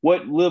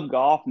what live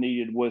golf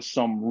needed was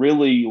some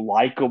really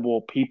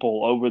likable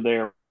people over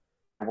there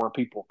where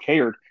people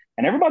cared.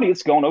 And everybody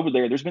that's gone over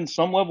there, there's been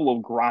some level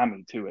of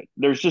grimy to it.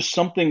 There's just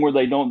something where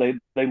they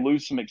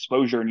lose some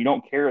exposure and you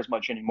don't care as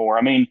much anymore.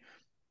 I mean,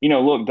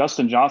 look,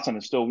 Dustin Johnson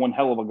is still one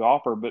hell of a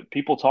golfer, but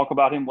people talk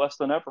about him less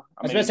than ever.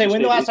 I was going to say,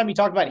 when the last time you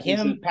talked about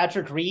him, it,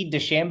 Patrick Reed,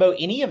 DeChambeau,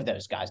 any of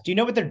those guys? Do you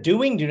know what they're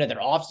doing? Do you know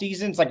their off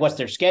seasons? Like, what's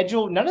their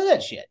schedule? None of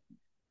that shit.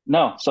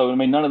 No, so I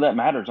mean, none of that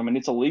matters. I mean,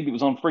 it's a league that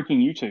was on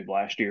freaking YouTube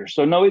last year.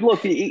 So no, look,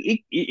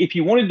 if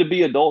you wanted to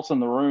be adults in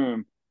the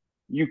room,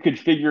 you could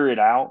figure it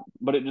out,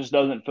 but it just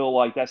doesn't feel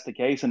like that's the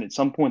case. And at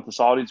some point, the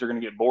Saudis are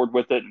going to get bored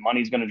with it, and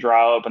money's going to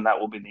dry up, and that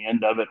will be the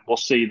end of it. We'll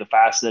see the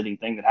fast-setting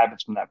thing that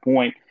happens from that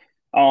point.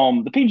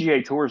 The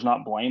PGA Tour is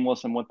not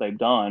blameless in what they've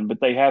done, but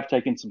they have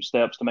taken some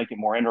steps to make it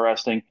more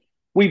interesting.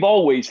 We've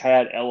always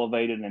had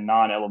elevated and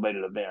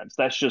non-elevated events.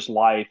 That's just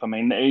life. I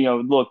mean,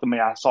 look, I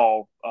mean, I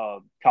saw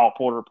Kyle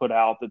Porter put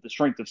out that the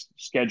strength of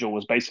schedule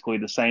was basically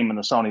the same in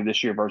the Sony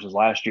this year versus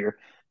last year.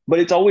 But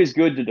it's always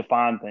good to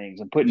define things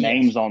and put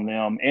names on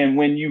them. And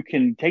when you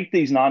can take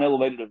these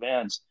non-elevated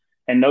events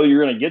and know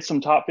you're going to get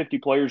some top 50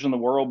 players in the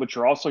world, but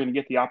you're also going to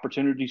get the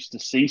opportunities to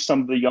see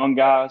some of the young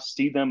guys,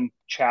 see them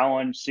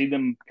challenge, see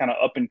them kind of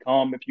up and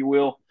come, if you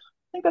will.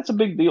 I think that's a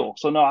big deal.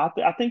 So, no, I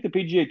think the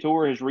PGA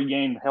Tour has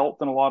regained health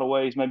in a lot of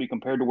ways, maybe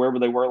compared to wherever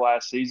they were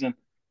last season.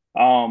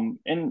 And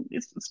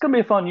it's going to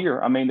be a fun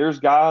year. I mean, there's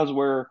guys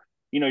where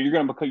you're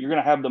going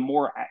to have the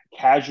more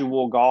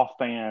casual golf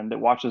fan that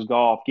watches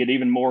golf get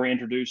even more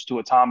introduced to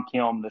a Tom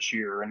Kim this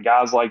year and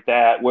guys like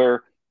that,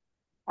 where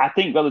I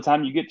think by the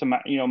time you get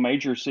to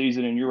major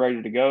season and you're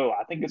ready to go,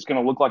 I think it's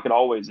going to look like it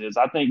always is.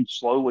 I think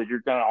slowly you're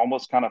going to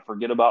almost kind of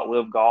forget about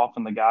live golf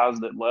and the guys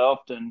that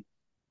left, and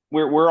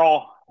we're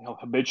all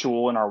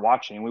habitual in our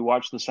watching. We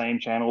watch the same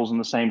channels and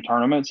the same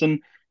tournaments. And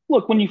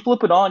look, when you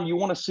flip it on, you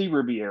want to see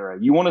Riviera.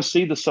 You want to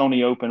see the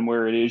Sony Open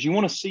where it is. You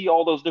want to see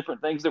all those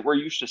different things that we're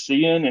used to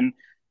seeing. And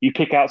you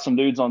pick out some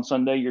dudes on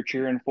Sunday you're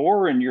cheering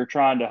for, and you're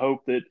trying to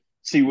hope that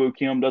Siwoo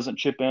Kim doesn't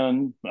chip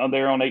in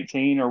there on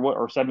 18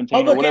 or 17 or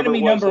Public whatever enemy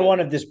it was. number one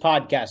of this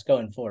podcast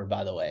going forward,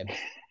 by the way.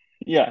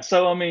 Yeah.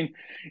 So, I mean,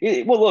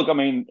 look, I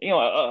mean,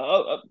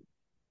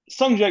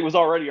 Sung Jae was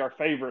already our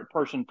favorite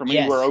person from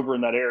anywhere over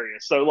in that area.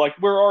 So like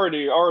we're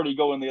already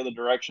going the other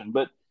direction.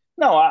 But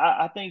no,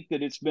 I think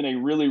that it's been a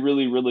really,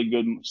 really, really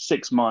good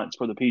 6 months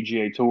for the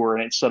PGA Tour,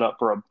 and it's set up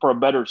for a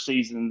better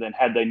season than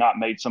had they not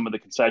made some of the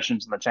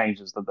concessions and the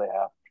changes that they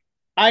have.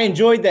 I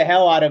enjoyed the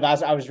hell out of.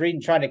 I was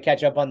reading, trying to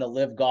catch up on the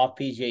Live Golf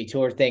PGA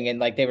Tour thing, and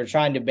like they were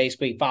trying to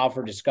basically file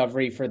for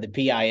discovery for the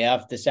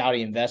PIF, the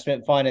Saudi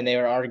Investment Fund, and they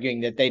were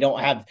arguing that they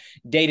don't have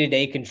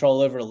day-to-day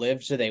control over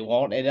Live, so they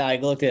won't. And I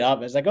looked it up,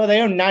 and it's like, oh,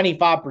 they own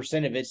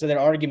 95% of it. So their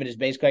argument is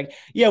basically like,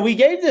 yeah, we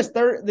gave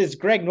this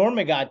Greg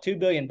Norman guy $2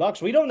 billion.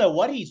 We don't know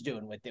what he's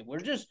doing with it. We're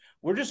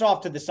just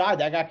off to the side.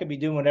 That guy could be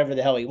doing whatever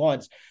the hell he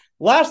wants.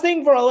 Last thing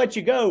before I let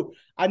you go,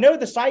 I know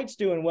the site's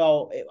doing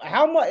well.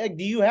 How much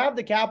do you have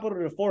the capital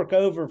to fork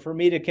over for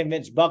me to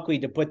convince Buckley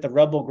to put the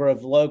Rebel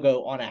Grove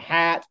logo on a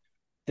hat,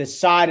 the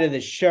side of the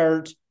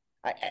shirt?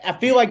 I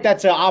feel like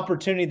that's an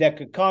opportunity that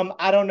could come.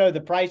 I don't know the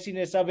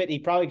priciness of it. He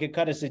probably could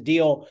cut us a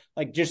deal.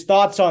 Like, just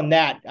thoughts on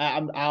that.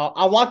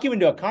 I'll lock you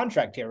into a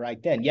contract here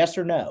right then. Yes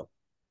or no?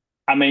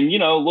 I mean,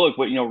 look,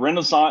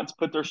 Renaissance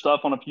put their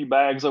stuff on a few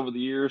bags over the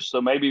years,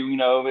 so maybe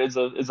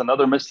is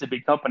another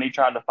Mississippi company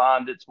trying to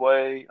find its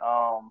way.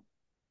 I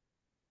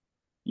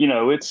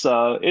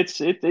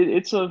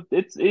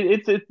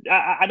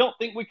don't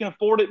think we can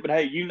afford it, but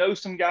hey,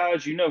 some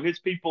guys, his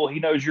people, he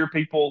knows your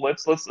people.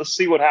 Let's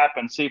see what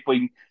happens. See if we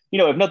can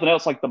if nothing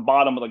else, like the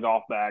bottom of the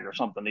golf bag or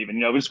something,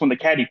 even, just when the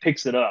caddy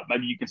picks it up,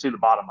 maybe you can see the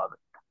bottom of it.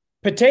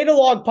 Potato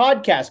Log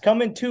Podcast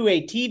coming to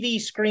a TV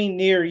screen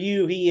near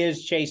you. He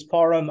is Chase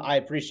Parham. I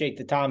appreciate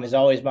the time as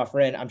always, my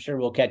friend. I'm sure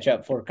we'll catch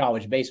up for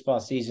college baseball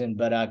season,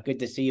 but good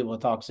to see you. We'll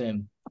talk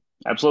soon.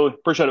 Absolutely.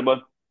 Appreciate it, bud.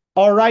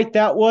 All right,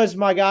 that was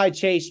my guy,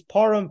 Chase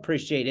Parham.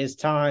 Appreciate his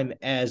time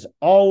as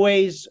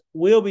always.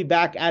 We'll be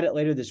back at it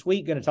later this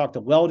week. Going to talk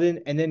to Weldon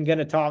and then going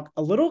to talk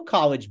a little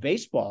college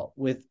baseball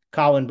with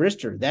Colin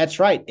Brister. That's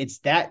right. It's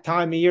that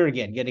time of year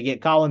again. Going to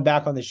get Colin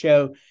back on the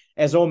show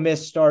as Ole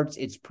Miss starts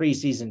its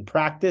preseason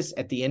practice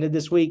at the end of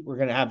this week. We're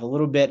going to have a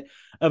little bit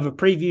of a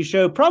preview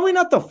show. Probably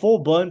not the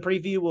full-blown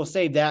preview. We'll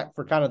save that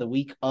for kind of the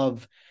week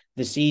of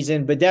the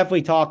season, but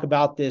definitely talk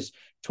about this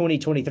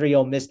 2023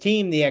 Ole Miss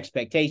team, the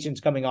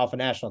expectations coming off a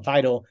national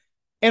title,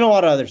 and a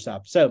lot of other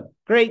stuff. So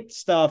great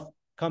stuff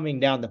coming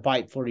down the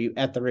pipe for you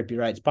at the Rippy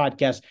Writes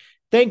podcast.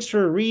 Thanks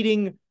for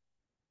reading,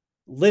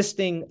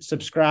 listening,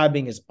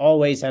 subscribing. As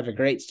always, have a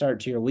great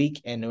start to your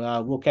week, and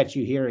we'll catch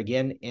you here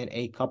again in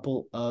a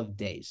couple of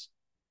days.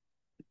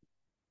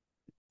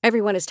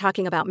 Everyone is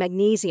talking about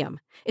magnesium.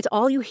 It's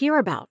all you hear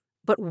about.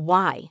 But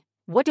why?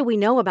 What do we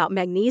know about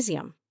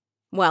magnesium?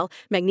 Well,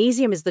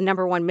 magnesium is the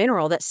number one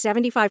mineral that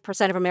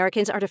 75% of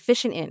Americans are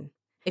deficient in.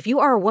 If you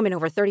are a woman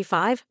over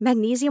 35,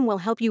 magnesium will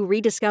help you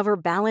rediscover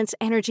balance,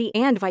 energy,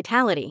 and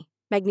vitality.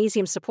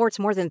 Magnesium supports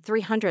more than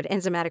 300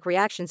 enzymatic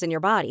reactions in your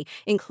body,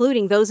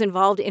 including those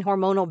involved in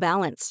hormonal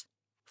balance.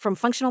 From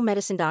functional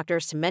medicine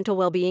doctors to mental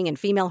well-being and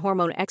female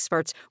hormone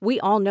experts, we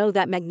all know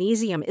that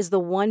magnesium is the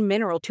one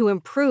mineral to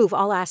improve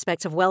all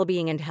aspects of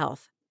well-being and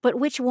health. But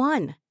which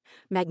one?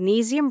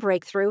 Magnesium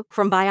Breakthrough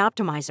from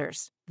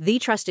Bioptimizers, the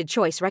trusted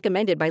choice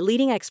recommended by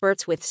leading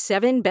experts with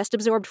 7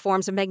 best-absorbed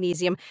forms of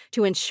magnesium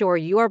to ensure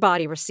your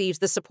body receives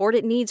the support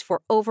it needs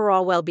for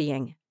overall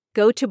well-being.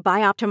 Go to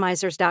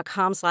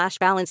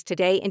bioptimizers.com/balance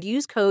today and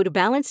use code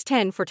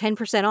BALANCE10 for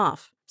 10%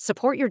 off.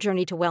 Support your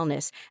journey to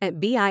wellness at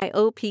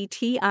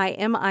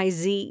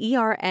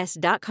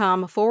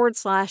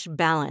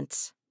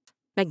bioptimizers.com/balance.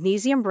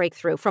 Magnesium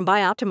Breakthrough from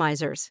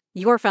Bioptimizers,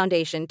 your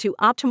foundation to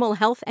optimal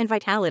health and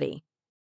vitality.